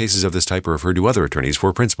responsibility, most cases of this type are referred to other attorneys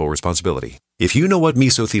for principal responsibility. If you know what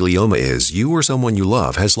mesothelioma is, you or someone you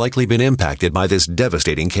love has likely been impacted by this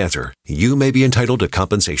devastating cancer. You may be entitled to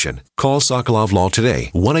compensation. Call Sokolov Law today.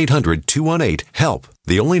 1-800-218-HELP.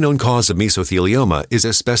 The only known cause of mesothelioma is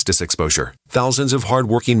asbestos exposure. Thousands of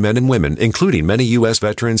hardworking men and women, including many U.S.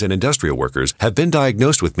 veterans and industrial workers, have been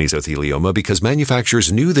diagnosed with mesothelioma because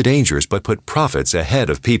manufacturers knew the dangers but put profits ahead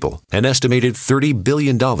of people. An estimated $30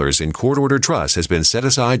 billion in court-ordered trust has been set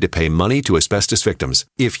aside to pay money to asbestos victims.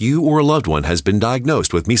 If you or a loved one has been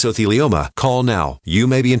diagnosed with mesothelioma, call now. You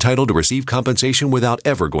may be entitled to receive compensation without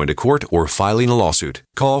ever going to court or filing a lawsuit.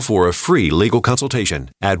 Call for a free legal consultation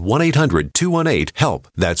at 1-800-218-HELP.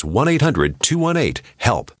 That's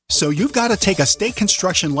 1-800-218-HELP. So you've got to take a state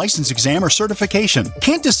construction license exam or certification.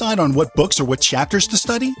 Can't decide on what books or what chapters to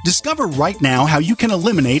study? Discover right now how you can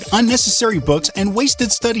eliminate unnecessary books and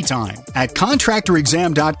wasted study time. At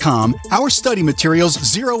contractorexam.com, our study materials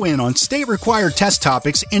zero in on state-required test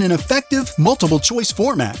topics in an effective, multiple-choice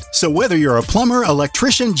format. So whether you're a plumber,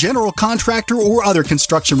 electrician, general contractor, or other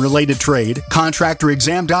construction-related trade,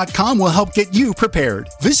 contractorexam.com will help get you prepared.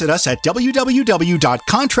 Visit us at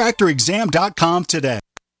www.contractorexam.com today.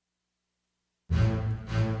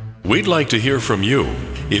 We'd like to hear from you.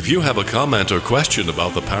 If you have a comment or question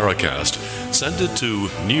about the Paracast, send it to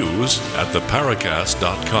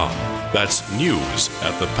news@theparacast.com. That's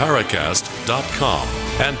news@theparacast.com.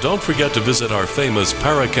 And don't forget to visit our famous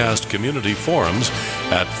Paracast community forums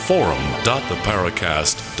at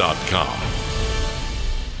forum.theparacast.com.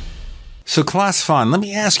 So, Clas, Svahn, let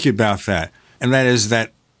me ask you about that. And that is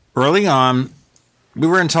that early on, we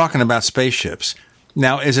weren't talking about spaceships.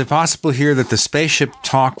 Now, is it possible here that the spaceship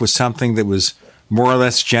talk was something that was more or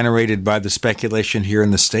less generated by the speculation here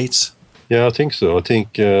in the States? Yeah, I think so. I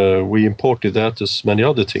think we imported that as many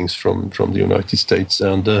other things from the United States.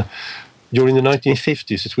 And during the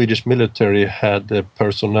 1950s, the Swedish military had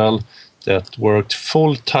personnel that worked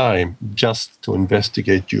full-time just to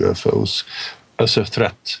investigate UFOs as a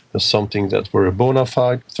threat, as something that were a bona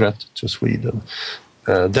fide threat to Sweden.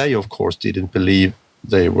 They, of course, didn't believe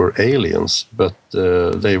they were aliens, but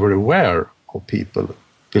they were aware of people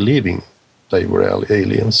believing they were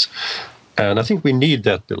aliens. And I think we need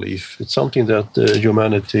that belief. It's something that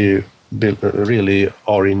humanity really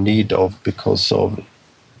are in need of, because of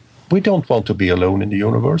we don't want to be alone in the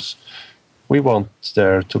universe. We want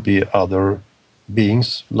there to be other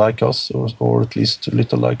beings like us, or at least a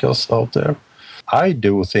little like us out there. I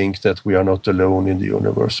do think that we are not alone in the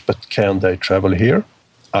universe, but can they travel here?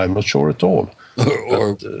 I'm not sure at all.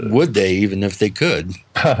 Or would they, even if they could?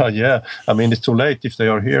 Yeah, I mean, it's too late. If they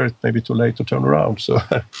are here, it may be too late to turn around. So,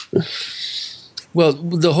 well,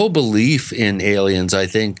 the whole belief in aliens, I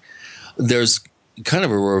think there's kind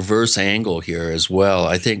of a reverse angle here as well.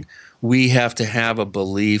 I think we have to have a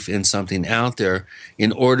belief in something out there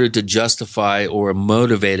in order to justify or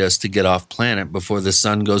motivate us to get off planet before the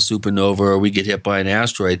sun goes supernova or we get hit by an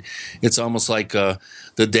asteroid. It's almost like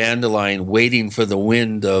the dandelion waiting for the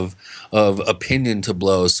wind of opinion to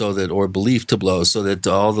blow, or belief to blow, so that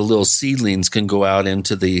all the little seedlings can go out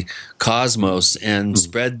into the cosmos and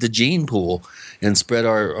spread the gene pool and spread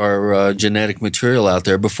our genetic material out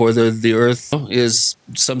there before the Earth is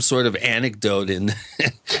some sort of anecdote in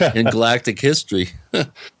galactic history.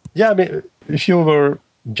 Yeah, I mean, if you were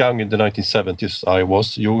young in the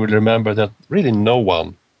 1970s, you will remember that really no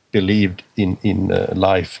one believed in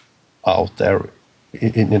life out there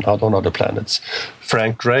on other planets.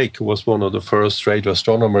 Frank Drake, who was one of the first radio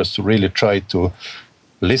astronomers to really try to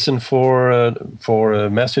listen for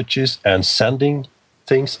messages and sending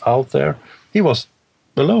things out there, he was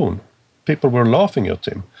alone. People were laughing at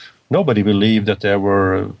him. Nobody believed that there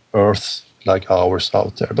were Earths like ours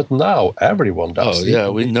out there. But now everyone does. Oh, yeah,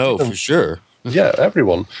 we know for sure. Yeah,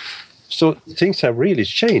 everyone. So things have really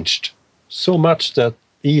changed so much that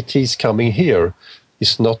ETs coming here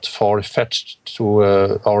is not far-fetched to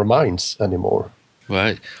our minds anymore.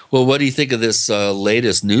 Right. Well, what do you think of this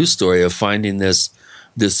latest news story of finding this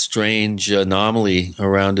strange anomaly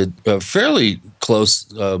around a fairly close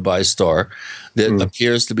by star that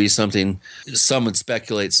appears to be something, some would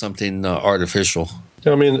speculate something artificial?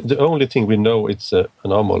 I mean, the only thing we know it's an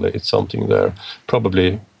anomaly, it's something there,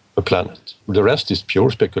 probably a planet. The rest is pure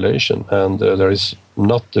speculation, and there is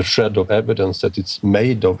not a shred of evidence that it's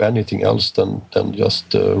made of anything else than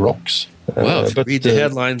just rocks. Well, if you read the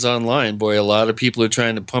headlines online, boy, a lot of people are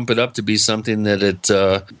trying to pump it up to be something that it's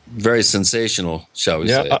very sensational, shall we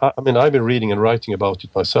say. Yeah, I mean, I've been reading and writing about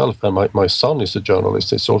it myself, and my son is a journalist.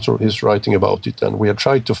 He's writing about it, and we have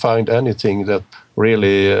tried to find anything that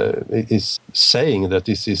really is saying that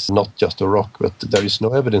this is not just a rock, but there is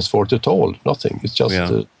no evidence for it at all. Nothing. It's just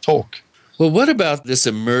talk. Well, what about this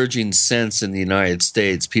emerging sense in the United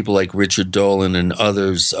States? People like Richard Dolan and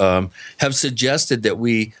others have suggested that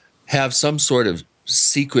we have some sort of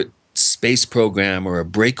secret space program or a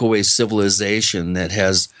breakaway civilization that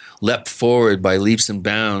has leapt forward by leaps and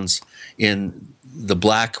bounds in the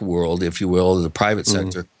black world, if you will, the private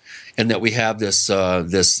sector, and that we have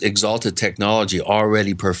this exalted technology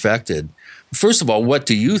already perfected. First of all, what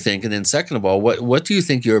do you think? And then second of all, what do you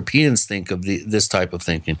think Europeans think of this type of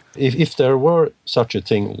thinking? If there were such a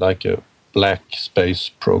thing like a black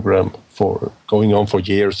space program for going on for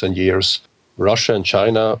years and years, Russia and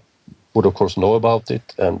China would, of course, know about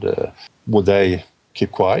it. And would they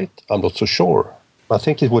keep quiet? I'm not so sure. I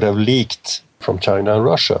think it would have leaked from China and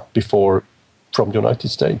Russia before from the United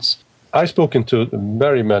States. I've spoken to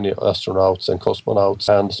very many astronauts and cosmonauts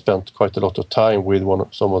and spent quite a lot of time with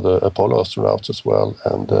some of the Apollo astronauts as well.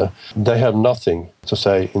 And they have nothing to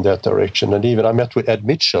say in that direction. And even I met with Ed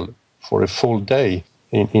Mitchell for a full day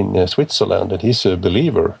in Switzerland. And he's a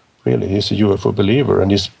believer, really. He's a UFO believer.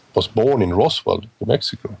 And he was born in Roswell, New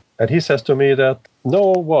Mexico. And he says to me that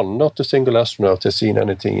no one, not a single astronaut, has seen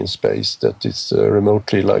anything in space that is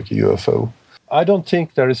remotely like a UFO. I don't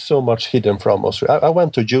think there is so much hidden from us. I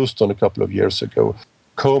went to Houston a couple of years ago,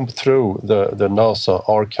 combed through the NASA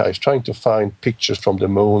archives, trying to find pictures from the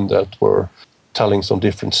moon that were telling some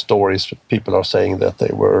different stories. People are saying that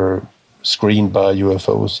they were screened by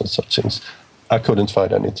UFOs and such things. I couldn't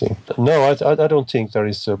find anything. No, I don't think there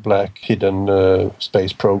is a black hidden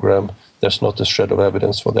space program. There's not a shred of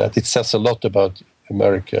evidence for that. It says a lot about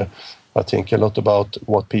America, I think, a lot about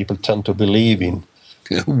what people tend to believe in.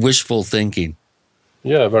 Wishful thinking.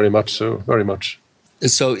 Yeah, very much so, very much.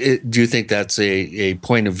 So do you think that's a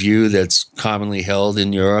point of view that's commonly held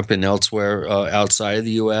in Europe and elsewhere outside of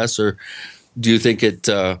the U.S., or do you think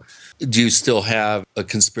do you still have a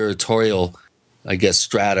conspiratorial, I guess,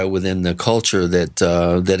 strata within the culture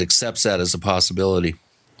that accepts that as a possibility?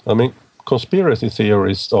 I mean, conspiracy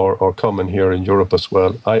theories are common here in Europe as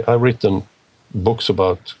well. I've written books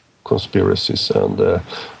about conspiracies, and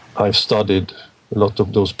I've studied a lot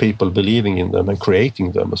of those people believing in them and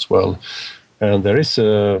creating them as well. And there's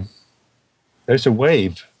a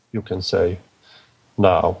wave, you can say,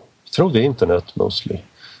 now, through the internet mostly,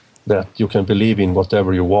 that you can believe in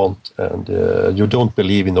whatever you want, and you don't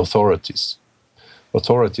believe in authorities.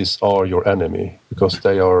 Authorities are your enemy because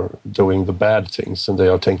they are doing the bad things and they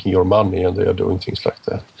are taking your money and they are doing things like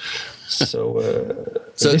that.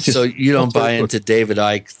 So you don't buy into David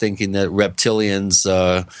Icke thinking that reptilians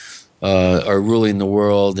are ruling the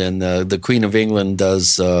world, and the Queen of England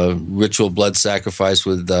does ritual blood sacrifice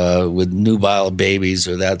with nubile babies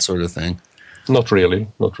or that sort of thing? Not really.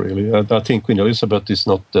 I think Queen Elizabeth is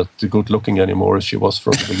not that good looking anymore as she was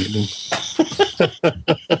from the beginning.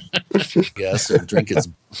 Yes, drink is.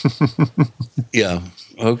 Yeah.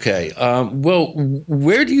 Okay. Well,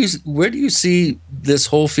 where do you see this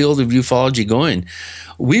whole field of ufology going?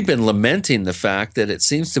 We've been lamenting the fact that it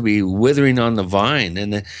seems to be withering on the vine,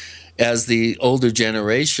 and as the older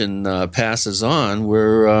generation passes on,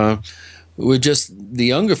 we're just, the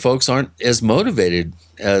younger folks aren't as motivated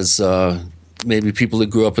as maybe people that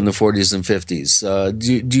grew up in the 40s and 50s.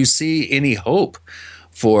 Do you see any hope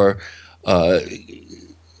for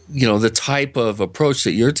the type of approach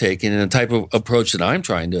that you're taking and the type of approach that I'm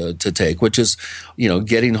trying to take, which is,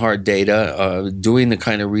 getting hard data, doing the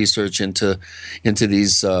kind of research into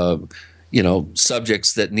these,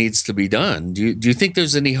 subjects that needs to be done? Do you think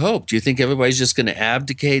there's any hope? Do you think everybody's just going to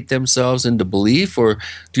abdicate themselves into belief, or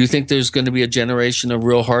do you think there's going to be a generation of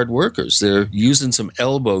real hard workers? They're using some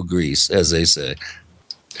elbow grease, as they say.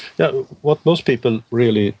 Yeah, what most people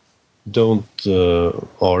really don't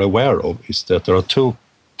are aware of is that there are two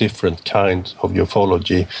different kinds of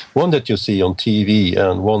ufology. One that you see on TV,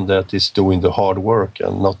 and one that is doing the hard work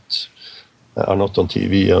and not on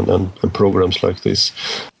TV and programs like this.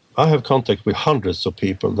 I have contact with hundreds of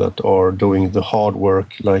people that are doing the hard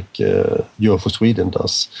work like UFO Sweden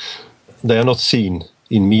does. They are not seen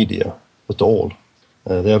in media at all.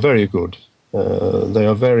 They are very good. They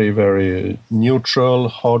are very, very neutral,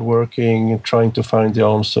 hardworking, trying to find the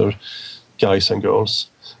answer, guys and girls.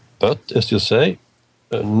 But as you say,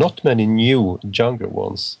 not many new, younger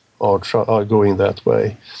ones are going that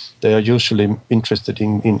way. They are usually interested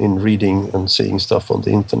in reading and seeing stuff on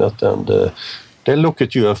the internet, and they look at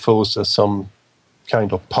UFOs as some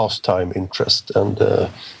kind of pastime interest. And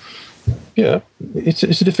it's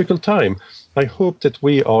a difficult time. I hope that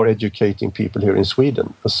we are educating people here in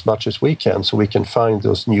Sweden as much as we can, so we can find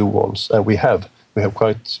those new ones. And we have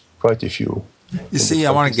quite a few. You see,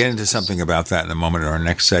 I want to get into something about that in a moment in our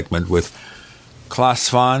next segment with Clas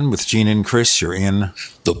Svahn, with Gene and Chris. You're in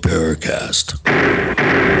the Paracast.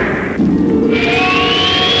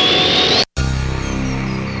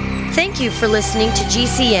 Thank you for listening to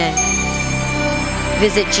GCN.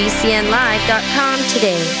 Visit GCNlive.com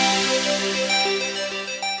today.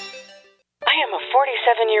 I am a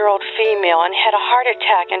 47-year-old female and had a heart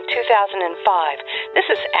attack in 2005. This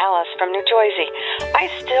is Alice from New Jersey. I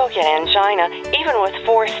still get angina, even with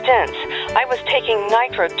 4 stents. I was taking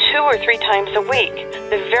nitro 2 or 3 times a week.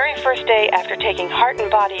 The very first day after taking Heart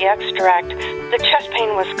and Body Extract, the chest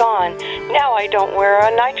pain was gone. Now I don't wear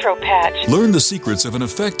a nitro patch. Learn the secrets of an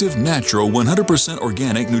effective, natural, 100%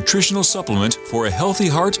 organic nutritional supplement for a healthy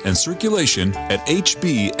heart and circulation at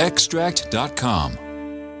hbextract.com.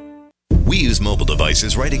 We use mobile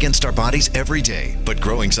devices right against our bodies every day, but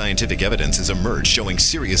growing scientific evidence has emerged showing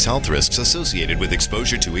serious health risks associated with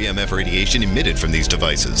exposure to EMF radiation emitted from these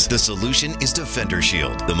devices. The solution is Defender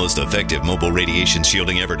Shield, the most effective mobile radiation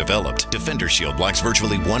shielding ever developed. Defender Shield blocks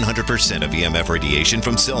virtually 100% of EMF radiation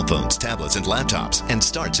from cell phones, tablets, and laptops, and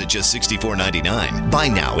starts at just $64.99. Buy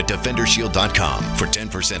now at DefenderShield.com. For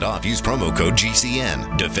 10% off, use promo code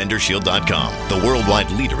GCN. DefenderShield.com, the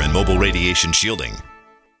worldwide leader in mobile radiation shielding.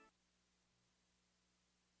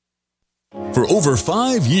 For over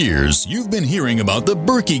 5 years, you've been hearing about the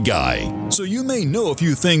Berkey guy, so you may know a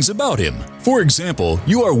few things about him. For example,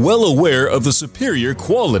 you are well aware of the superior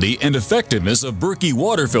quality and effectiveness of Berkey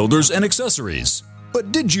water filters and accessories.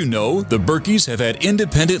 But did you know the Berkeys have had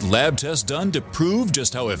independent lab tests done to prove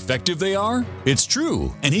just how effective they are? It's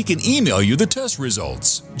true, and he can email you the test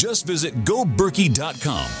results. Just visit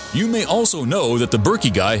GoBerkey.com. You may also know that the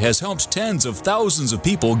Berkey guy has helped tens of thousands of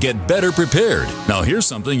people get better prepared. Now here's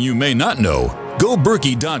something you may not know.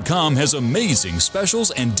 GoBerkey.com has amazing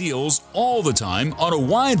specials and deals all the time on a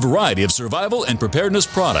wide variety of survival and preparedness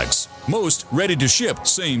products. Most ready to ship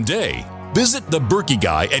same day. Visit the Berkey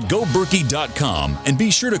Guy at GoBerkey.com and be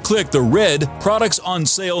sure to click the red Products on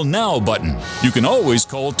Sale Now button. You can always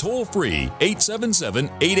call toll-free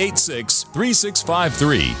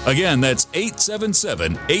 877-886-3653. Again, that's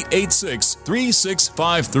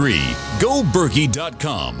 877-886-3653.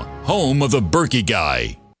 GoBerkey.com, home of the Berkey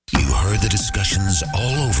Guy. You heard the discussions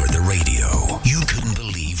all over the radio. You couldn't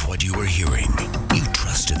believe what you were hearing. You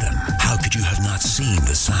trusted them. How could you have not seen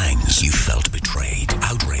the signs? You felt betrayed.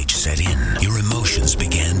 Outrage set in. Your emotions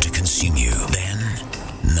began to consume you. Then,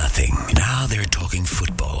 nothing. Now they're talking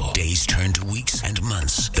football. Days turn to weeks and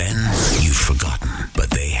months. Then, you've forgotten. But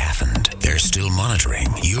they haven't. monitoring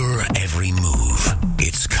your every move.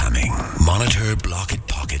 It's coming. Monitor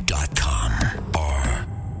blockitpocket.com. Or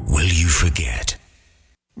will you forget?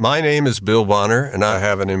 My name is Bill Bonner, and I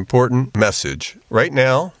have an important message. Right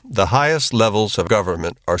now, the highest levels of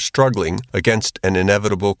government are struggling against an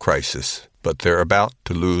inevitable crisis, but they're about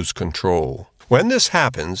to lose control. When this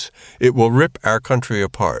happens, it will rip our country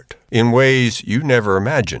apart in ways you never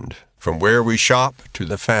imagined. From where we shop to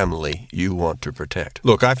the family you want to protect.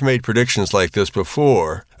 Look, I've made predictions like this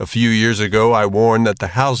before. A few years ago, I warned that the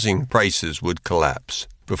housing prices would collapse.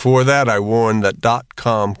 Before that, I warned that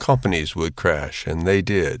 .com companies would crash, and they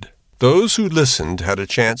did. Those who listened had a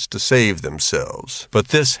chance to save themselves. But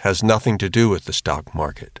this has nothing to do with the stock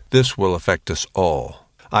market. This will affect us all.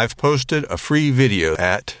 I've posted a free video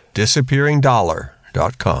at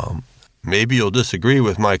disappearingdollar.com. Maybe you'll disagree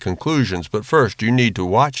with my conclusions, but first you need to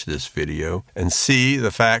watch this video and see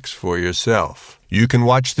the facts for yourself. You can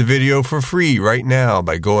watch the video for free right now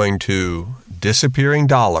by going to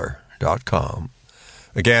disappearingdollar.com.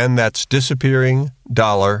 Again, that's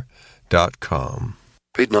disappearingdollar.com.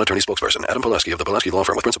 Paid non-attorney spokesperson Adam Pulaski of the Pulaski Law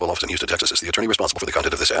Firm with principal office in Houston, Texas is the attorney responsible for the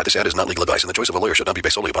content of this ad. This ad is not legal advice, and the choice of a lawyer should not be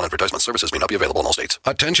based solely upon advertisement. Services may not be available in all states.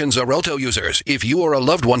 Attention Xarelto users. If you or a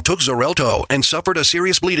loved one took Xarelto and suffered a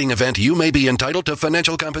serious bleeding event, you may be entitled to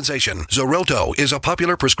financial compensation. Xarelto is a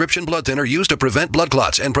popular prescription blood thinner used to prevent blood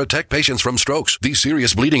clots and protect patients from strokes. These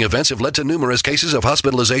serious bleeding events have led to numerous cases of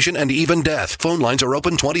hospitalization and even death. Phone lines are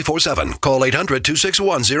open 24/7. Call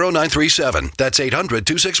 800-261-0937. That's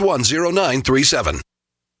 800-261-0937.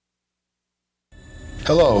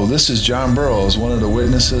 Hello, this is John Burroughs, one of the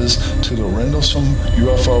witnesses to the Rendlesham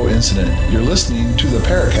UFO incident. You're listening to the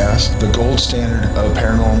Paracast, the gold standard of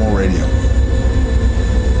paranormal radio.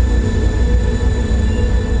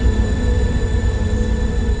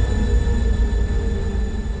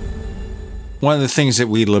 One of the things that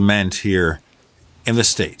we lament here in the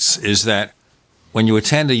States is that when you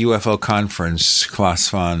attend a UFO conference, Clas,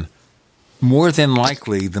 Svahn, more than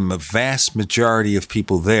likely the vast majority of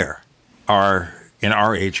people there are in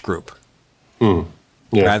our age group,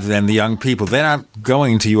 rather than the young people. They're not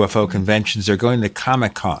going to UFO conventions, they're going to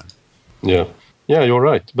Comic-Con. Yeah, you're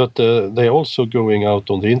right. But they're also going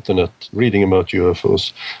out on the internet, reading about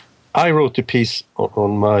UFOs. I wrote a piece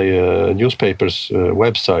on my newspaper's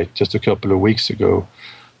website just a couple of weeks ago.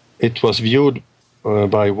 It was viewed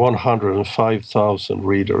by 105,000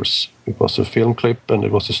 readers. It was a film clip and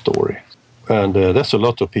it was a story. And that's a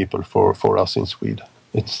lot of people for us in Sweden.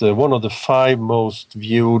 It's one of the 5 most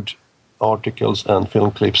viewed articles and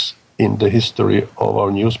film clips in the history of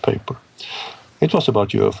our newspaper. It was about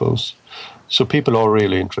UFOs. So people are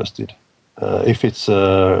really interested if it's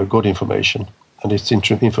good information. And it's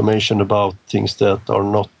information about things that are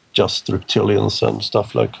not just reptilians and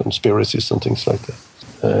stuff like conspiracies and things like that.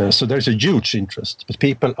 So there's a huge interest, but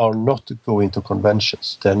people are not going to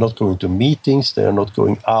conventions. They're not going to meetings. They're not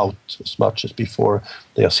going out as much as before.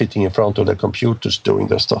 They are sitting in front of their computers doing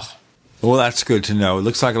their stuff. Well, that's good to know. It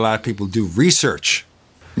looks like a lot of people do research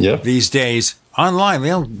these days online. They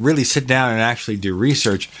don't really sit down and actually do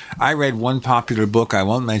research. I read one popular book. I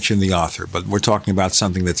won't mention the author, but we're talking about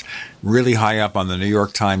something that's really high up on the New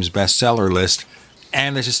York Times bestseller list.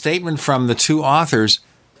 And there's a statement from the 2 authors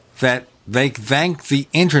that they thank the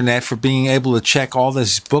internet for being able to check all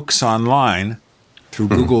these books online through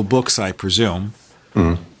Google Books, I presume,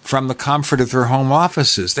 from the comfort of their home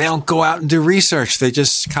offices. They don't go out and do research. They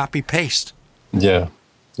just copy-paste. Yeah.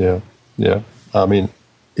 I mean,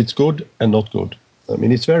 it's good and not good. I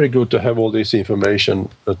mean, it's very good to have all this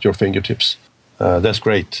information at your fingertips. That's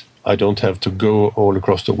great. I don't have to go all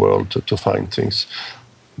across the world to find things.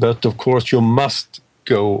 But, of course, you must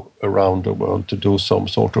go around the world to do some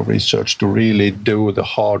sort of research, to really do the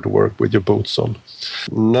hard work with your boots on.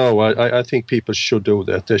 No, I think people should do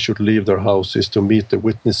that. They should leave their houses to meet the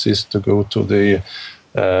witnesses, to go to the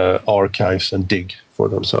archives and dig for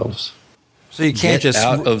themselves. So you can't Get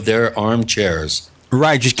out of their armchairs.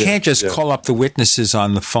 Right, you can't just call up the witnesses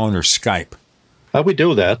on the phone or Skype. We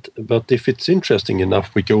do that, but if it's interesting enough,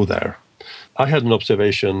 we go there. I had an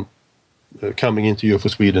observation coming into UFO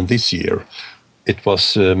Sweden this year. It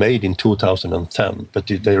was made in 2010, but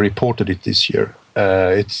they reported it this year.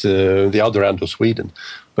 It's the other end of Sweden.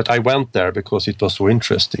 But I went there because it was so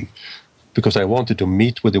interesting, because I wanted to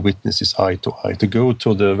meet with the witnesses eye to eye, to go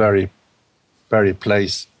to the very, very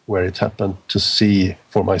place where it happened, to see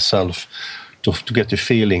for myself, to get the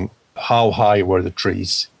feeling, how high were the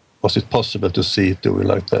trees? Was it possible to see it doing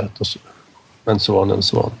like that? And so on and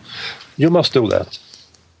so on. You must do that.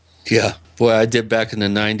 Yeah. Boy, I did back in the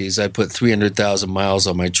 90s. I put 300,000 miles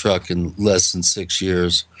on my truck in less than 6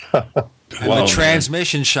 years. And the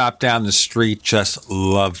transmission shop down the street just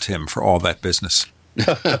loved him for all that business.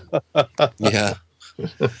 Yeah.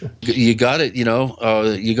 You got it, you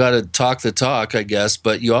got to talk the talk, I guess,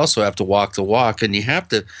 but you also have to walk the walk, and you have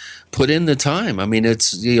to put in the time. I mean,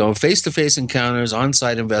 it's, face-to-face encounters,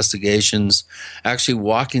 on-site investigations, actually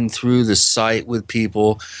walking through the site with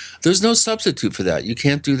people. There's no substitute for that. You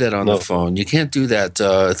can't do that on the phone. You can't do that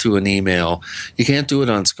through an email. You can't do it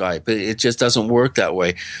on Skype. It just doesn't work that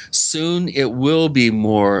way. Soon it will be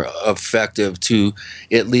more effective to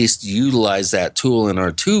at least utilize that tool in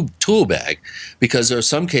our tool bag, because there are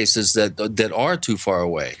some cases that are too far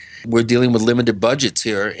away. We're dealing with limited budgets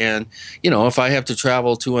here, and if I have to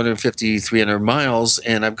travel 250, 300 miles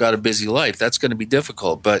and I've got a busy life, that's going to be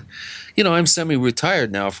difficult. But I'm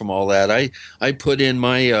semi-retired now from all that. I put in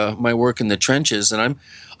my my work in the trenches, and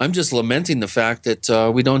I'm just lamenting the fact that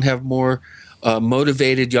we don't have more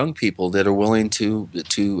motivated young people that are willing to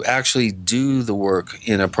actually do the work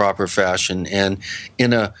in a proper fashion and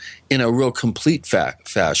in a real complete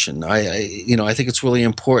fashion. I think it's really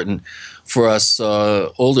important for us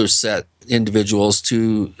older set individuals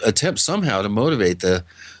to attempt somehow to motivate the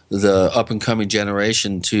up and coming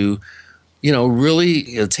generation to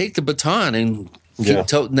really take the baton and keep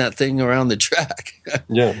toting that thing around the track.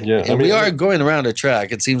 And we are going around a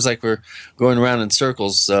track. It seems like we're going around in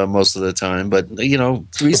circles most of the time, but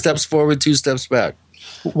 3 steps forward, 2 steps back.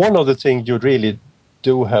 One of the things you really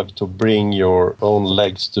do have to bring your own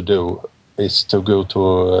legs to do is to go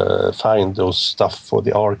to find those stuff for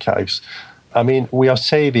the archives. I mean, we are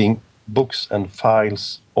saving books and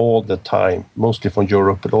files all the time, mostly from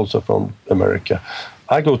Europe, but also from America.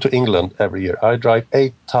 I go to England every year. I drive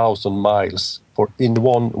 8,000 miles in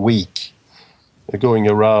 1 week, going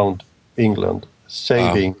around England,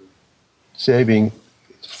 saving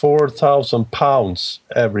 £4,000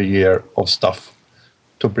 every year of stuff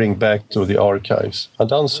to bring back to the archives. I've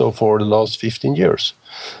done so for the last 15 years.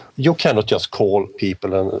 You cannot just call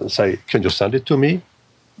people and say, can you send it to me?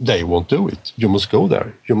 They won't do it. You must go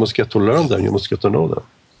there. You must get to learn them. You must get to know them.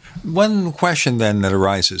 One question then that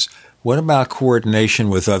arises, what about coordination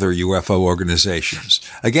with other UFO organizations?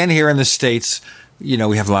 Again, here in the States,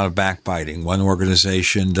 we have a lot of backbiting. One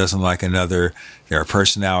organization doesn't like another. There are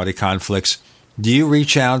personality conflicts. Do you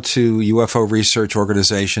reach out to UFO research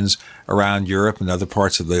organizations around Europe and other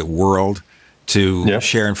parts of the world to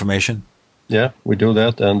share information? Yeah, we do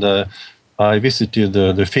that. And I visited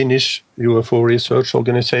the Finnish UFO research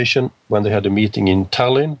organization when they had a meeting in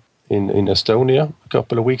Tallinn in Estonia a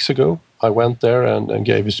couple of weeks ago. I went there and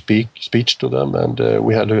gave a speech to them, and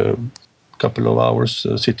we had a couple of hours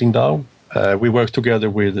sitting down. We work together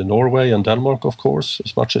with Norway and Denmark, of course,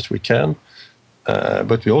 as much as we can.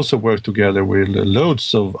 But we also work together with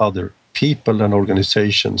loads of other people and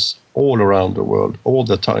organizations all around the world, all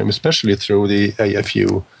the time, especially through the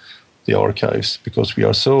AFU, the archives, because we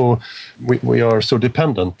are so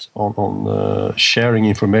dependent on sharing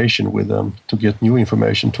information with them to get new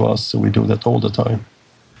information to us. So we do that all the time.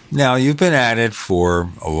 Now, you've been at it for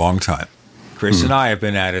a long time. Chris and I have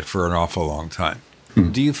been at it for an awful long time.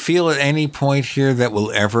 Do you feel at any point here that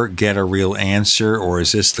we'll ever get a real answer, or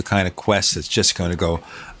is this the kind of quest that's just going to go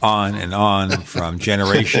on from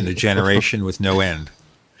generation to generation with no end?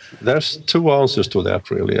 There's 2 answers to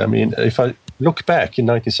that, really. I mean, if I look back in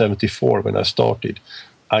 1974 when I started,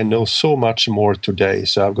 I know so much more today.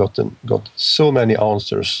 So I've got so many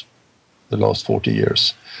answers the last 40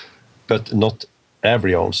 years, but not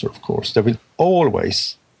every answer, of course. There will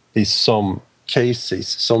always be some cases,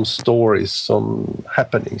 some stories, some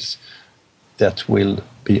happenings that will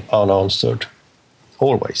be unanswered.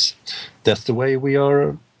 Always. That's the way we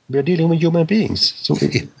are dealing with human beings. So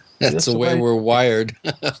that's the way we're wired.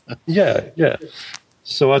 Yeah.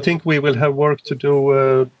 So I think we will have work to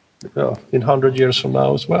do in 100 years from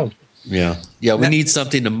now as well. Yeah. We need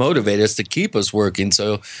something to motivate us, to keep us working.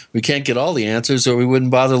 So we can't get all the answers, or we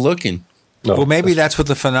wouldn't bother looking. No, well, maybe that's what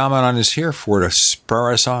the phenomenon is here for, to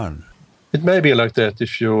spur us on. It may be like that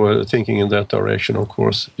if you're thinking in that direction, of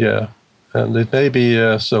course. Yeah. And it may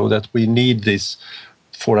be so that we need this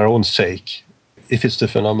for our own sake. If it's the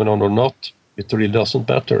phenomenon or not, it really doesn't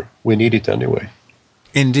matter. We need it anyway.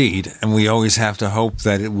 Indeed. And we always have to hope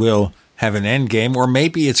that it will have an end game, or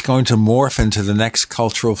maybe it's going to morph into the next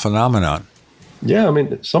cultural phenomenon. Yeah, I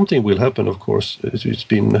mean, something will happen, of course. It's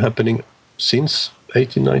been happening since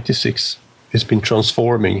 1896. It's been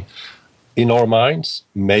transforming in our minds,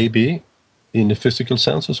 maybe in the physical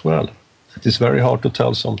sense as well. It is very hard to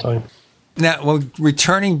tell sometimes. Now, well,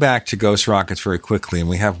 returning back to Ghost Rockets very quickly, and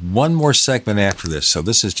we have one more segment after this, so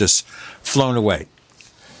this is just flown away.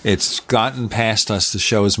 It's gotten past us. The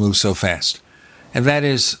show has moved so fast. And that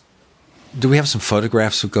is, Do we have some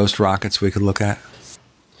photographs of ghost rockets we could look at?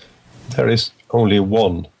 There is only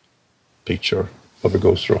one picture of a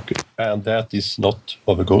ghost rocket, and that is not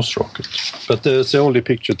of a ghost rocket. But it's the only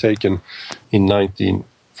picture taken in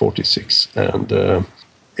 1946, and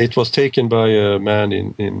it was taken by a man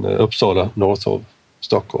in Uppsala, north of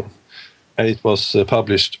Stockholm, and it was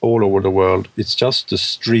published all over the world. It's just a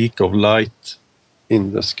streak of light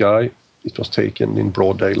in the sky. It was taken in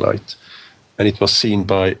broad daylight, and it was seen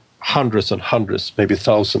by hundreds and hundreds, maybe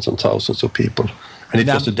thousands and thousands of people. And it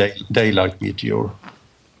was a daylight meteor.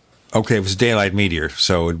 Okay, it was a daylight meteor,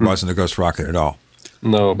 so it wasn't a ghost rocket at all.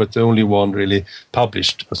 No, but the only one really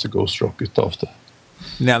published as a ghost rocket after.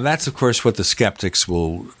 Now, that's, of course, what the skeptics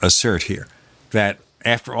will assert here, that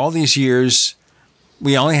after all these years,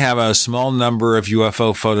 we only have a small number of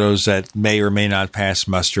UFO photos that may or may not pass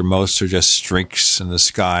muster. Most are just streaks in the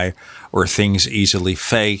sky or things easily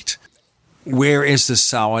faked. Where is the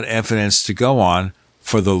solid evidence to go on?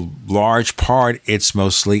 For the large part, it's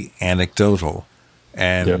mostly anecdotal.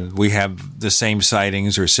 And we have the same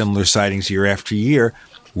sightings or similar sightings year after year.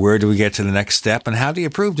 Where do we get to the next step? And how do you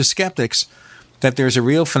prove to skeptics that there's a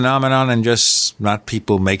real phenomenon and just not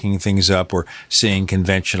people making things up or seeing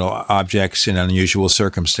conventional objects in unusual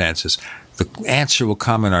circumstances? The answer will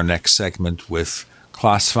come in our next segment with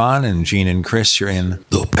Clas, Svahn, and Gene and Chris. You're in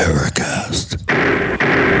The Paracast.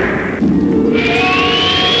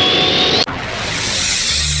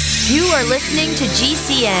 You are listening to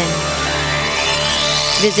GCN.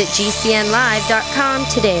 Visit GCNlive.com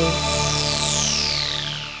today.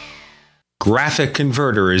 Graphic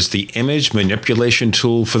Converter is the image manipulation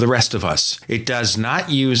tool for the rest of us. It does not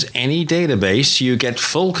use any database. You get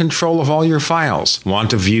full control of all your files. Want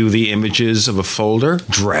to view the images of a folder?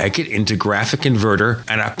 Drag it into Graphic Converter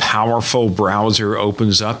and a powerful browser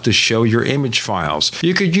opens up to show your image files.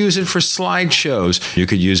 You could use it for slideshows. You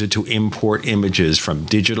could use it to import images from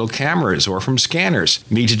digital cameras or from scanners.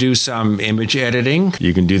 Need to do some image editing?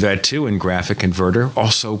 You can do that too in Graphic Converter.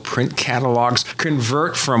 Also print catalogs.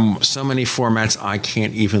 Convert from so many formats I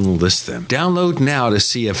can't even list them. Download now to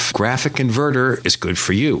see if Graphic Converter is good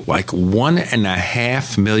for you, like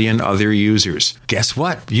 1.5 million other users. Guess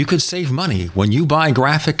what? You could save money when you buy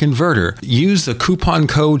Graphic Converter. Use the coupon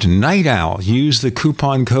code Night Owl. Use the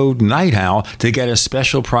coupon code Night Owl to get a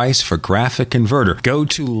special price for Graphic Converter. Go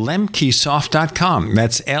to lemkesoft.com.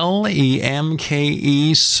 That's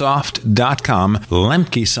LEMKE soft.com.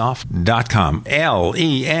 lemkesoft.com.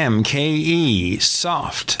 LEMKE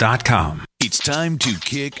soft.com. It's time to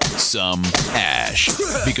kick some ash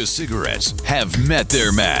because cigarettes have met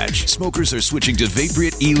their match. Smokers are switching to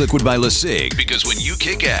Vaporite e-liquid by LeSig because when you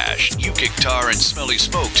kick ash, you kick tar and smelly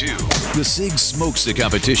smoke too. LeSig smokes the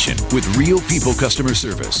competition with real people customer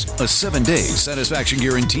service, a 7-day satisfaction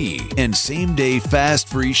guarantee, and same-day fast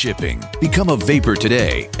free shipping. Become a vapor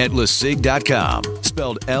today at LeSig.com,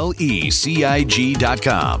 spelled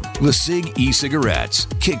LECIG.com. LeSig e-cigarettes.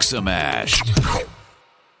 Kick some ash.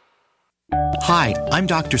 Hi, I'm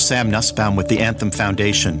Dr. Sam Nussbaum with the Anthem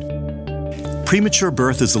Foundation. Premature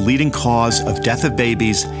birth is the leading cause of death of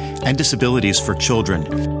babies and disabilities for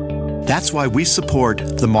children. That's why we support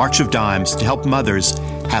the March of Dimes to help mothers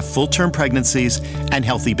have full-term pregnancies and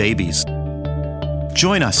healthy babies.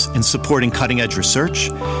 Join us in supporting cutting-edge research,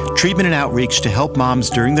 treatment and outreach to help moms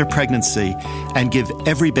during their pregnancy and give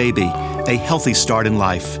every baby a healthy start in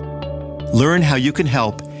life. Learn how you can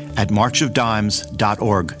help at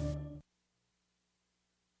marchofdimes.org.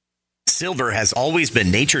 Silver has always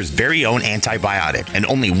been nature's very own antibiotic, and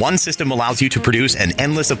only one system allows you to produce an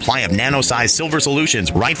endless supply of nano-sized silver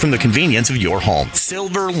solutions right from the convenience of your home.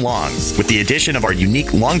 Silver Lungs. With the addition of our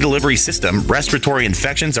unique lung delivery system, respiratory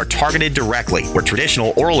infections are targeted directly, where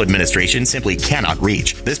traditional oral administration simply cannot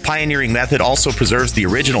reach. This pioneering method also preserves the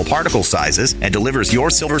original particle sizes and delivers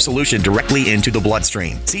your silver solution directly into the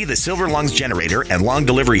bloodstream. See the Silver Lungs generator and lung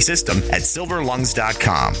delivery system at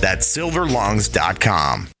silverlungs.com. That's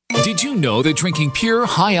silverlungs.com. Did you know that drinking pure,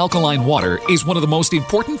 high alkaline water is one of the most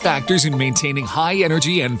important factors in maintaining high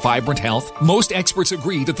energy and vibrant health? Most experts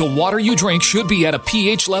agree that the water you drink should be at a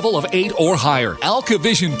pH level of 8 or higher.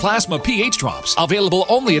 AlkaVision Plasma pH Drops, available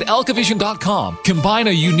only at alkavision.com, combine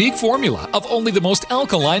a unique formula of only the most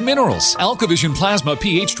alkaline minerals. AlkaVision Plasma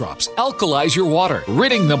pH Drops alkalize your water,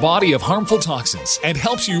 ridding the body of harmful toxins, and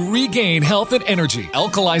helps you regain health and energy.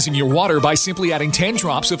 Alkalizing your water by simply adding 10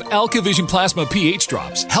 drops of AlkaVision Plasma pH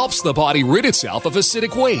Drops helps helps the body rid itself of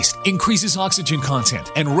acidic waste, increases oxygen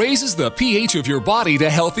content, and raises the pH of your body to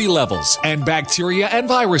healthy levels. And bacteria and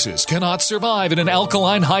viruses cannot survive in an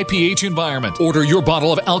alkaline high pH environment. Order your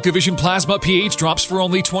bottle of AlkaVision Plasma pH drops for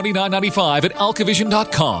only $29.95 at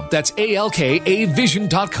alkavision.com. That's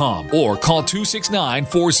ALKAvision.com. Or call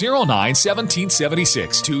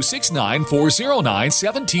 269-409-1776.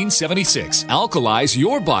 269-409-1776. Alkalize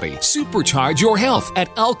your body. Supercharge your health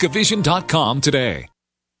at alkavision.com today.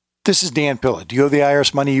 This is Dan Pilla. Do you owe the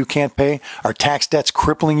IRS money you can't pay? Are tax debts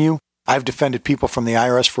crippling you? I've defended people from the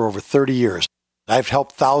IRS for over 30 years. I've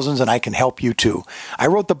helped thousands, and I can help you too. I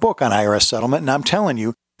wrote the book on IRS settlement, and I'm telling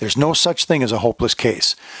you, there's no such thing as a hopeless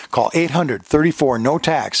case. Call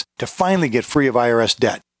 800-34-NO-TAX to finally get free of IRS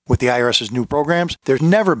debt. With the IRS's new programs, there's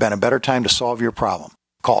never been a better time to solve your problem.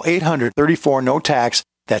 Call 800-34-NO-TAX.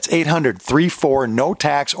 That's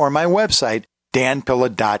 800-34-NO-TAX, or my website,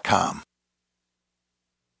 danpilla.com.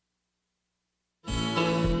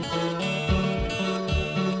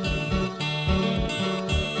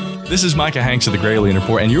 This is Micah Hanks of the Gray Alien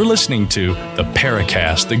Report, and you're listening to the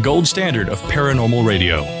Paracast, the gold standard of paranormal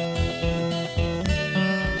radio.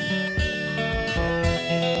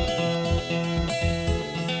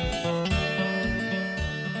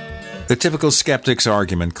 The typical skeptic's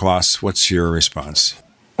argument, Clas, what's your response?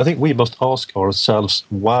 I think we must ask ourselves,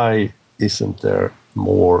 why isn't there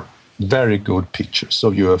more very good pictures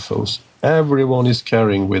of UFOs? Everyone is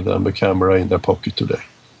carrying with them a camera in their pocket today.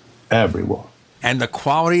 Everyone. And the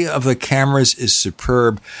quality of the cameras is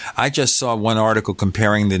superb. I just saw one article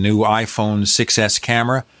comparing the new iPhone 6S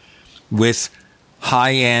camera with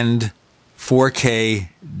high-end 4K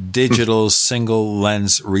digital single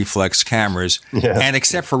lens reflex cameras. Yeah. And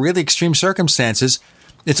except for really extreme circumstances,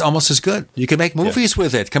 it's almost as good. You can make movies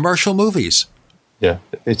with it, commercial movies. Yeah,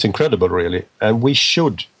 it's incredible, really. And we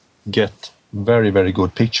should get very, very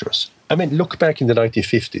good pictures. I mean, look back in the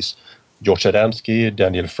 1950s. George Adamski,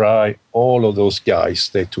 Daniel Fry, all of those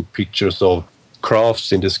guys, they took pictures of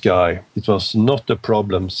crafts in the sky. It was not a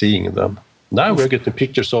problem seeing them. Now we're getting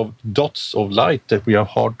pictures of dots of light that we are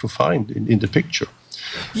hard to find in the picture.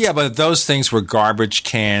 Yeah, but those things were garbage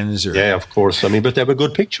cans. Yeah, of course. I mean, but they were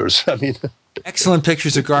good pictures. I mean, excellent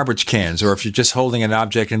pictures of garbage cans, or if you're just holding an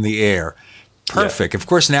object in the air. Perfect. Yeah. Of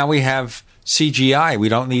course, now we have CGI. We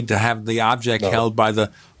don't need to have the object held by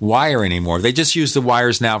the wire anymore. They just use the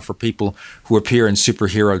wires now for people who appear in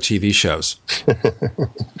superhero TV shows.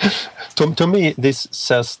 To me, this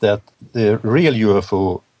says that the real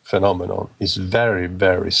UFO phenomenon is very,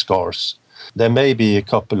 very scarce. There may be a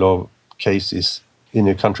couple of cases in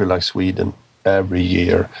a country like Sweden every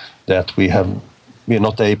year that we're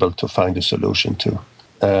not able to find a solution to.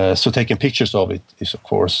 So taking pictures of it is, of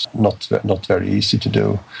course, not very easy to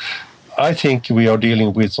do. I think we are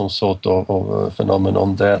dealing with some sort of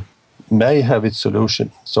phenomenon that may have its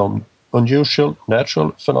solution, some unusual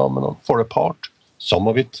natural phenomenon for a part. Some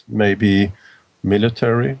of it may be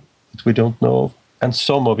military that we don't know of, and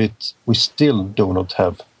some of it we still do not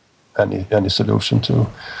have any solution to.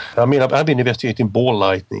 I mean, I've been investigating ball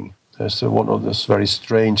lightning. There's one of those very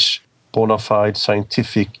strange, bona fide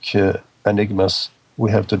scientific enigmas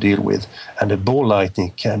we have to deal with. And the ball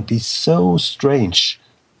lightning can be so strange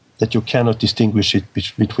that you cannot distinguish it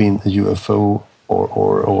between a UFO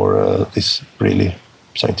or this really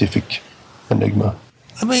scientific enigma.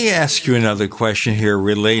 Let me ask you another question here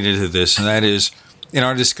related to this, and that is, in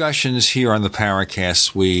our discussions here on the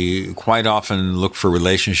Paracast, we quite often look for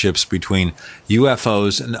relationships between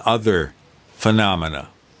UFOs and other phenomena.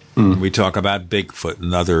 We talk about Bigfoot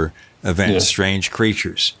and other events, strange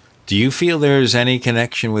creatures. Do you feel there's any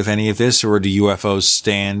connection with any of this, or do UFOs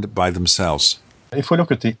stand by themselves? If we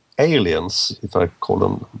look at the aliens, if I call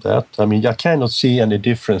them that, I mean, I cannot see any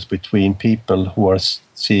difference between people who are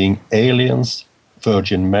seeing aliens,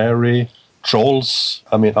 Virgin Mary, trolls,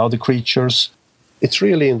 I mean, other creatures. It's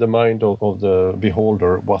really in the mind of the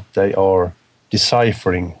beholder what they are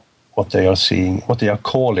deciphering, what they are seeing, what they are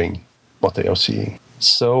calling what they are seeing.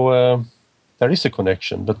 So there is a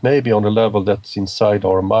connection, but maybe on a level that's inside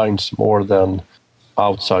our minds more than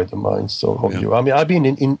outside the minds of you. I mean, I've been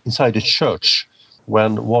inside a church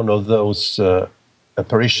when one of those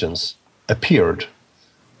apparitions appeared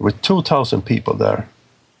with 2,000 people there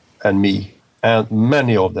and me, and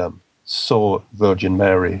many of them saw Virgin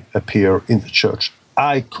Mary appear in the church.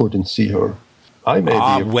 I couldn't see her.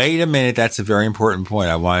 Wait a minute. That's a very important point.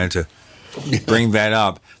 I wanted to bring that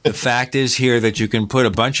up. The fact is here that you can put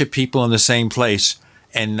a bunch of people in the same place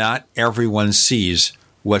and not everyone sees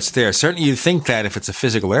what's there. Certainly you'd think that if it's a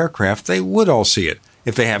physical aircraft, they would all see it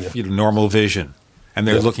if they have normal vision and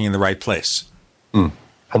they're looking in the right place.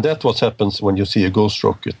 And that's what happens when you see a ghost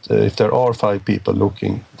rocket. If there are 5 people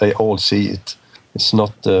looking, they all see it. It's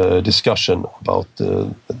not a discussion about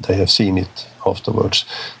they have seen it afterwards.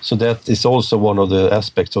 So that is also one of the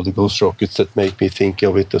aspects of the ghost rockets that make me think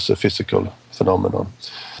of it as a physical phenomenon.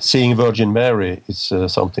 Seeing Virgin Mary is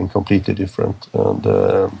something completely different.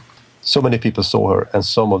 And so many people saw her, and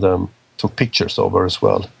some of them took pictures of her as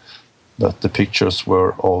well. But the pictures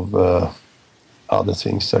were of other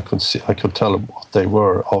things. I could tell what they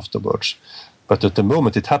were afterwards. But at the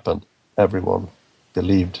moment it happened, everyone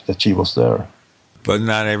believed that she was there. But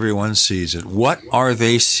not everyone sees it. What are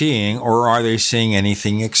they seeing, or are they seeing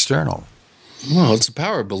anything external? Well, it's the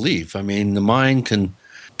power of belief. I mean, the mind can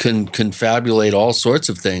confabulate all sorts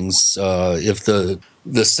of things. If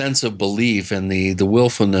the sense of belief and the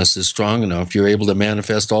willfulness is strong enough, you're able to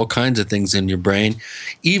manifest all kinds of things in your brain,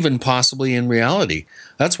 even possibly in reality.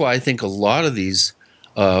 That's why I think a lot of these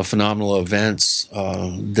phenomenal events,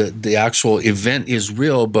 the actual event is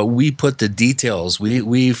real, but we put the details,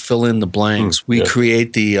 we fill in the blanks, we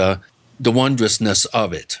create the wondrousness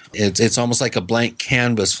of it. It's almost like a blank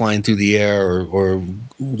canvas flying through the air or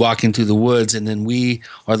walking through the woods, and then we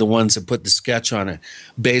are the ones that put the sketch on it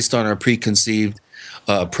based on our preconceived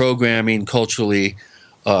programming, culturally,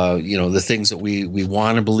 the things that we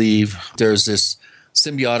want to believe. There's this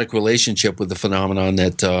symbiotic relationship with the phenomenon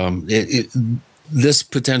that this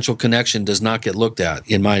potential connection does not get looked at,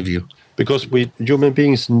 in my view. Because we human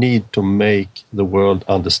beings need to make the world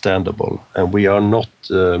understandable, and we are not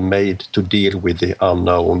made to deal with the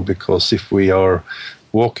unknown, because if we are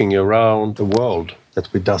walking around a world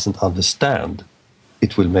that we doesn't understand,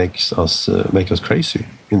 it will make us crazy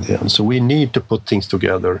in the end. So we need to put things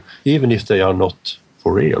together, even if they are not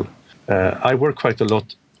for real. I work quite a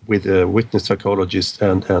lot with witness psychologists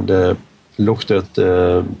and looked at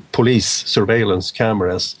police surveillance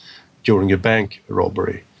cameras during a bank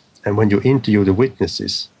robbery. And when you interview the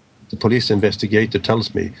witnesses, the police investigator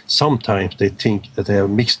tells me sometimes they think that they have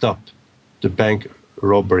mixed up the bank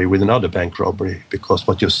robbery with another bank robbery, because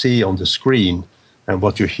what you see on the screen and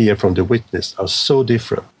what you hear from the witness are so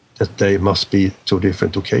different that they must be 2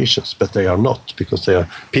 different occasions. But they are not, because they are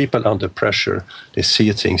people under pressure. They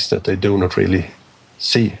see things that they do not really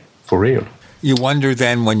see for real. You wonder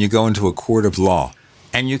then, when you go into a court of law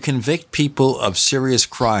and you convict people of serious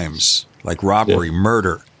crimes like robbery,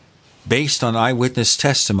 murder, based on eyewitness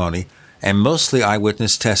testimony, and mostly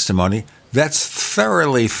eyewitness testimony that's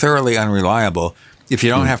thoroughly, thoroughly unreliable. If you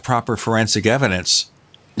don't have proper forensic evidence,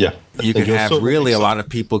 you could have really a lot of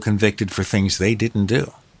people convicted for things they didn't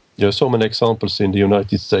do. There are so many examples in the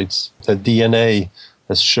United States that DNA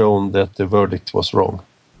has shown that the verdict was wrong.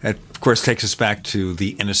 That, of course, takes us back to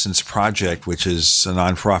the Innocence Project, which is a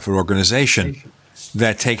nonprofit organization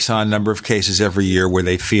that takes on a number of cases every year where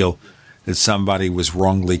they feel that somebody was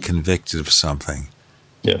wrongly convicted of something.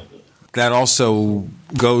 Yeah. That also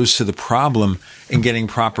goes to the problem in getting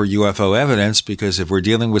proper UFO evidence, because if we're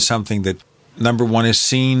dealing with something that, number one, is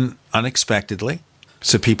seen unexpectedly,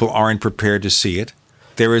 so people aren't prepared to see it,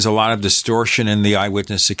 there is a lot of distortion in the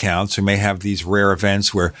eyewitness accounts. We may have these rare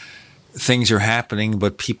events where things are happening,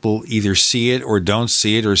 but people either see it or don't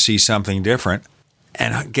see it or see something different.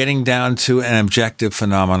 And getting down to an objective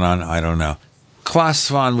phenomenon, I don't know. Clas,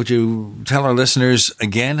 Svahn, would you tell our listeners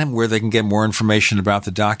again where they can get more information about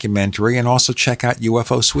the documentary and also check out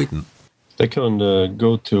UFO Sweden? They can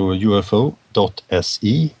go to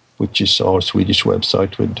ufo.se, which is our Swedish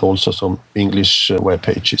website with also some English web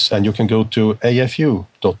pages. And you can go to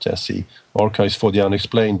afu.se, Archives for the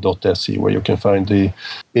Unexplained.se, where you can find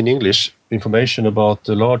in English, information about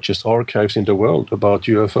the largest archives in the world about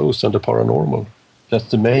UFOs and the paranormal. That's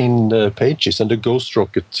the main pages, and the Ghost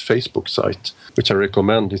Rocket Facebook site, which I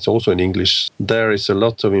recommend. It's also in English. There is a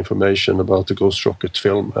lot of information about the Ghost Rocket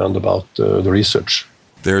film and about the research.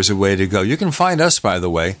 There's a way to go. You can find us, by the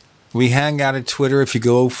way. We hang out at Twitter. If you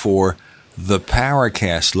go for the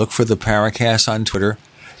Paracast, look for the Paracast on Twitter.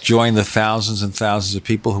 Join the thousands and thousands of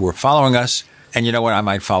people who are following us. And you know what? I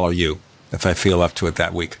might follow you if I feel up to it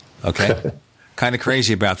that week. Okay? Kind of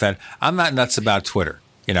crazy about that. I'm not nuts about Twitter.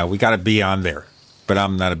 You know, we got to be on there. But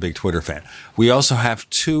I'm not a big Twitter fan. We also have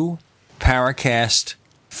 2 Paracast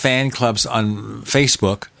fan clubs on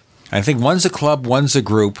Facebook. I think one's a club, one's a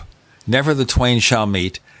group. Never the twain shall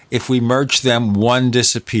meet. If we merge them, one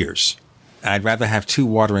disappears. I'd rather have 2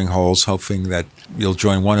 watering holes, hoping that you'll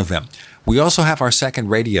join one of them. We also have our second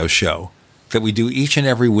radio show that we do each and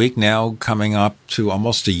every week, now coming up to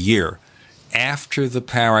almost a year after the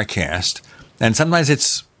Paracast. And sometimes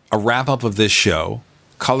it's a wrap-up of this show,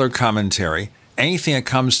 color commentary, anything that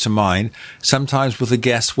comes to mind. Sometimes with a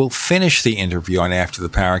guest, we'll finish the interview on After the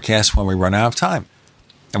Paracast when we run out of time.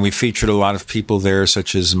 And we featured a lot of people there,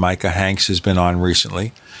 such as Micah Hanks, who's been on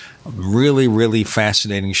recently. Really, really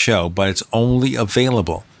fascinating show, but it's only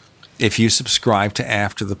available if you subscribe to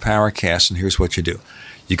After the Paracast. And here's what you do.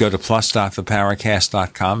 You go to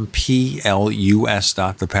plus.theparacast.com,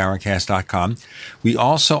 plus.theparacast.com. We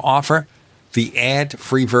also offer the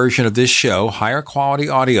ad-free version of this show, higher quality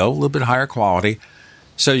audio, a little bit higher quality,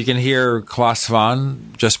 so you can hear Clas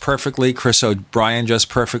Svahn just perfectly, Chris O'Brien just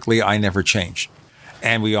perfectly, I Never Change.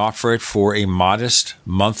 And we offer it for a modest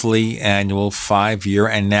monthly, annual, 5-year,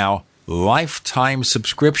 and now lifetime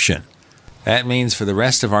subscription. That means for the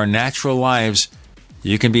rest of our natural lives,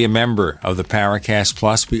 you can be a member of the Paracast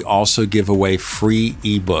Plus. We also give away free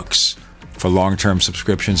ebooks for long-term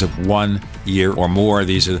subscriptions of 1 year or more.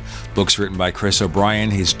 These are books written by Chris O'Brien.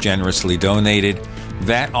 He's generously donated.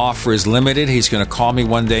 That offer is limited. He's going to call me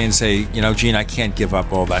one day and say, Gene, I can't give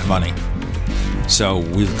up all that money. So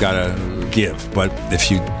we've got to give. But if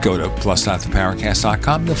you go to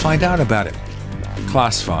plus.theparacast.com, you'll find out about it.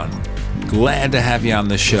 Clas Svahn, glad to have you on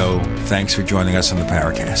the show. Thanks for joining us on the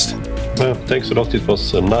Paracast. Thanks a lot. It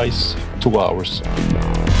was a nice 2 hours.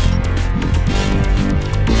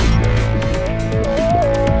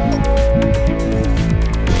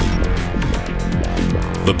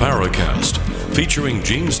 The Paracast, featuring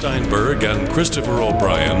Gene Steinberg and Christopher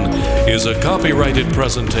O'Brien, is a copyrighted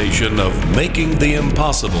presentation of Making the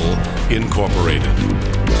Impossible Incorporated.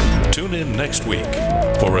 Tune in next week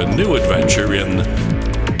for a new adventure in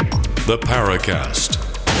The Paracast.